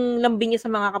 yung lambing niya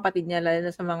sa mga kapatid niya, lalo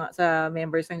na sa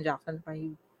members ng Jackson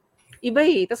 5, iba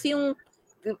eh. Tapos yung,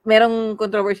 merong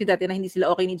controversy dati na hindi sila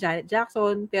okay ni Janet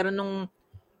Jackson, pero nung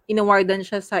inawardan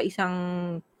siya sa isang,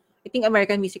 I think,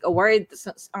 American Music Award,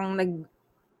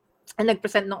 ang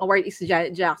nag-present ng award is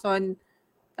Janet Jackson.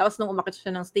 Tapos nung umakit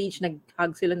siya ng stage,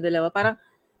 nag-hug silang dalawa.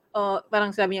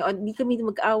 Parang sabi niya, hindi kami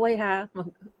mag-away ha.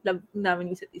 Mag-love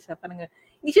namin isa't isa. Parang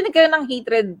hindi siya nagkaroon ng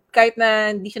hatred kahit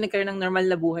na hindi siya nagkaroon ng normal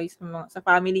na buhay sa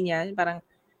family niya. Parang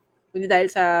hindi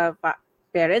dahil sa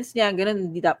parents niya,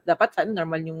 ganun, hindi dapat sa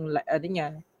normal yung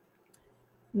niya.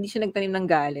 Hindi siya nagtanim ng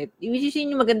galit. Which is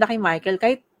yun yung maganda kay Michael.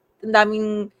 Kahit ang daming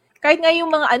Kahit nga yung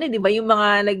mga ano, 'di ba, yung mga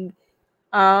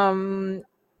um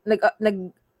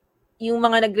yung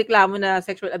mga nagreklamo na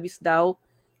sexual abuse daw,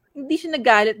 hindi siya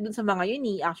nagalit dun sa mga yun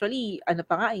eh. Actually, ano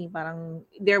pa nga eh, parang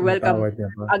they're welcome Natawad niya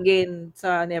pa. again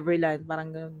sa Neverland, parang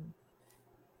ganun.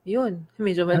 Yun,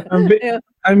 medyo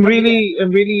I'm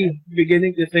really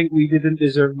beginning to think we didn't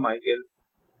deserve Michael.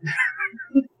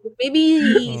 maybe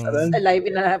he's Oh. alive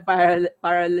in a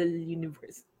parallel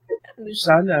universe.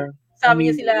 Sana. Sabi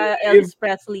niya I mean, sila Elvis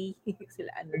Presley,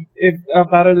 sila ano, If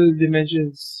parallel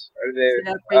dimensions are there,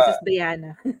 sila Princess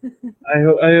Diana. I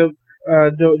hope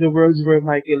the worlds where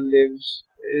Michael lives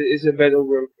is a better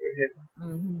world for him.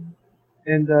 Mhm.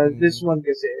 And this one,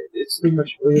 kasi it's too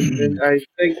much for him. And I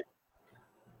think,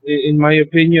 in my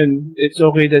opinion, it's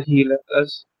okay that he left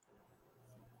us.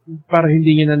 Para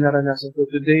hindi niya na naranasan to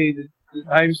today. The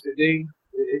times today,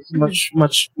 it's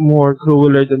much more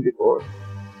crueler than before.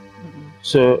 Mhm.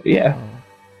 So yeah.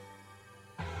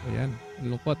 Oh. Ayan,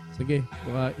 lungkot. Sige,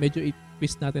 baka medyo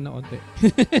i-twist natin na konti.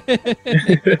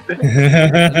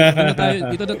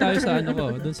 Dito na tayo sa ano ko,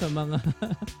 dun sa mga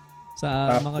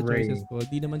sa Top mga three. choices ko.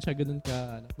 Di naman siya ganun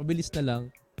ka, mabilis na lang.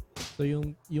 So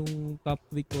yung top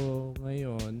 3 ko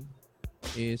ngayon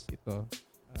is ito.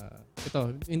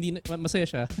 Ito, hindi masaya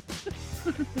siya.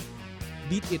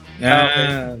 Beat It.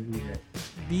 Ah,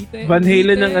 Beat It. Van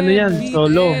Halen ng ano yan, Beat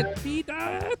solo. It, Beat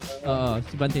It. Oo,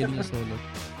 si Van Halen yung solo.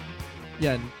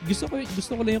 Yan. Gusto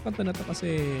ko lang yung kanta na to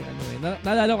kasi ano eh.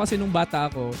 Naalala ko kasi nung bata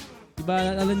ako, diba,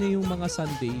 alam niyo yung mga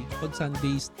Sunday, pag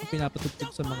Sundays,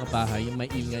 pinapatugtog sa mga bahay, yung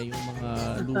maingay, yung mga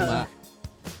luma,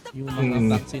 yung mga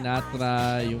Frank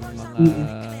Sinatra, yung mga...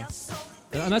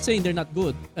 I'm not saying they're not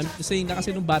good. I'm just saying na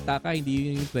kasi nung bata ka,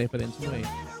 hindi yun yung preference mo eh.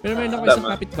 Pero meron ako isang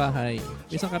kapitbahay.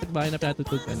 May isang kapitbahay na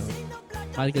pinatutug,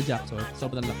 Michael Jackson,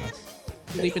 sobrang lakas.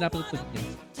 Hindi pinapatutug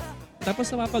niya.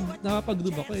 Tapos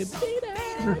napapag-groove ako eh,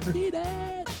 beat it.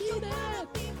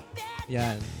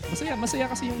 Yan.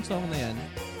 Masaya kasi yung song na yan.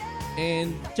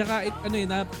 And tsaka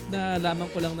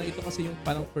nalaman ko lang na ito kasi yung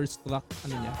parang first rock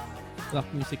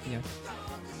music niya.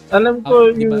 Alam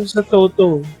ko Diba? yung sa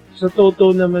Toto. Sa Toto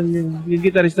naman yung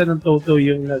gitarista ng Toto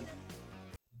yung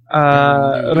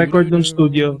record ng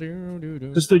studio.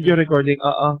 Sa studio recording,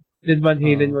 Then Van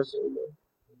Halen was solo.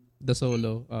 The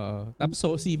solo. Tapos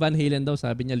si Van Halen daw,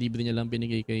 sabi niya libre niya lang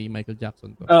binigay kay Michael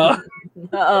Jackson to.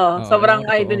 Oo, sobrang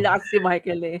totoo. idol niya kasi si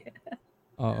Michael eh.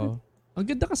 Oo. Ang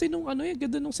ganda kasi nung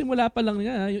ganda nung simula pa lang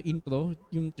niya, yung intro,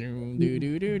 yung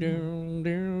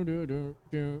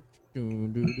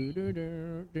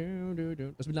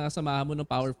tapos bilang kasamahan mo ng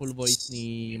powerful voice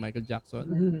ni Michael Jackson.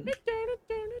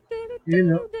 You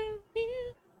know?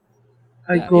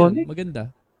 Yeah, Iconic. yun,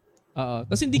 maganda.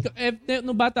 Tapos hindi ko,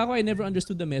 nung bata ako, I never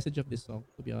understood the message of this song,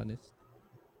 to be honest.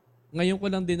 Ngayon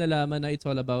ko lang din nalaman na it's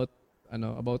all about,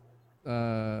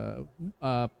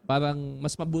 parang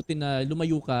mas mabuti na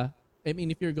lumayo ka. I mean,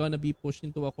 if you're gonna be pushed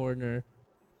into a corner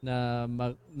na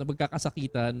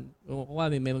magkakasakitan, o kung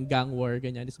mayroong gang war,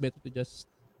 ganyan, it's better to just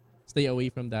stay away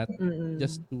from that.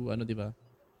 Just to, di ba?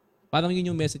 Parang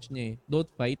yun yung message niya eh. Don't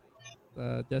fight.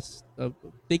 Just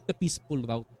take the peaceful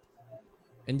route.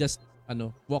 And just,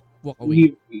 walk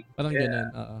away. Parang ganun.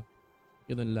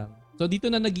 Ganun lang. So, dito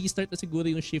na nag-i-start na siguro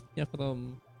yung shift niya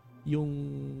from yung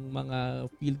mga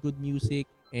feel-good music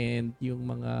and yung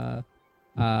mga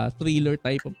thriller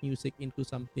type of music into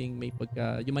something may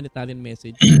pagka humanitarian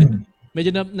message.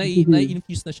 Medyo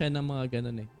na-infuse na siya ng mga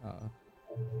ganun eh.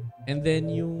 And then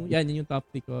yun yung top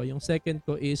 3 ko. Yung second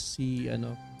ko is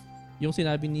yung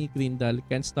sinabi ni Grindal,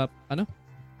 Can't Stop,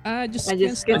 I just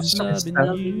can't stop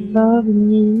loving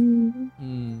you.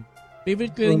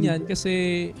 Favorite ko rin yan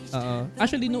kasi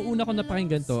actually nung una ko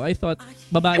napakinggan to, I thought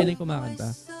babae lang kumakanta.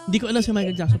 Hindi ko alam si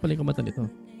Michael Jackson pala yung kumanta nito.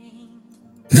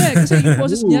 Kasi yung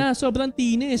boses niya sobrang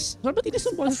tinis. Sobrang tinis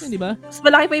yung boses niya, di ba? Mas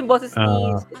malaki pa yung boses ni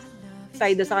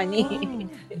Saida sa kanya.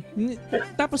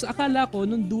 Tapos akala ko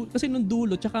kasi nung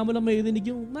dulo tsaka mo lang may rinig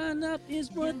yung man up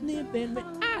is worth living but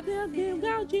I don't give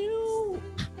without you.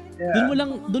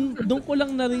 Doon ko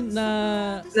lang na rin na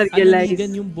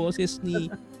analigan yung boses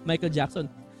ni Michael Jackson.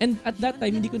 And at that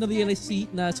time, hindi ko na-realize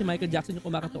na si Michael Jackson yung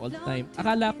kumakanta all the time.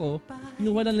 Akala ko,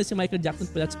 kinuha lang si Michael Jackson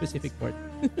for that specific part.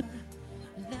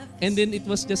 And then it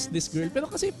was just this girl. Pero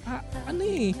kasi,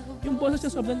 yung boses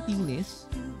niya sobrang tinis.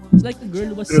 It's like a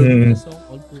girl was singing a song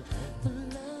all through.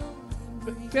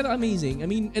 Pero amazing. I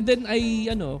mean, and then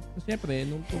syempre,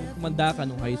 nung kumanda ka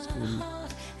nung high school,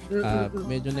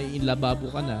 medyo naiinlababo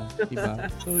ka na, diba?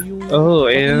 So yung...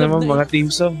 Ayan naman mga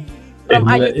team song. From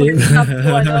I just can't stop to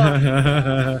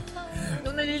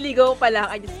nung naliligaw pa lang,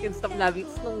 I just can't stop loving.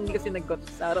 Nung hindi kasi nag-got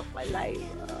sa out of my life.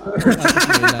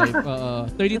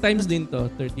 30 times din to.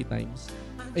 30 times.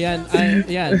 Ayan.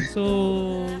 So,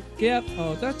 kaya,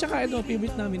 tsaka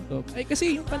favorite namin to. Ay,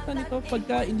 kasi yung kanta nito,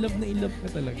 pagka in love ka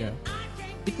talaga,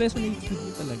 it resonates with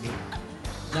you talaga.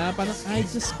 Na parang, I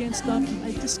just can't stop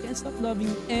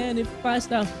loving you. And if I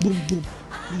stop, boom, boom.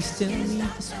 Please tell me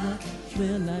just what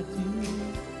will I do.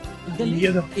 Ang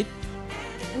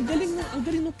galing. Ang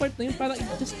galing ng part na yun. Parang it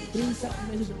just brings that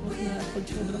message of na pag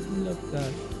sobrang in love ka,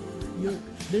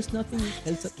 there's nothing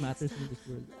else that matters in this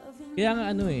world. Kaya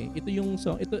nga ito yung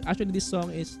song. Actually, this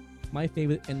song is my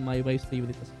favorite and my wife's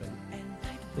favorite as well.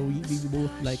 So we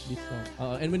both like this song.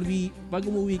 And when pag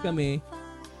umuwi kami,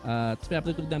 tapos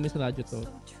pinapatugtog namin sa radyo to,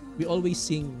 we always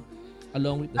sing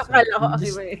along with the song. Akala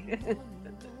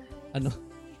ko,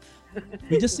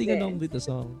 We just sing along with the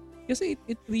song. Kasi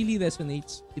it really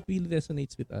resonates. It really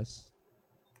resonates with us.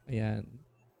 Ayan.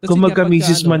 Tapos Kung yun nga,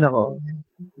 magka-misis man ako,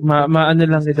 maano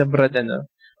lang kita, Brad,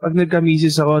 Pag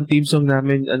nagka-misis ako, ang team song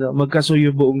namin,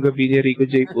 magkasuyo buong gabi ni Rico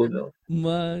J. Puno.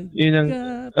 Yun ang,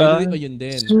 yun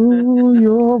din.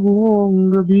 suyo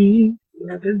buong gabi.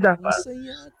 Dapat.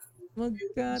 Masaya at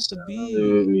magkatabi.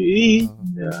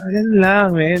 Yan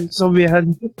lang, man. Sobihan.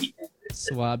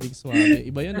 Swabing.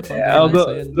 Iba yun.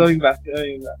 Going back.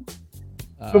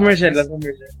 Commercial.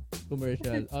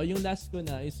 Commercial. Yung last ko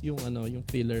na is yung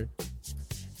thriller.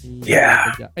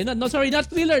 Yeah. Ay, no, sorry, not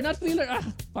thriller.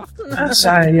 Fuck.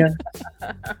 Sayang.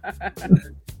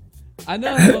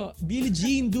 Billie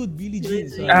Jean, dude. Billie Jean.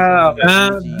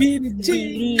 Sorry, Billie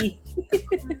Jean.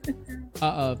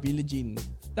 Billie Jean.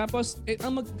 Tapos,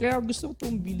 kaya gusto ko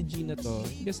tong Billie Jean na to.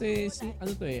 Kasi,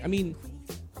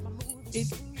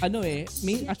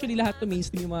 actually lahat to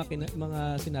mainstream yung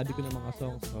mga sinabi ko ng mga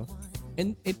songs. No?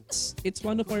 And it's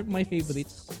one of my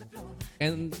favorites.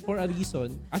 And for a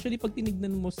reason, actually pag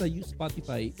tinignan mo sa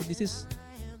Spotify, this is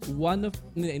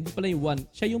hindi pala yung one.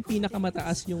 Siya yung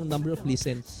pinakamataas yung number of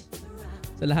listens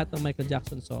sa lahat ng Michael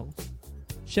Jackson songs.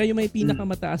 Siya yung may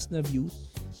pinakamataas na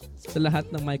views sa lahat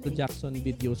ng Michael Jackson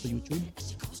videos sa YouTube.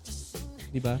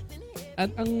 Diba? At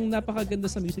ang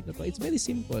napakaganda sa music na to, it's very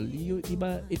simple.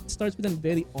 Diba, it starts with a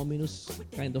very ominous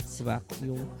kind of track.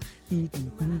 Yung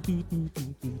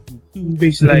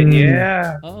Baseline,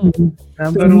 yeah.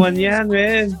 Number one yan,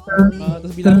 man.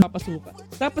 Tapos bilang papasuka.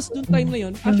 Tapos dun time na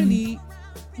yun, actually,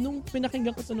 nung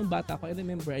pinakinggan ko to nung bata ko, I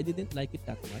remember, I didn't like it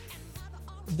that much.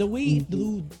 The way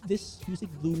this music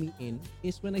drew me in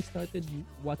is when I started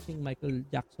watching Michael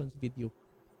Jackson's video.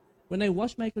 When I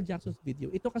watched Michael Jackson's video,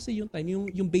 ito kasi yung time,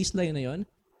 yung baseline na yun,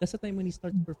 that's the time when he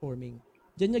starts performing.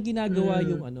 Diyan niya ginagawa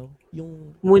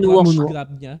yung moonwalk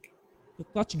grab niya. Yung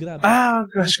clutch grab.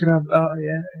 Clutch grab. Oh,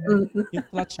 yeah. Yung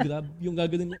clutch grab, yung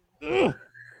gagawin niya.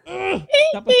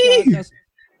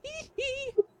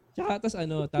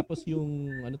 Tapos yung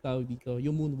tawag dito,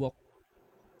 yung moonwalk.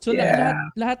 So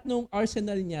lahat nung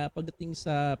arsenal niya pagdating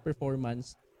sa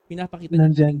performance, pinapakita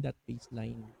niya that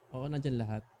baseline. Oo, nandyan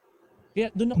lahat. Kaya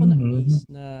doon ako na-amaze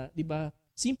na, di ba,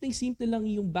 simpleng-simple lang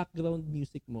yung background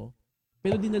music mo,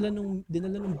 pero dinala nung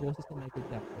boses ng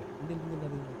Michael Jackson. And then dinala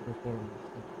rin yung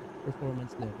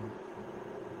performance level.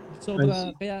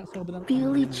 Sobrang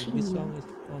this song is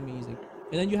so amazing.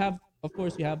 And then you have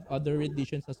other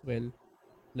renditions as well.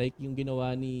 Like yung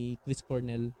ginawa ni Chris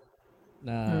Cornell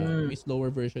na may slower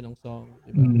version ng song,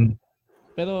 di ba?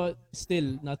 Pero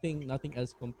still, nothing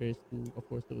else compares to, of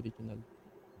course, the original.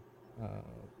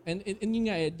 And yun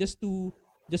nga just to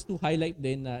highlight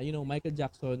din na Michael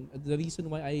Jackson, the reason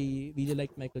why I really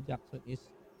like Michael Jackson is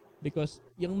because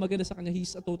yung maganda sa kanya,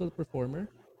 he's a total performer.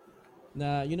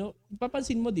 Na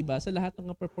papansin mo 'di ba sa lahat ng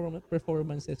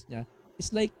performances niya, it's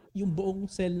like yung buong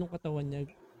cell ng katawan niya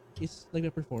is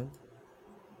nagpe-perform.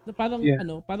 Na parang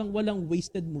parang walang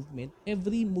wasted movement.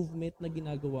 Every movement na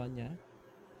ginagawa niya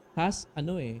has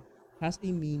has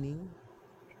a meaning.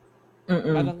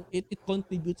 Parang it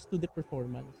contributes to the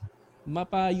performance.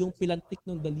 Yung pilantik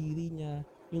ng daliri niya,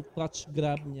 yung clutch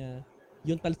grab niya,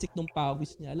 yung talsik ng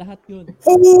pawis niya, lahat yun.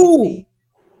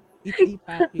 It's a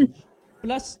package.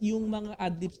 Plus, yung mga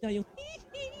adlibs niya, yung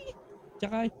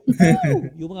tsaka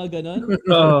yung mga ganon,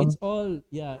 it's all,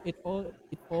 it all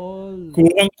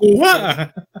kuha.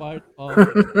 part of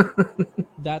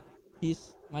that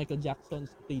is Michael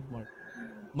Jackson's trademark.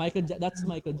 That's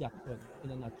Michael Jackson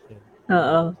in a nutshell.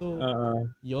 So,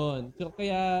 yun. So,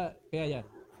 kaya yan.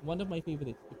 One of my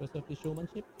favorites because of the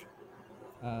showmanship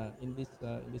in this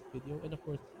video, and of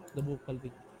course, the vocal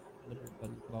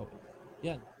prowess.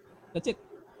 Yan. That's it.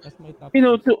 That's my topic.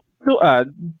 To add,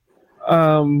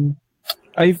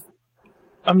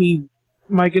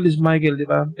 Michael is Michael, di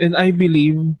ba? And I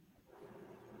believe,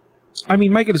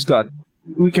 Michael is God.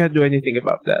 We can't do anything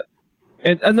about that.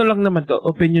 And lang naman to,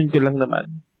 opinion ko lang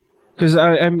naman. because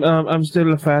I'm still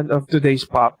a fan of today's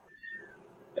pop,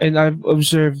 and I've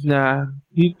observed na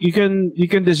you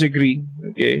can disagree,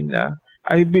 okay? Na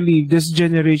I believe this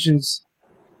generation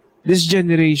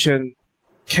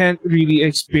can't really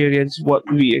experience what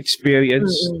we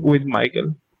experienced with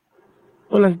Michael.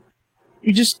 Well, like,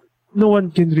 no one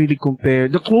can really compare.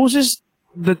 The closest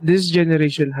that this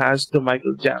generation has to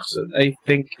Michael Jackson, I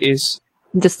think, is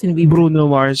Justin Bieber. Bruno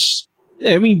Mars.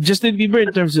 Yeah, I mean, Justin Bieber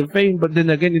in terms of fame, but then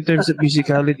again, in terms of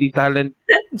musicality, talent,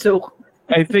 Joke.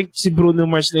 I think si Bruno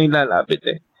Mars na yung lalapit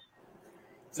eh.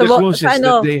 So, The closest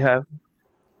that they have.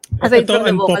 aside Ito, from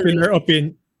the vocal unpopular range.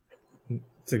 opinion.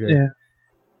 Sige. Yeah.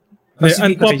 May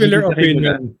unpopular Tita Kay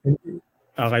muna. opinion.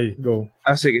 Okay, go.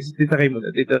 Sige. Tita Kay muna.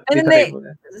 Tita Ano Kay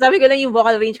muna. Sabi ko lang yung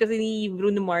vocal range kasi ni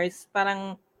Bruno Mars,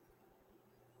 parang,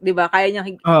 di ba, kaya niya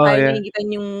higitan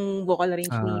yung vocal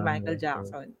range ni Michael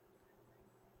Jackson.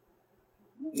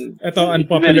 Ito,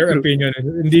 unpopular opinion.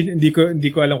 Hindi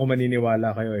ko alam kung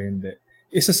maniniwala kayo o hindi.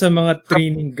 Isa sa mga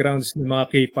training grounds ng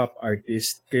mga K-pop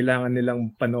artist, kailangan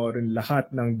nilang panoorin lahat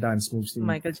ng dance moves ni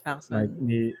Michael Jackson.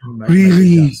 Really?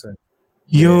 Michael Jackson.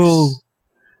 Yo!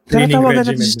 Training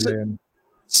Tatawagan regimen natin nila yun.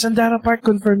 Sandara Park,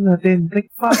 confirm natin.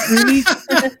 Like, fuck, really?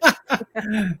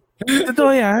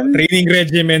 Totoo yan? Training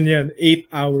regimen yan. 8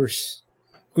 hours.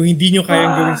 Kung hindi nyo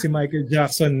kayang gawin si Michael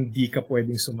Jackson, hindi ka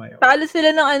pwedeng sumayaw. Talo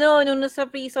sila ng nung nasa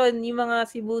prison, yung mga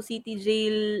Cebu City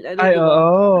Jail, Ay, diba?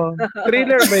 oo.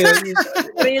 Thriller ba yun?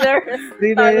 Thriller.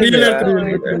 Thriller.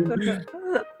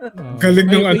 Galing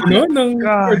ng ng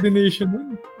God. coordination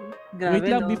nun. Grabe,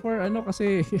 Wait lang, no? before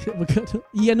kasi,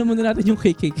 i-ano muna natin yung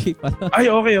KKK para.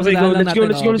 Ay, okay. Go. Let's go.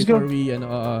 Before we,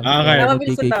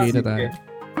 Okay. KKK na tayo.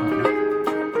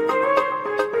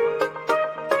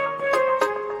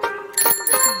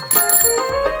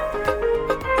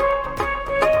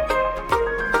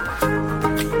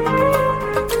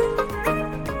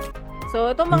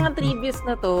 So, itong mga tributes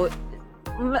na to,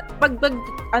 pag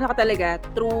ano ka talaga,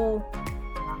 true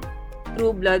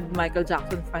blood Michael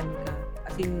Jackson fan ka.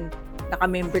 As in,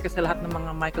 naka-member ka sa lahat ng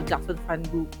mga Michael Jackson fan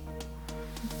group.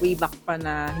 Way back pa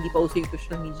na hindi pa uso yung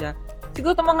social media.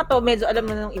 Siguro itong mga to, medyo alam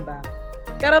na ng iba.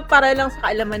 Pero para lang sa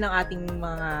kaalaman ng ating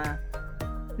mga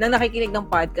nang nakikinig ng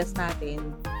podcast natin,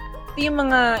 ito yung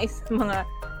mga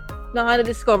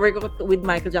na-discover ko with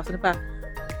Michael Jackson pa,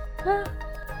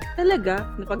 talaga?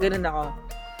 Napag-ganon ako.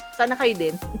 Sana kayo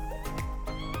din.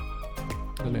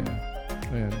 Ayan.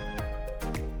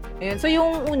 Ayan. So,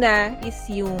 yung una is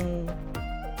yung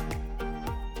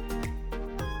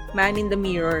Man in the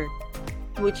Mirror,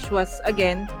 which was,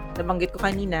 again, nabanggit ko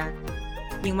kanina,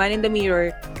 yung Man in the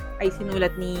Mirror ay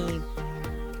sinulat ni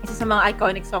isa sa mga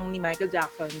iconic song ni Michael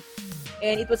Jackson.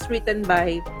 And it was written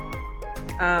by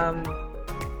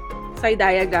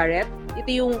Saidaya Garrett.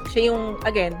 Siya yung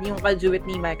ka-duet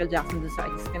ni Michael Jackson dun sa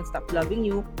I Can't Stop Loving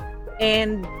You.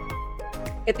 And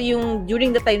ito yung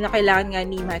during the time na kailangan nga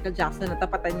ni Michael Jackson na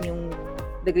tapatan yung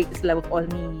The Greatest Love of All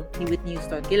ni Whitney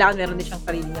Houston. Kailangan meron din siyang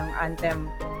sarili niyang anthem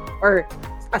or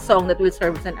a song that will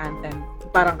serve as an anthem.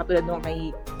 Parang katulad nung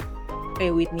kay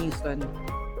Whitney Houston.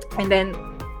 And then,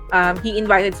 he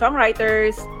invited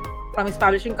songwriters from his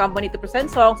publishing company to present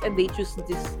songs, and they choose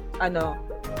this,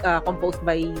 composed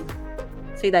by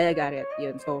Saidaya Garrett.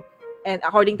 Yun. So, and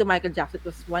according to Michael Jackson, it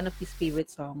was one of his favorite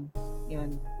songs.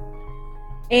 Yun.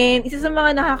 And isa sa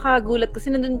mga nakakagulat kasi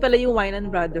nandun pala yung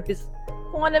Wynan Brothers.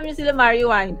 Kung alam niyo sila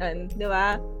Mario Wynan, di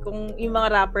ba? Kung yung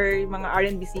mga rapper, yung mga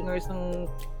R&B singers nung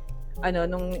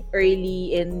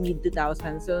early and mid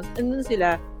 2000s. So, nandun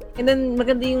sila. And then,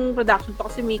 maganda yung production to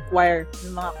kasi may choir,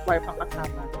 yung mga choir pang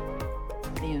kasama.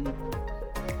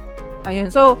 Ayun.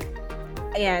 So,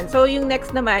 yung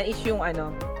next naman is yung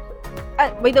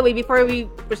by the way, before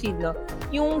we proceed, no,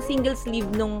 yung single sleeve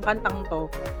nung kantang to,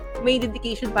 may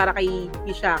dedication para kay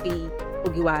Yoshiaki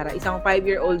Fujiwara, isang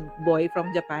 5-year-old boy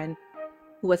from Japan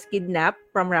who was kidnapped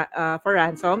for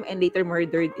ransom and later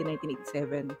murdered in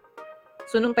 1987.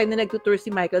 So, nung time na nagtutour si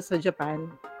Michael sa Japan,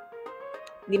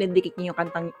 dinedicate niya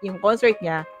yung concert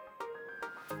niya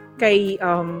kay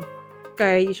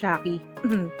Yoshiaki.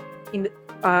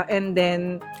 And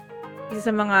then, isa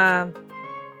sa mga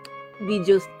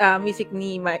videos,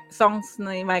 songs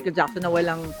ni Michael Jackson na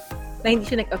hindi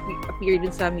siya nag-appear dun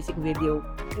sa music video.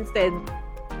 Instead,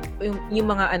 yung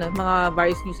mga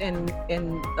various news and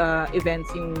events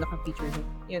yung naka-feature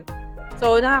niya. Yun.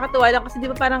 So, nakakatuwa lang kasi di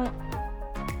ba parang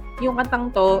yung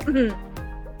kantang to,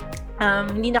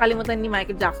 hindi nakalimutan ni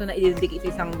Michael Jackson na i-dedicate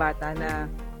sa isang bata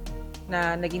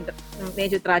na naging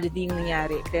medyo tragedy yung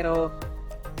nangyari. Pero,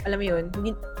 alam mo yun,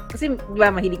 hindi, kasi di ba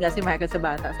mahilig nga si Michael sa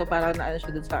bata. So, parang naano siya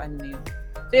dun sa na yun.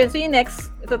 So, yung next,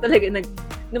 ito talaga,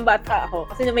 nung bata ako,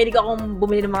 kasi namahilig akong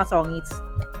bumili ng mga songits.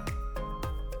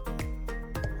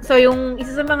 So, yung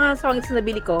isa sa mga songs na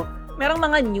nabili ko, merong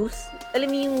mga news.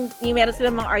 Alam mo yung meron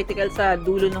silang mga article sa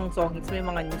dulo ng song hits, may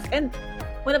mga news. And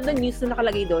one of the news na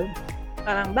nakalagay doon,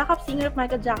 parang backup singer of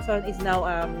Michael Jackson is now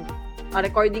a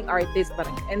recording artist,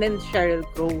 parang. And then Sheryl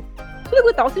Crow. So,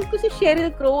 lagot ako. Sabi ko si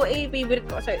Sheryl Crow, favorite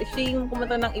ko. Siya yung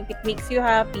kumanta ng If It Makes You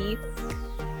Happy.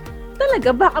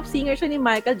 Talaga, backup singer siya ni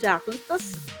Michael Jackson.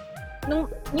 Tapos,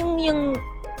 yung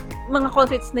mga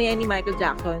concerts na yan ni Michael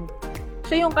Jackson,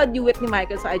 siya yung ka-duet ni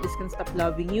Michael sa I Just Can't Stop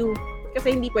Loving You.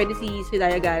 Kasi hindi pwede si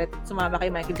Daya Garrett sumama kay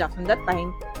Michael Jackson that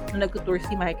time nung nag-tour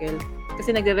si Michael.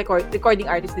 Kasi recording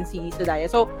artist din si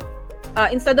Daya. So,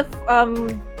 instead of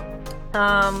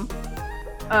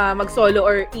mag-solo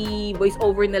or i-voice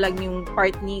over na lang yung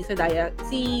part ni Daya,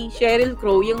 si Sheryl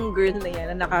Crow, yung girl na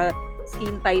yan na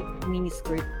naka-skin tight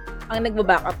miniskirt, ang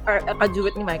nagba-backup or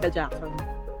ka-duet ni Michael Jackson.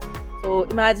 So,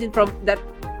 imagine from that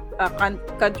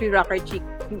country rocker chick,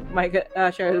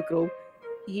 Sheryl Crow,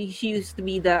 she used to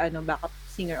be the backup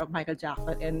singer of Michael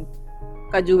Jackson and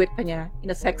ka-duet pa niya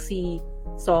in a sexy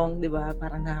song, di ba?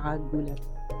 Parang nakakagulat.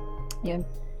 Yan.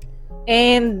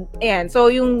 And, ayan.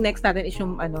 So, yung next natin is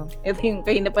yung ito yung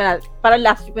kayo na parang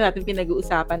last week pa natin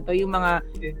pinag-uusapan to, yung mga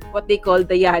what they call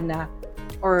the Yana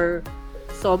or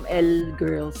Som-El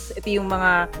girls. Ito yung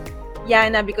mga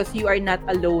Yana because you are not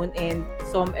alone and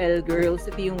Som-El girls.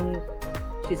 Ito yung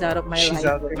She's Out of My Life. She's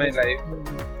Out of My Life.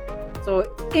 So,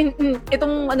 itong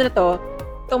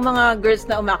itong mga girls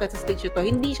na umakyat sa stage ito,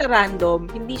 hindi siya random,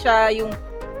 hindi siya yung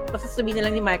basta sabihin na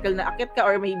lang ni Michael na akyat ka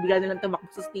or may bigla na lang tumakbo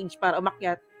sa stage para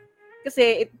umakyat.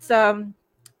 Kasi it's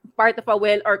part of a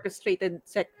well-orchestrated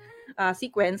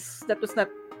sequence that was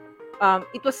not,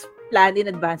 it was planned in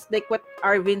advance. Like what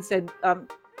Arvin said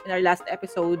in our last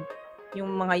episode,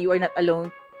 yung mga You Are Not Alone,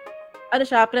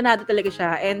 planado talaga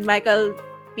siya. And Michael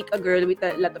pick a girl with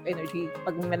a lot of energy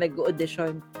pag may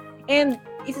nag-audition. And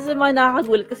isa sa mga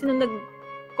nakakagulat kasi nung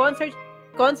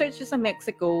nag-concert siya sa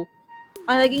Mexico,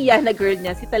 ang naging Yana girl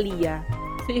niya, si Thalia.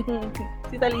 So yung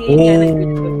si Thalia yung Yana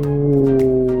girl ko.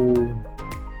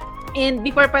 And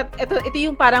before ito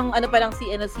yung parang pa lang si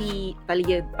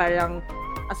Thalia, parang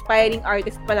aspiring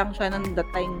artist pa lang siya nung that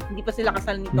time. Hindi pa sila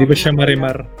kasal nito. Hindi ba siya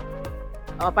Marimar?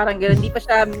 Parang gano'n. Hindi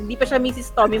pa siya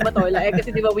Mrs. Tommy Mottola. Kasi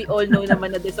di ba we all know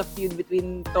naman na there's a feud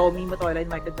between Tommy Mottola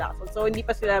and Michael Jackson. So hindi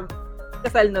pa sila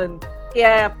kasal nun.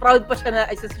 Kaya proud pa siya na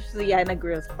isa si Yana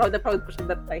girls. Proud pa siya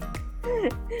that time.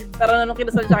 Parang nung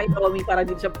kinasal siya kay Tommy, parang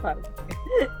din siya proud.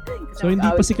 So hindi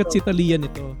pa sikat si Thalia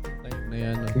nito. Time na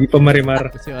yan. Hindi pa Marimar.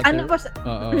 Kasi Ano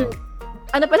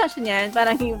pa lang siya niyan?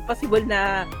 Parang yung possible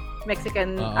na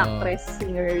Mexican actress,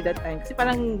 singer that time. Kasi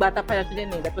parang bata pa lang siya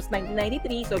din eh. That was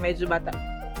 1993, so medyo bata.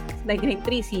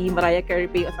 1993, si Mariah Carey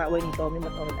pa yung asawa ni Tommy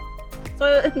Mottola. So,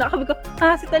 nakabi ko,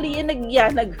 si Thalia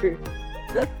nag-Yana girl.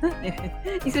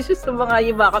 Isa siya sa mga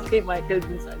yung backup kay Michael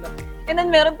dun sa And then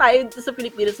meron tayo dito sa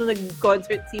Pilipinas so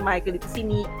nag-concert si Michael dito, si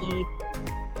Nikki.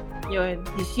 Yun.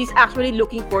 She's actually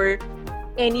looking for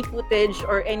any footage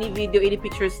or any video, any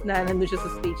pictures na nandun siya sa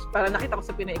stage. Para nakita ko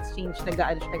sa Pinoy Exchange,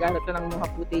 nag-aanap siya ng mga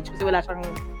footage kasi wala siyang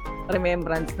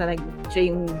remembrance na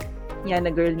siya yung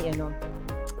Yana girl ni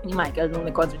Michael nung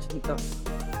nag-concert siya dito.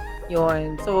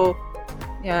 Yun. So,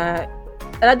 yeah.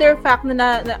 Another fact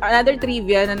another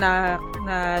trivia na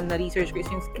research ko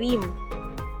is yung Scream.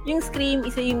 Yung Scream,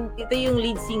 ito yung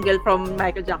lead single from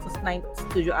Michael Jackson's 9th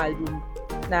studio album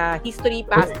na History,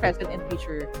 Past, Present, and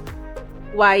Future.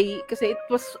 Why? Kasi it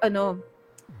was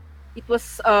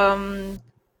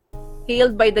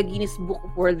hailed by the Guinness Book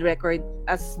of World Record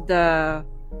as the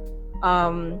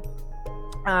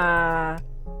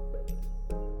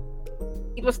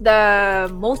it was the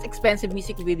most expensive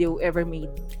music video ever made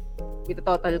with a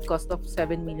total cost of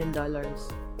 $7 million.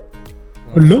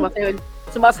 Hello?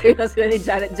 Sumasayo na sila ni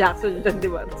Janet Jackson dyan, di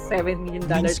ba? $7 million.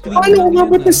 Paano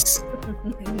umabot na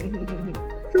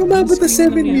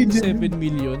 7 million? 7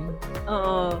 million?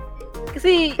 Oo.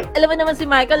 Kasi, alam mo naman si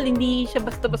Michael, hindi siya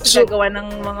basta-basta gagawa ng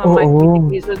mga music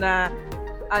video na,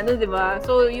 di ba?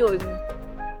 So, yun.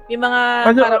 May mga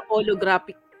parang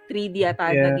holographic 3D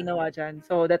ata na ginawa dyan.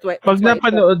 So, that's why. Pag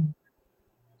napanood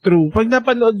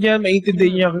niya,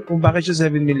 maintindihan niya kung bakit siya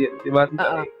 7 million. Di ba?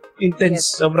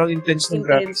 Intense. Yes. Sobrang intense ng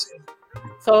graphics.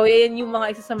 So, yan yung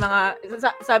mga isa sa mga,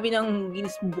 sabi ng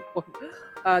Guinness Book of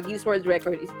Guinness World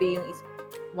Record is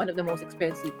one of the most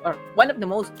expensive, or one of the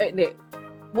most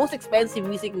expensive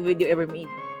music video ever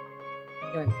made.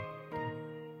 Yun.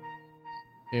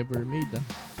 Ever made,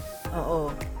 Oo.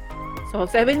 So,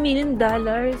 $7 million.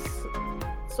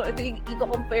 So, ito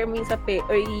i-compare mo sa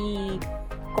or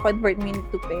i-convert mo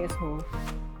into peso.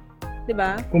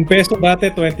 Diba? Kung peso dati,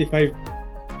 25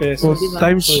 pesos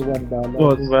times for $1.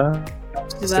 Diba?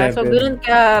 Diba? So, ganoon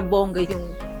ka bongga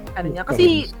yung ano niya.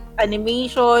 Kasi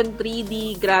animation,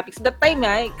 3D, graphics. That time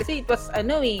kasi it was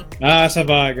Sa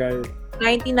bagay.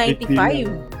 1995.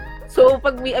 So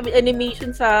pag may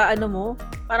animation sa mo,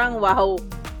 parang wow,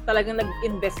 talagang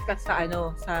nag-invest ka sa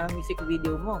sa music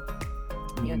video mo.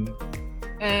 Yun.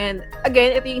 And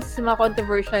again, ito yung mga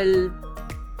controversial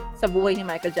sa buhay ni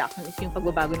Michael Jackson is yung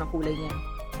pagbabago ng kulay niya.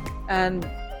 And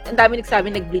ang dami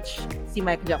nagsabi nag-bleach si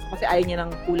Michael Jackson kasi ayaw niya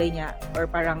ng kulay niya or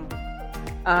parang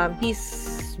he's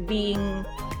being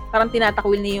parang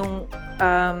tinatakwil niya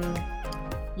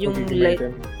yung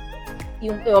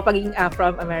pagiging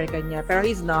Afro-American niya. Pero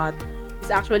he's not.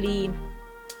 He's actually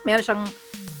meron siyang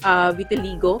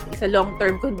vitiligo. It's a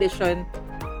long-term condition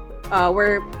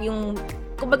where yung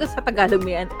kumbaga sa Tagalog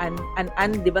may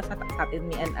di ba sa atin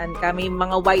may may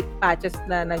mga white patches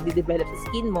na nagde-develop sa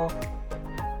skin mo.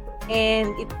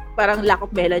 And it parang lack of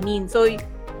melanin. So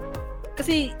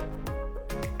kasi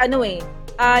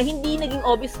hindi naging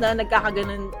obvious na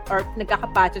nagkakaganon or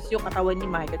nagkaka-patches yung katawan ni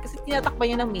Michael kasi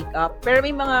tinatakpan niya ng makeup. Pero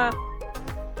may mga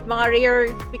rare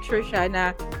picture siya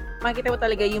na makikita mo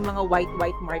talaga yung mga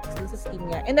white marks sa skin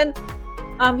niya. And then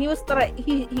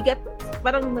he got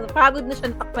parang pagod na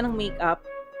siya natakpan ng makeup.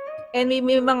 And may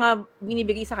mga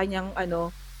binibigay sa kanyang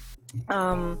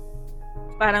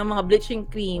parang mga bleaching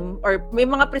cream or may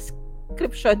mga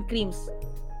prescription creams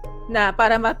na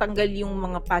para matanggal yung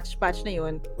mga patch na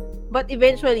yun. But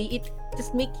eventually, it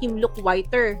just make him look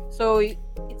whiter. So,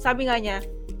 sabi nga niya,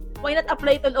 why not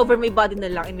apply it all over my body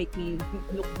na lang and make me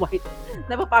look white?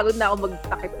 Napapagod na ako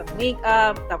magtakip ng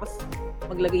makeup, tapos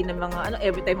maglagay ng mga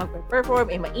every time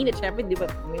mag-perform, mainit, syempre, di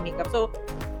ba, may makeup. So,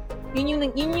 yun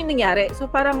yung nangyari. So,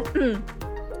 parang,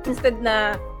 instead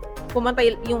na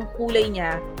pumantay yung kulay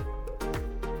niya,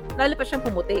 lalo pa siyang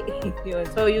pumuti. Yun.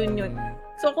 So, yun.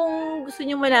 So, kung gusto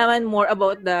niyo malaman more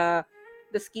about the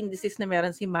skin disease na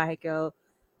meron si Michael,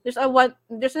 there's a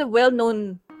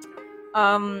well-known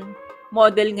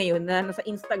model ngayon na nasa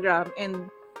Instagram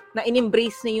and na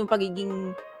in-embrace na yung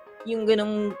pagiging yung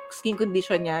ganong skin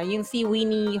condition niya. Yung si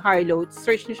Winnie Harlow,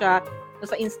 search niyo siya,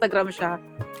 nasa Instagram siya.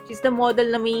 She's the model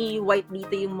na may white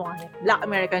dito yung mukha niya. Black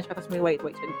American siya, tapos may white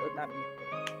siya dito.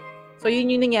 So,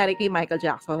 yun yung nangyari kay Michael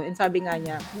Jackson. And sabi nga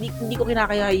niya, hindi ko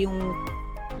kinakaya yung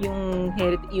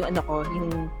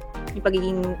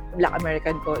pagiging Black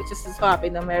American ko. It's just so happy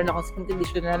na meron akong skin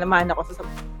condition na naman ako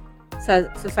sa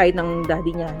side ng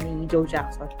daddy niya, ni Joe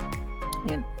Jackson.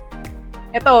 Ayan.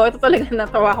 Ito talaga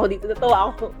natawa ako dito.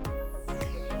 Natawa ako.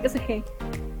 Kasi,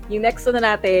 yung next na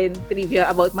natin, trivia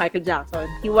about Michael Jackson.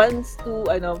 He wants to,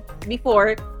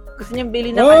 before, gusto niyang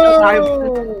bili ng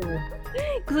Marvel.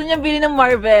 Gusto niyang bili ng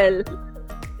Marvel.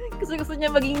 Kasi gusto niya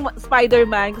maging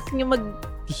Spider-Man. Gusto niya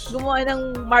gumawa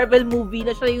ng Marvel movie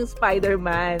na siya yung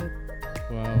Spider-Man.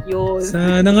 Wow. Yun.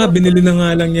 Sana nga, binili na nga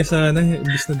lang niya sana.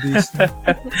 Imbis na Disney.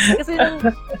 Kasi nung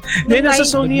nasa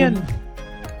Sony yan.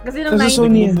 Kasi nung Nasa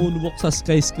Sony yan. Moonwalk sa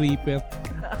skyscraper.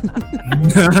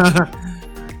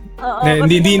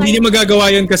 Hindi niya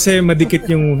magagawa yun kasi madikit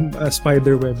yung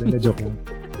spider web. Na joke lang.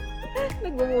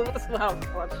 Nagmumulot sa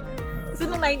mouthwash. Kasi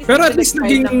nung 90s, pero at least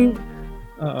naging...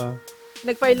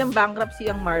 nag-file ng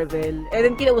bankruptcy ang Marvel. And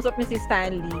then kinausap niya si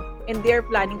Stanley and they're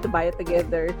planning to buy it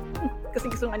together. Kasi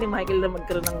gusto nga ni Michael na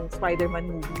magkaroon ng Spider-Man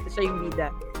movie. Tapos siya yung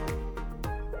bida.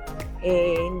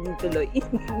 Hindi tuloy.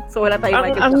 So wala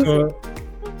tayong Michael Jackson.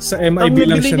 Sa MIB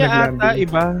lang siya nag-landing. Ang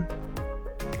iba.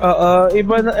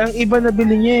 Ang iba na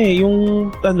bili niya yung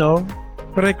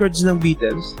records ng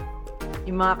Beatles.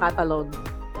 Yung mga catalog.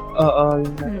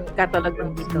 Catalog ng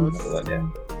Beatles.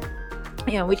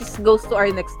 Yeah, which goes to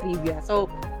our next trivia. So,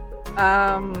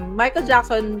 Michael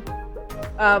Jackson,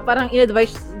 parang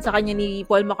in-advise sa kanya ni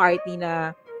Paul McCartney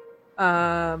na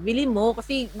bilhin mo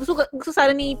kasi gusto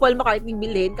sana ni Paul McCartney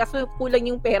bilhin kaso kulang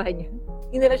yung pera niya.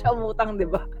 Hindi na siya umutang, di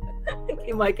ba?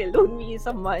 Kay Michael, loan me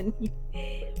some money.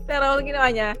 Pero ang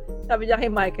ginawa niya, sabi niya kay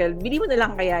Michael, bili mo na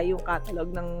lang kaya yung catalog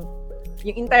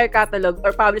yung entire catalog or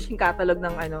publishing catalog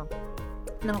ng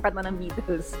kanta ng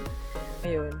Beatles.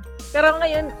 Ayun. Pero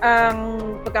ngayon, ang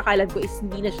pagkakalam ko is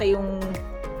hindi na siya yung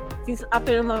since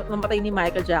after mamatay ni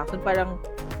Michael Jackson, parang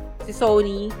si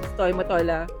Sony, Toy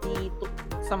Mottola, he took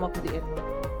some of the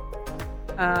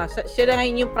siya na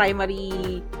ngayon yung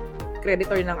primary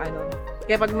creditor ng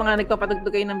Kaya pag mga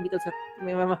nagpapatugtog kayo ng Beatles at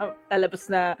may talabas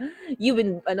na you've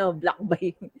been blocked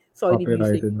by Sony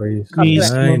Music. Copyrighted by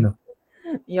Sony.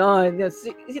 Yun.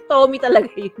 Si Tommy talaga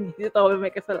yun. Si Tommy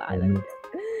may kasalanan.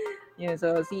 Yun.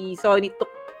 So, si Sony took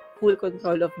full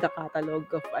control of the catalog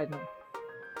of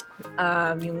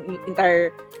yung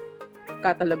entire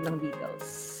catalog ng Beatles.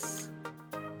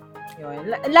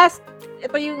 Yun. Last,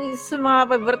 ito yung sa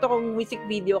mga paborito kong music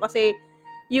video kasi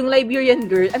yung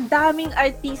Liberian Girl, ang daming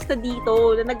artista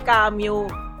dito na nag-cameo.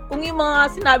 Kung yung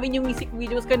mga sinabi niyo music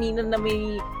videos kanina na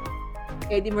may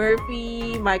Eddie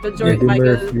Murphy, Michael Jordan, Eddie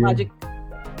Michael Murphy. Magic.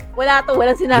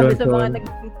 Walang sinabi sa mga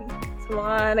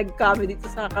Johnson. nag-cameo dito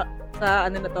sa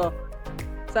ano na to.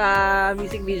 Sa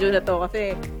music video na to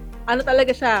kasi ano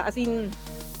talaga siya, as in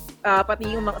pati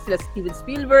yung mga sila Steven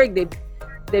Spielberg,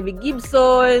 Debbie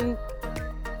Gibson,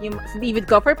 yung si David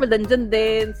Copperfield nandyan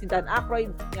din, si Dan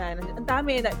Aykroyd, yan, ang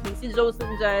dami, Casey Jones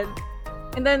nandyan.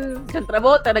 And then, John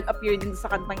Travolta nag-appear din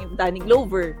sa kantang yung Danny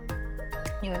Glover.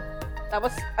 Yun.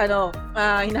 Tapos,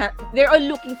 they're all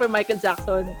looking for Michael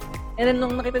Jackson. And then,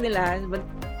 nung nakita nila,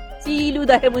 si Lou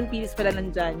Diamond Phillips pala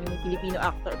nandyan, yung Filipino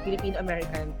actor,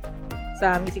 Filipino-American,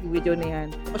 sa music video na yan.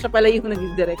 O siya pala yung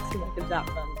nag-direct si Michael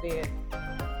Jackson. So, yun.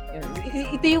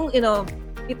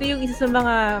 Ito yung isa sa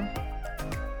mga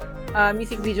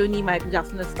music video ni Michael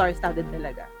Jackson na star-studded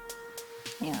talaga.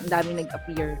 Ayan, ang daming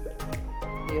nag-appear.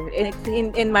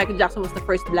 And Michael Jackson was the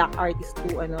first black artist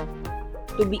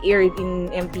to be aired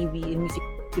in MTV in music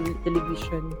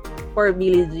television for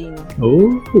Billie Jean.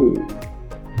 Oh.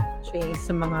 Siya yung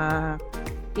sa mga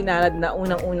pinalad na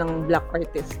unang-unang black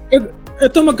artist.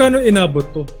 Ito magkano inabot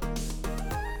to?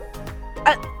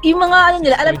 Yung mga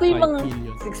nila, alam ko yung mga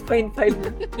 6.5 6.5 na.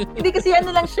 Hindi kasi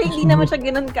lang siya, hindi naman siya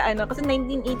ganun ka kasi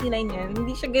 1989 yan,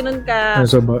 hindi siya ganun ka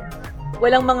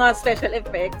walang mga special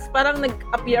effects. Parang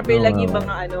nag-appear lang yung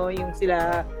mga yung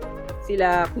sila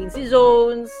Quincy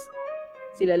Jones,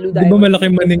 sila Lou Diamond. Di ba malaki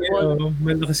maningil?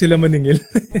 Malaki sila maningil.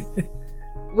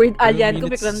 Weird Al yan,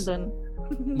 minutes. kumik lang doon.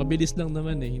 Mabilis lang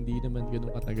naman hindi naman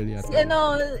ganun katagal yata. Si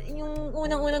yung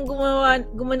unang-unang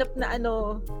gumanap na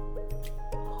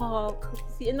Hulk,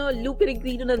 si Lou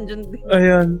Peregrino nandun din.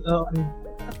 Ayan, okay.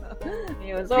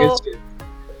 Ayun. So,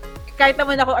 kahit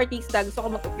naman ako artista, gusto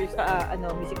ko mag-appear sa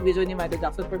music video ni Michael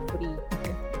Jackson for free.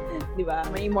 Di ba?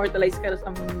 May immortalize ka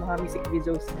sa mga music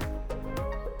videos.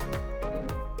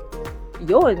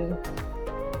 Yun.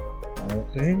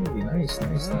 Okay, nice.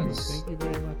 Thank you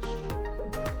very much.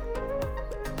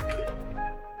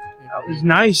 That was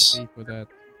nice. Thank you for that.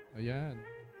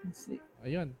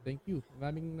 Ayan, thank you.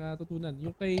 Maraming natutunan.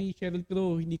 Yung kay Sheryl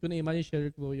Crow, hindi ko na-imagine Sheryl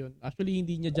Crow yun. Actually,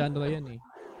 hindi niya genre yan eh.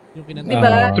 Yung kinanta.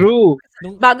 Diba? True.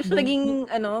 Bago siya naging,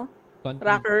 country.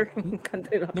 rocker.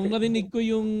 Country rocker. Nung narinig ko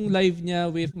yung live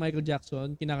niya with Michael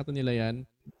Jackson, kinakanta nila yan,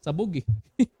 sabog eh.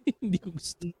 Hindi ko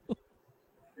gusto.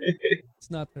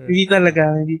 It's not her. Hindi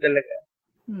talaga.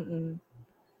 Mm-mm.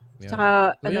 Yan.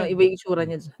 Tsaka, So, yan. iba yung itsura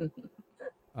niya dyan.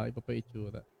 Iba pa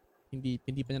itsura.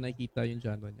 Hindi pa niya nakikita yung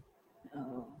genre niya.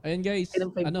 Oo. Ayan guys,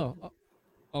 Kailan pa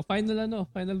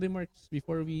final remarks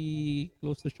before we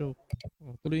close the show.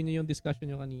 Tuloy niyo yung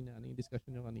discussion niyo kanina. Ano yung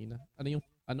discussion niyo kanina? Ano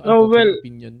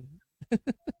opinion?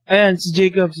 Ayan, si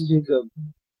Jacob.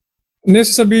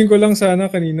 Nasasabihin ko lang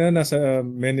sana kanina, nasa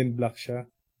Men in Black siya.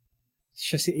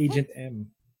 Siya si Agent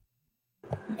M.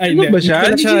 Ay, Ano ba siya?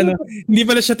 Hindi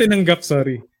pala siya tinanggap,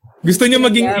 sorry. Gusto niya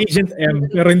maging Agent M,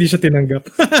 pero hindi siya tinanggap.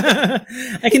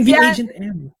 I can be Agent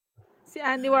M. Si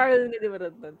Andy Warhol nga di ba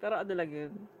doon? Pero ano lang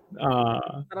yun?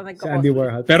 Parang Si Andy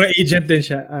Warhol. Pero agent din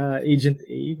siya. Agent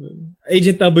A.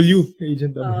 Agent W.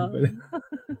 Agent W pala.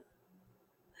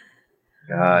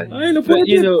 God. Ay, But,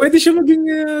 pwede siya maging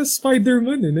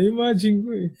Spider-Man eh. Na-imagine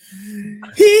ko eh.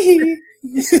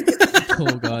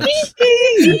 Oh God.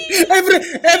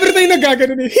 every time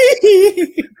nagagano eh.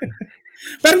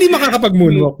 Pero hindi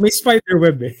makakapag-moonwalk. May spider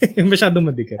web eh. Masyadong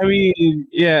madikit. I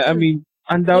mean,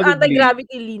 Yung undoubtedly.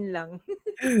 anti-gravity lean lang.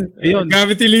 Ayun.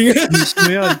 Gravity link.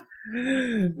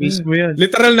 Mismo yun.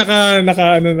 Literal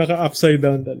naka upside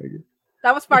down talaga.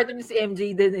 Tapos partner niya si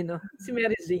MJ din, Si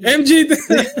Mary Jane. MJ.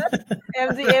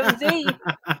 MJ.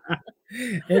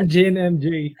 MJ and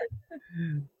MJ.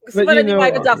 Gusto pala ni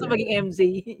Michael Jackson maging MJ.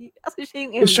 Kasi siya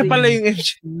yung MJ. Siya pala yung MJ.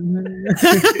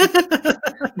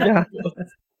 Yeah.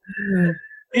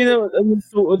 I mean,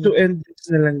 to end this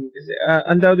na lang,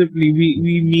 undoubtedly,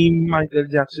 we meme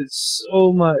Michael Jackson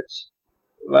so much.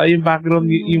 Yung background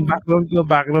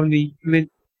ni Clint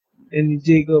and ni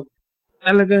Jacob,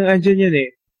 talagang andyan yan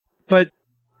eh. But,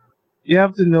 you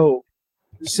have to know,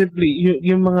 simply,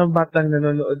 yung mga batang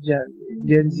nanonood dyan,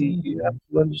 Gen Z, you have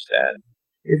to understand,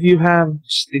 if you have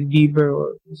Justin Bieber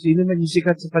or sino naging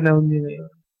sikat sa panahon nila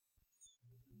yun,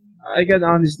 I can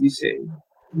honestly say,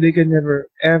 they can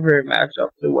never ever match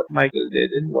up to what Michael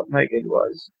did and what Michael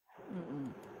was.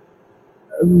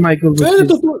 Michael was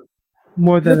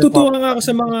more than Natutuwa nga ako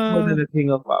sa mga more than a king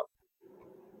of pop.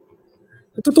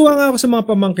 Natutuwa nga ako sa mga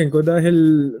pamangkin ko dahil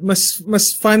mas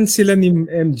fan sila ni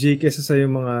MJ kaysa sa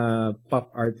yung mga pop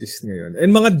artists ngayon.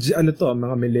 And mga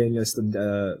mga millennials to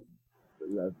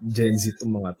Gen Z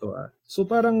itong mga to. So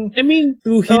parang I mean,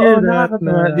 to hear that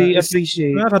nakakatawa. na They is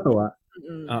appreciate. nakakatawa.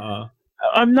 Mm. Oo.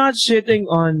 I'm not shitting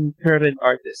on current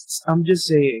artists. I'm just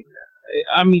saying.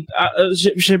 I mean,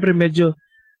 syempre medyo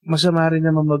masama rin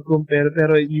naman mag-compare,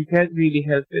 pero you can't really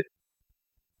help it.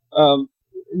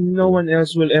 No one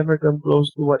else will ever come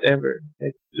close to whatever,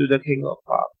 like, to the king of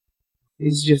pop.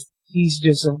 He's just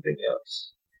something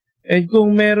else. And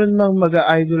kung meron mang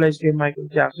mag-idolize kay Michael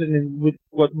Jackson and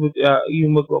what would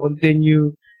yung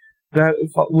mag-continue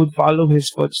would follow his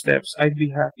footsteps, I'd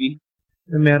be happy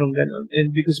na meron ganon.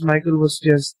 And because Michael was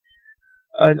just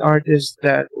an artist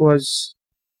that was,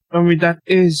 I mean, that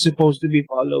is supposed to be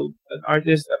followed. An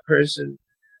artist, a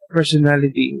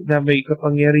personality na may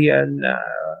kapangyarihan na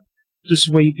to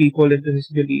sway people into his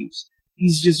beliefs.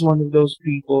 He's just one of those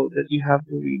people that you have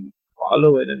to really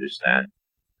follow and understand.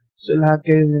 So lahat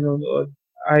kayo nanonood,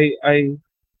 I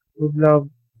would love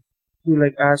to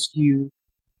like ask you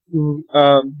to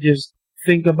just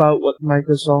think about what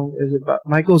Michael's song is about.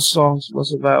 Michael's songs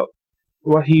was about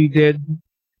what he did,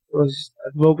 was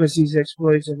advocacy's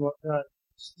exploits and whatnot.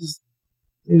 It's just,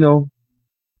 you know,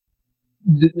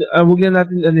 huwag na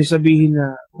natin sabihin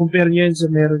na compare niya yun sa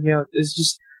meron niya. It's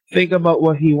just think about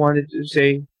what he wanted to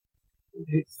say.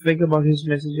 Think about his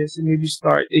messages and maybe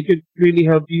start. It could really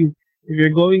help you if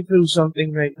you're going through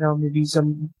something right now, maybe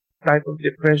some type of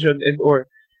depression and or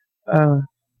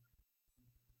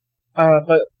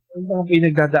mga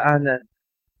pinagdadaanan.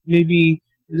 Maybe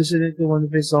listening to one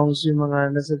of his songs, yung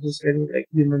mga nasa like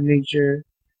Human Nature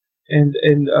and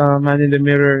Man in the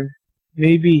Mirror.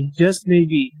 Maybe, just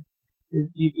maybe,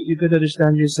 you could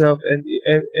understand yourself and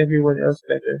everyone else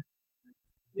better.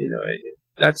 You know,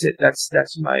 that's it. That's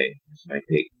my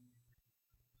take.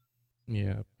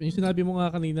 Yeah. Yung sinabi mo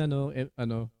nga kanina, no,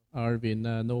 Arvin,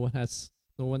 na no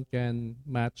one can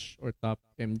match or top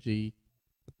MJ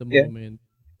at the Yeah. moment.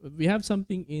 We have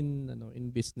something in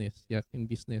business. Yeah, in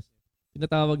business.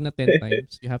 Tinatawag na 10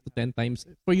 times. You have to 10 times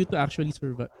for you to actually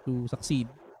to succeed.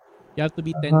 You have to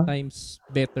be 10 times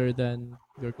better than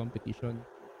your competition.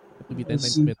 You have to be 10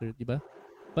 times see. better, di ba?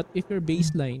 But if your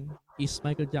baseline is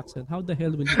Michael Jackson, how the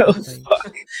hell will you Oh, 10 times?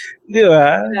 fuck. Di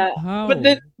ba? Wala. How? But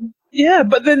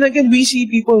then again, we see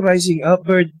people rising up,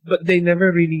 but they never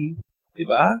really, di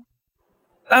ba?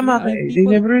 Tama Yeah, ka I mean, eh. They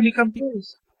never really come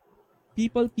close.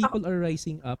 people are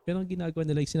rising up, pero ang ginagawa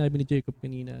nila, yung sinabi ni Jacob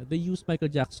kanina, they use Michael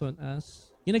Jackson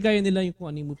as, ginagaya nila yung kung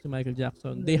ano yung moves ni Michael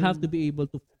Jackson. They have to be able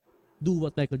to do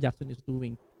what Michael Jackson is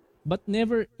doing. But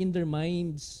never in their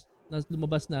minds na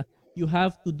lumabas na you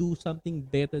have to do something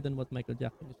better than what Michael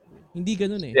Jackson is doing. Hindi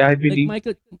ganun eh. Yeah, I believe.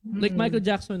 Like Michael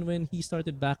Jackson when he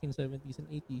started back in 70s and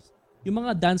 80s, yung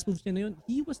mga dance moves niya na yun,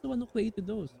 he was the one who created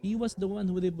those. He was the one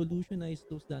who revolutionized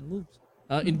those dance moves.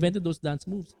 Invented those dance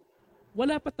moves.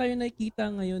 Wala pa tayo nakikita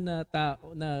ngayon na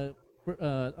tao na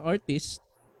artist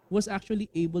was actually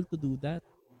able to do that.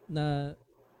 Na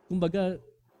kumbaga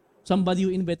somebody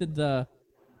who invented the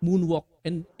moonwalk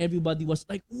and everybody was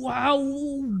like, wow,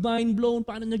 mind blown,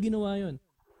 paano niya ginawa yun?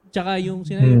 Tsaka yung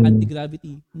sinabi yung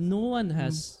anti-gravity, no one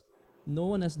has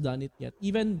done it yet.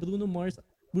 Even Bruno Mars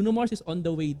is on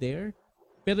the way there.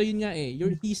 Pero yun nga eh,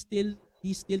 he's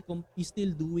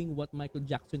still doing what Michael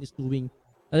Jackson is doing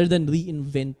other than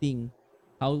reinventing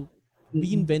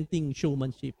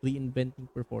showmanship,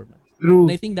 reinventing performance. True.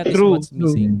 And I think that is what's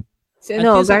missing. So,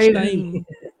 no, Until such Gary time,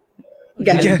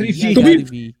 Gary V. Gary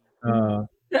V.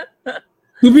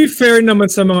 To be fair naman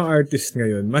sa mga artist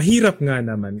ngayon, mahirap nga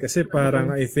naman kasi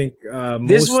parang I think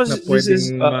most na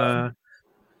pwedeng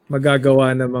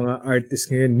magagawa ng mga artist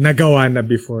ngayon nagawa na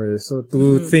before. So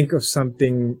to think of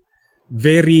something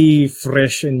very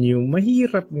fresh and new,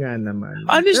 mahirap nga naman.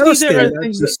 Honestly, Pero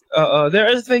there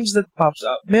are things that pops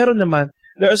up. Meron naman.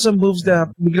 There are some moves na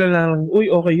bigla lang,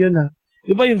 uy, okay yun ha.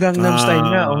 Di ba yung Gangnam Style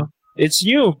nga, oh? It's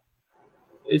new.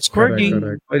 It's quirky,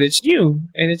 Correct. but it's new.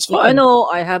 And it's O fun.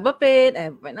 ano, I have a pen,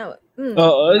 I have a pen.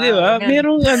 Oo, di ba?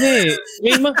 Merong eh.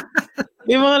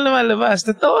 May mga lumalabas.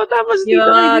 Totoo, tapos dito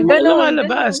may mga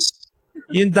lumalabas.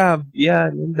 Yung dub.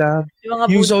 Yan, yung dub.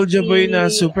 Yung Soulja Boy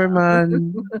na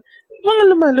Superman. Mga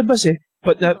lumalabas eh.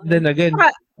 But then again,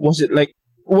 was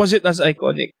it as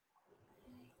iconic?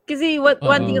 Kasi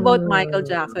one thing about Michael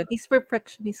Jackson, he's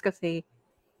perfectionist kasi.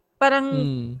 Parang,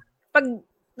 pag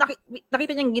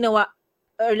nakita niyang ginawa,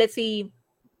 or let's say,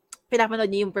 pinapanood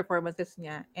niya yung performances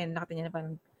niya, and nakita niya na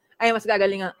parang, ay, mas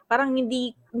gagaling nga. Parang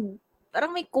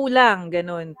may kulang,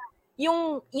 ganun.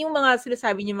 Yung mga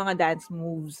sinasabi niya mga dance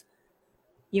moves,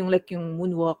 yung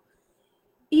moonwalk,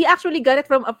 he actually got it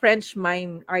from a French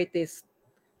mime artist.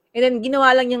 And then,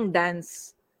 ginawa lang niyang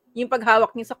dance. Yung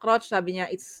paghawak niya sa crotch, sabi niya,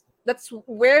 that's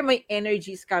where my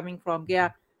energy is coming from.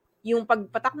 Kaya, yung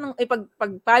pagpatak ng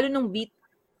pagpalo ng beat,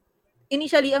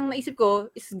 initially ang naisip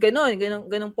ko is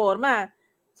ganong forma.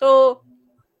 So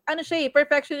ano siya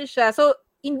perfectionist siya. So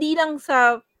hindi lang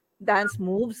sa dance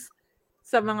moves,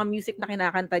 sa mga music na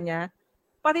kinakanta niya,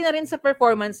 pati na rin sa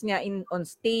performance niya on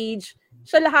stage.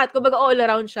 Siya lahat, kumbaga all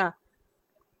around siya.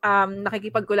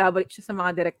 Nakikipag-collaborate siya sa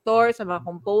mga director, sa mga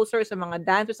composer, sa mga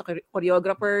dancers, sa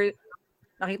choreographer.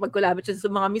 Nakikipag-collaborate siya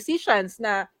sa mga musicians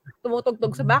na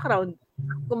tumutugtog sa background.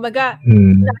 Kumbaga,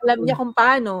 alam niya kung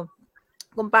paano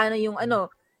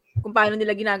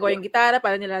nila ginagawa yung gitara,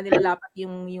 paano nila nilalapat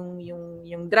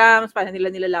yung drums, paano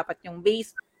nila nilalapat yung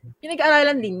bass.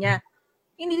 Pinag-aaralan din niya.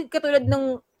 Hindi katulad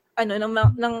ng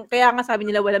kaya nga sabi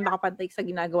nila walang makapantay sa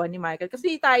ginagawa ni Michael.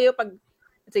 Kasi tayo pag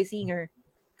let's say singer,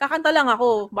 kakanta lang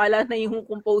ako, bahala na yung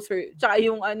composer, tsaka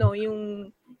yung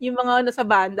mga nasa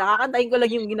banda, kakantahin ko lang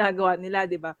yung ginagawa nila,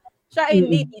 'di ba? Siya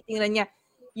hindi titingnan niya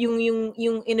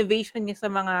yung innovation niya sa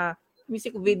mga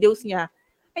music videos niya.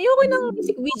 Ayoko ng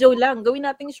music video lang, gawin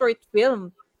nating short film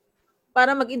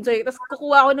para mag-enjoy. Tapos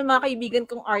kukuha ako ng mga kaibigan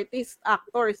kong artists,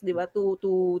 actors, 'di ba, to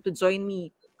join me.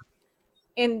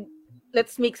 And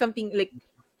let's make something like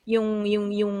yung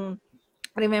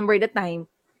remember the time.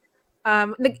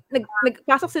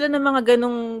 Nagpasok sila ng mga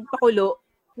ganong pakulo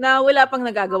na wala pang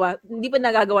nagagawa, hindi pa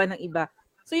nagagawa ng iba.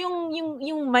 So yung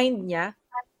mind niya,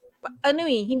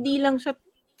 hindi lang siya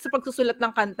sa pagsusulat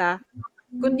ng kanta,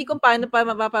 kundi kung paano pa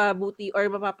mapapabuti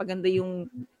or mapapaganda yung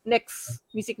next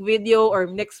music video or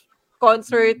next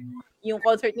concert, yung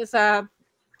concert niya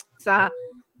sa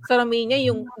Romania,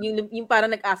 yung parang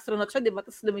nag-astronaut siya, 'di ba?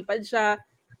 Tapos lumipad siya.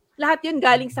 Lahat 'yun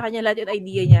galing sa kanya, lahat 'yung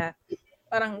idea niya.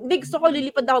 Parang, hindi, gusto ko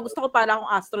lilipad ako, gusto ko para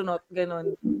akong astronaut,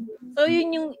 ganon. So,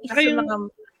 yun yung isa sa mga...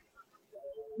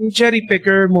 Yung cherry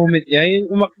picker moment niya,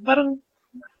 parang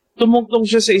tumugtong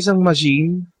siya sa isang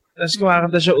machine, tapos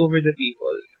kumakanta siya over the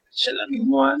people. Siya lang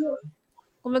gumawa nun.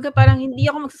 Kumaga parang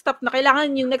hindi ako mag-stop na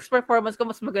kailangan yung next performance ko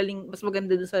mas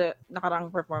maganda dun sa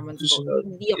nakaraang performance ko.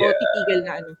 Hindi ako titigil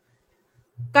na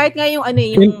Kahit nga yung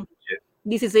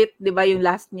This Is It, 'di ba, yung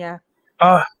last niya.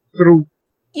 True.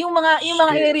 Yung mga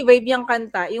i-revive yung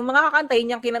kanta, yung mga kakantahin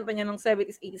niyang kinanta niya ng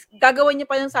 70s, 80s, gagawin niya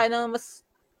pa yung sana mas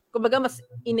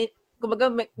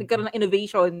nagkaroon ng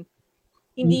innovation.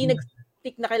 Hindi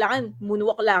nag-stick na kailangan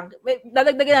moonwalk lang.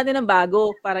 Dadagdagan natin ng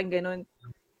bago, parang ganun.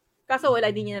 Kaso wala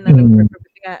din niya na nagawin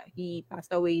kasi nga he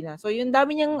passed away na. So yung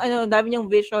dami niyang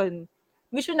vision.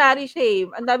 Visionary siya eh.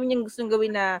 Ang dami niyang gustong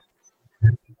gawin na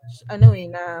na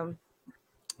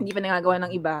hindi pa nagagawa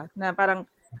ng iba. Na parang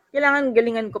kailangan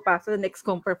galingan ko pa sa next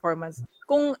kong performance.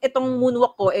 Kung itong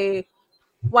moonwalk ko 1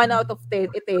 out of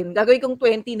 10, 10, gagawin kong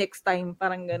 20 next time.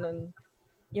 Parang ganun.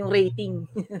 Yung rating.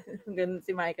 Ganun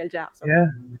si Michael Jackson.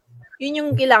 Yeah. Yun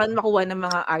yung kailangan makuha ng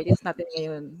mga artists natin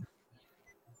ngayon.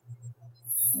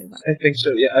 Diba? I think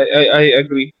so. Yeah, I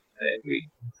agree.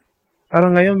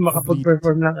 Parang ngayon,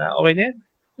 makapag-perform lang. Okay na yan.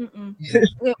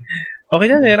 Okay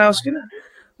na, nairaos ko na.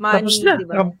 Money, tapos na.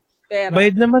 Diba? Pera.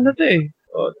 Bayad naman na to eh.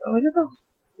 Okay na to.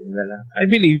 I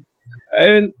believe.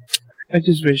 I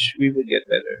just wish we would get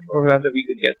better. Or rather, we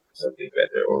could get something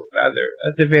better. Or rather,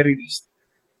 at the very least,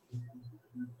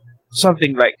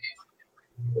 something like.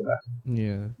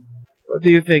 Yeah. What do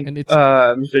you think, And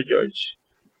Mr. George?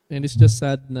 And it's just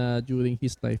sad na during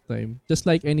his lifetime, just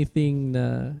like anything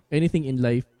in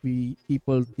life,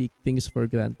 people take things for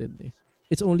granted. Eh.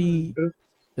 It's only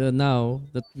now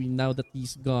that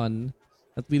he's gone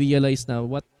that we realize now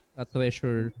what a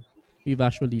treasure we've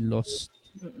actually lost.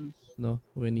 No,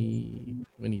 when he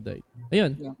died.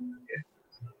 Ayun.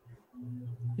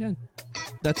 Yan.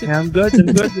 That's it. Yeah, I'm good.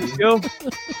 Let's go.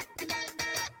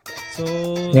 So,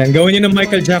 yan, gawin niyo ng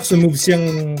Michael Jackson moves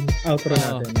yung outro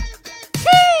natin.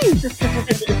 So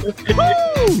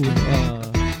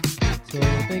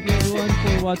thank you everyone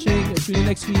for watching. Tune in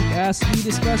next week as we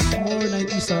discuss more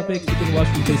 90s topics. You can watch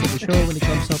replays of the show when it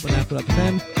comes up on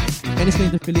Apple.fm and it's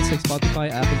named affiliates like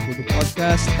Spotify, Apple, Google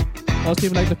Podcast. Also,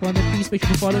 if you like the content, please make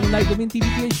sure to follow and like the Win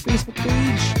TVPH Facebook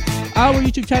page. Our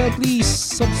YouTube channel, please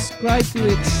subscribe to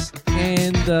it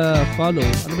and follow.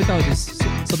 Ano ba tawag this?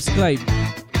 Subscribe.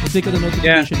 And click on the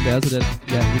notification bell so that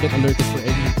you get alerted for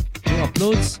any new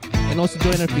uploads. And also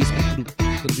join our Facebook group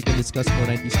so that we can discuss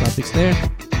more 90s topics there.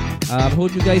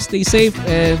 Hope you guys stay safe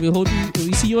and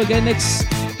we see you again next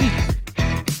week.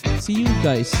 See you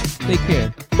guys. Take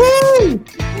care. Woo!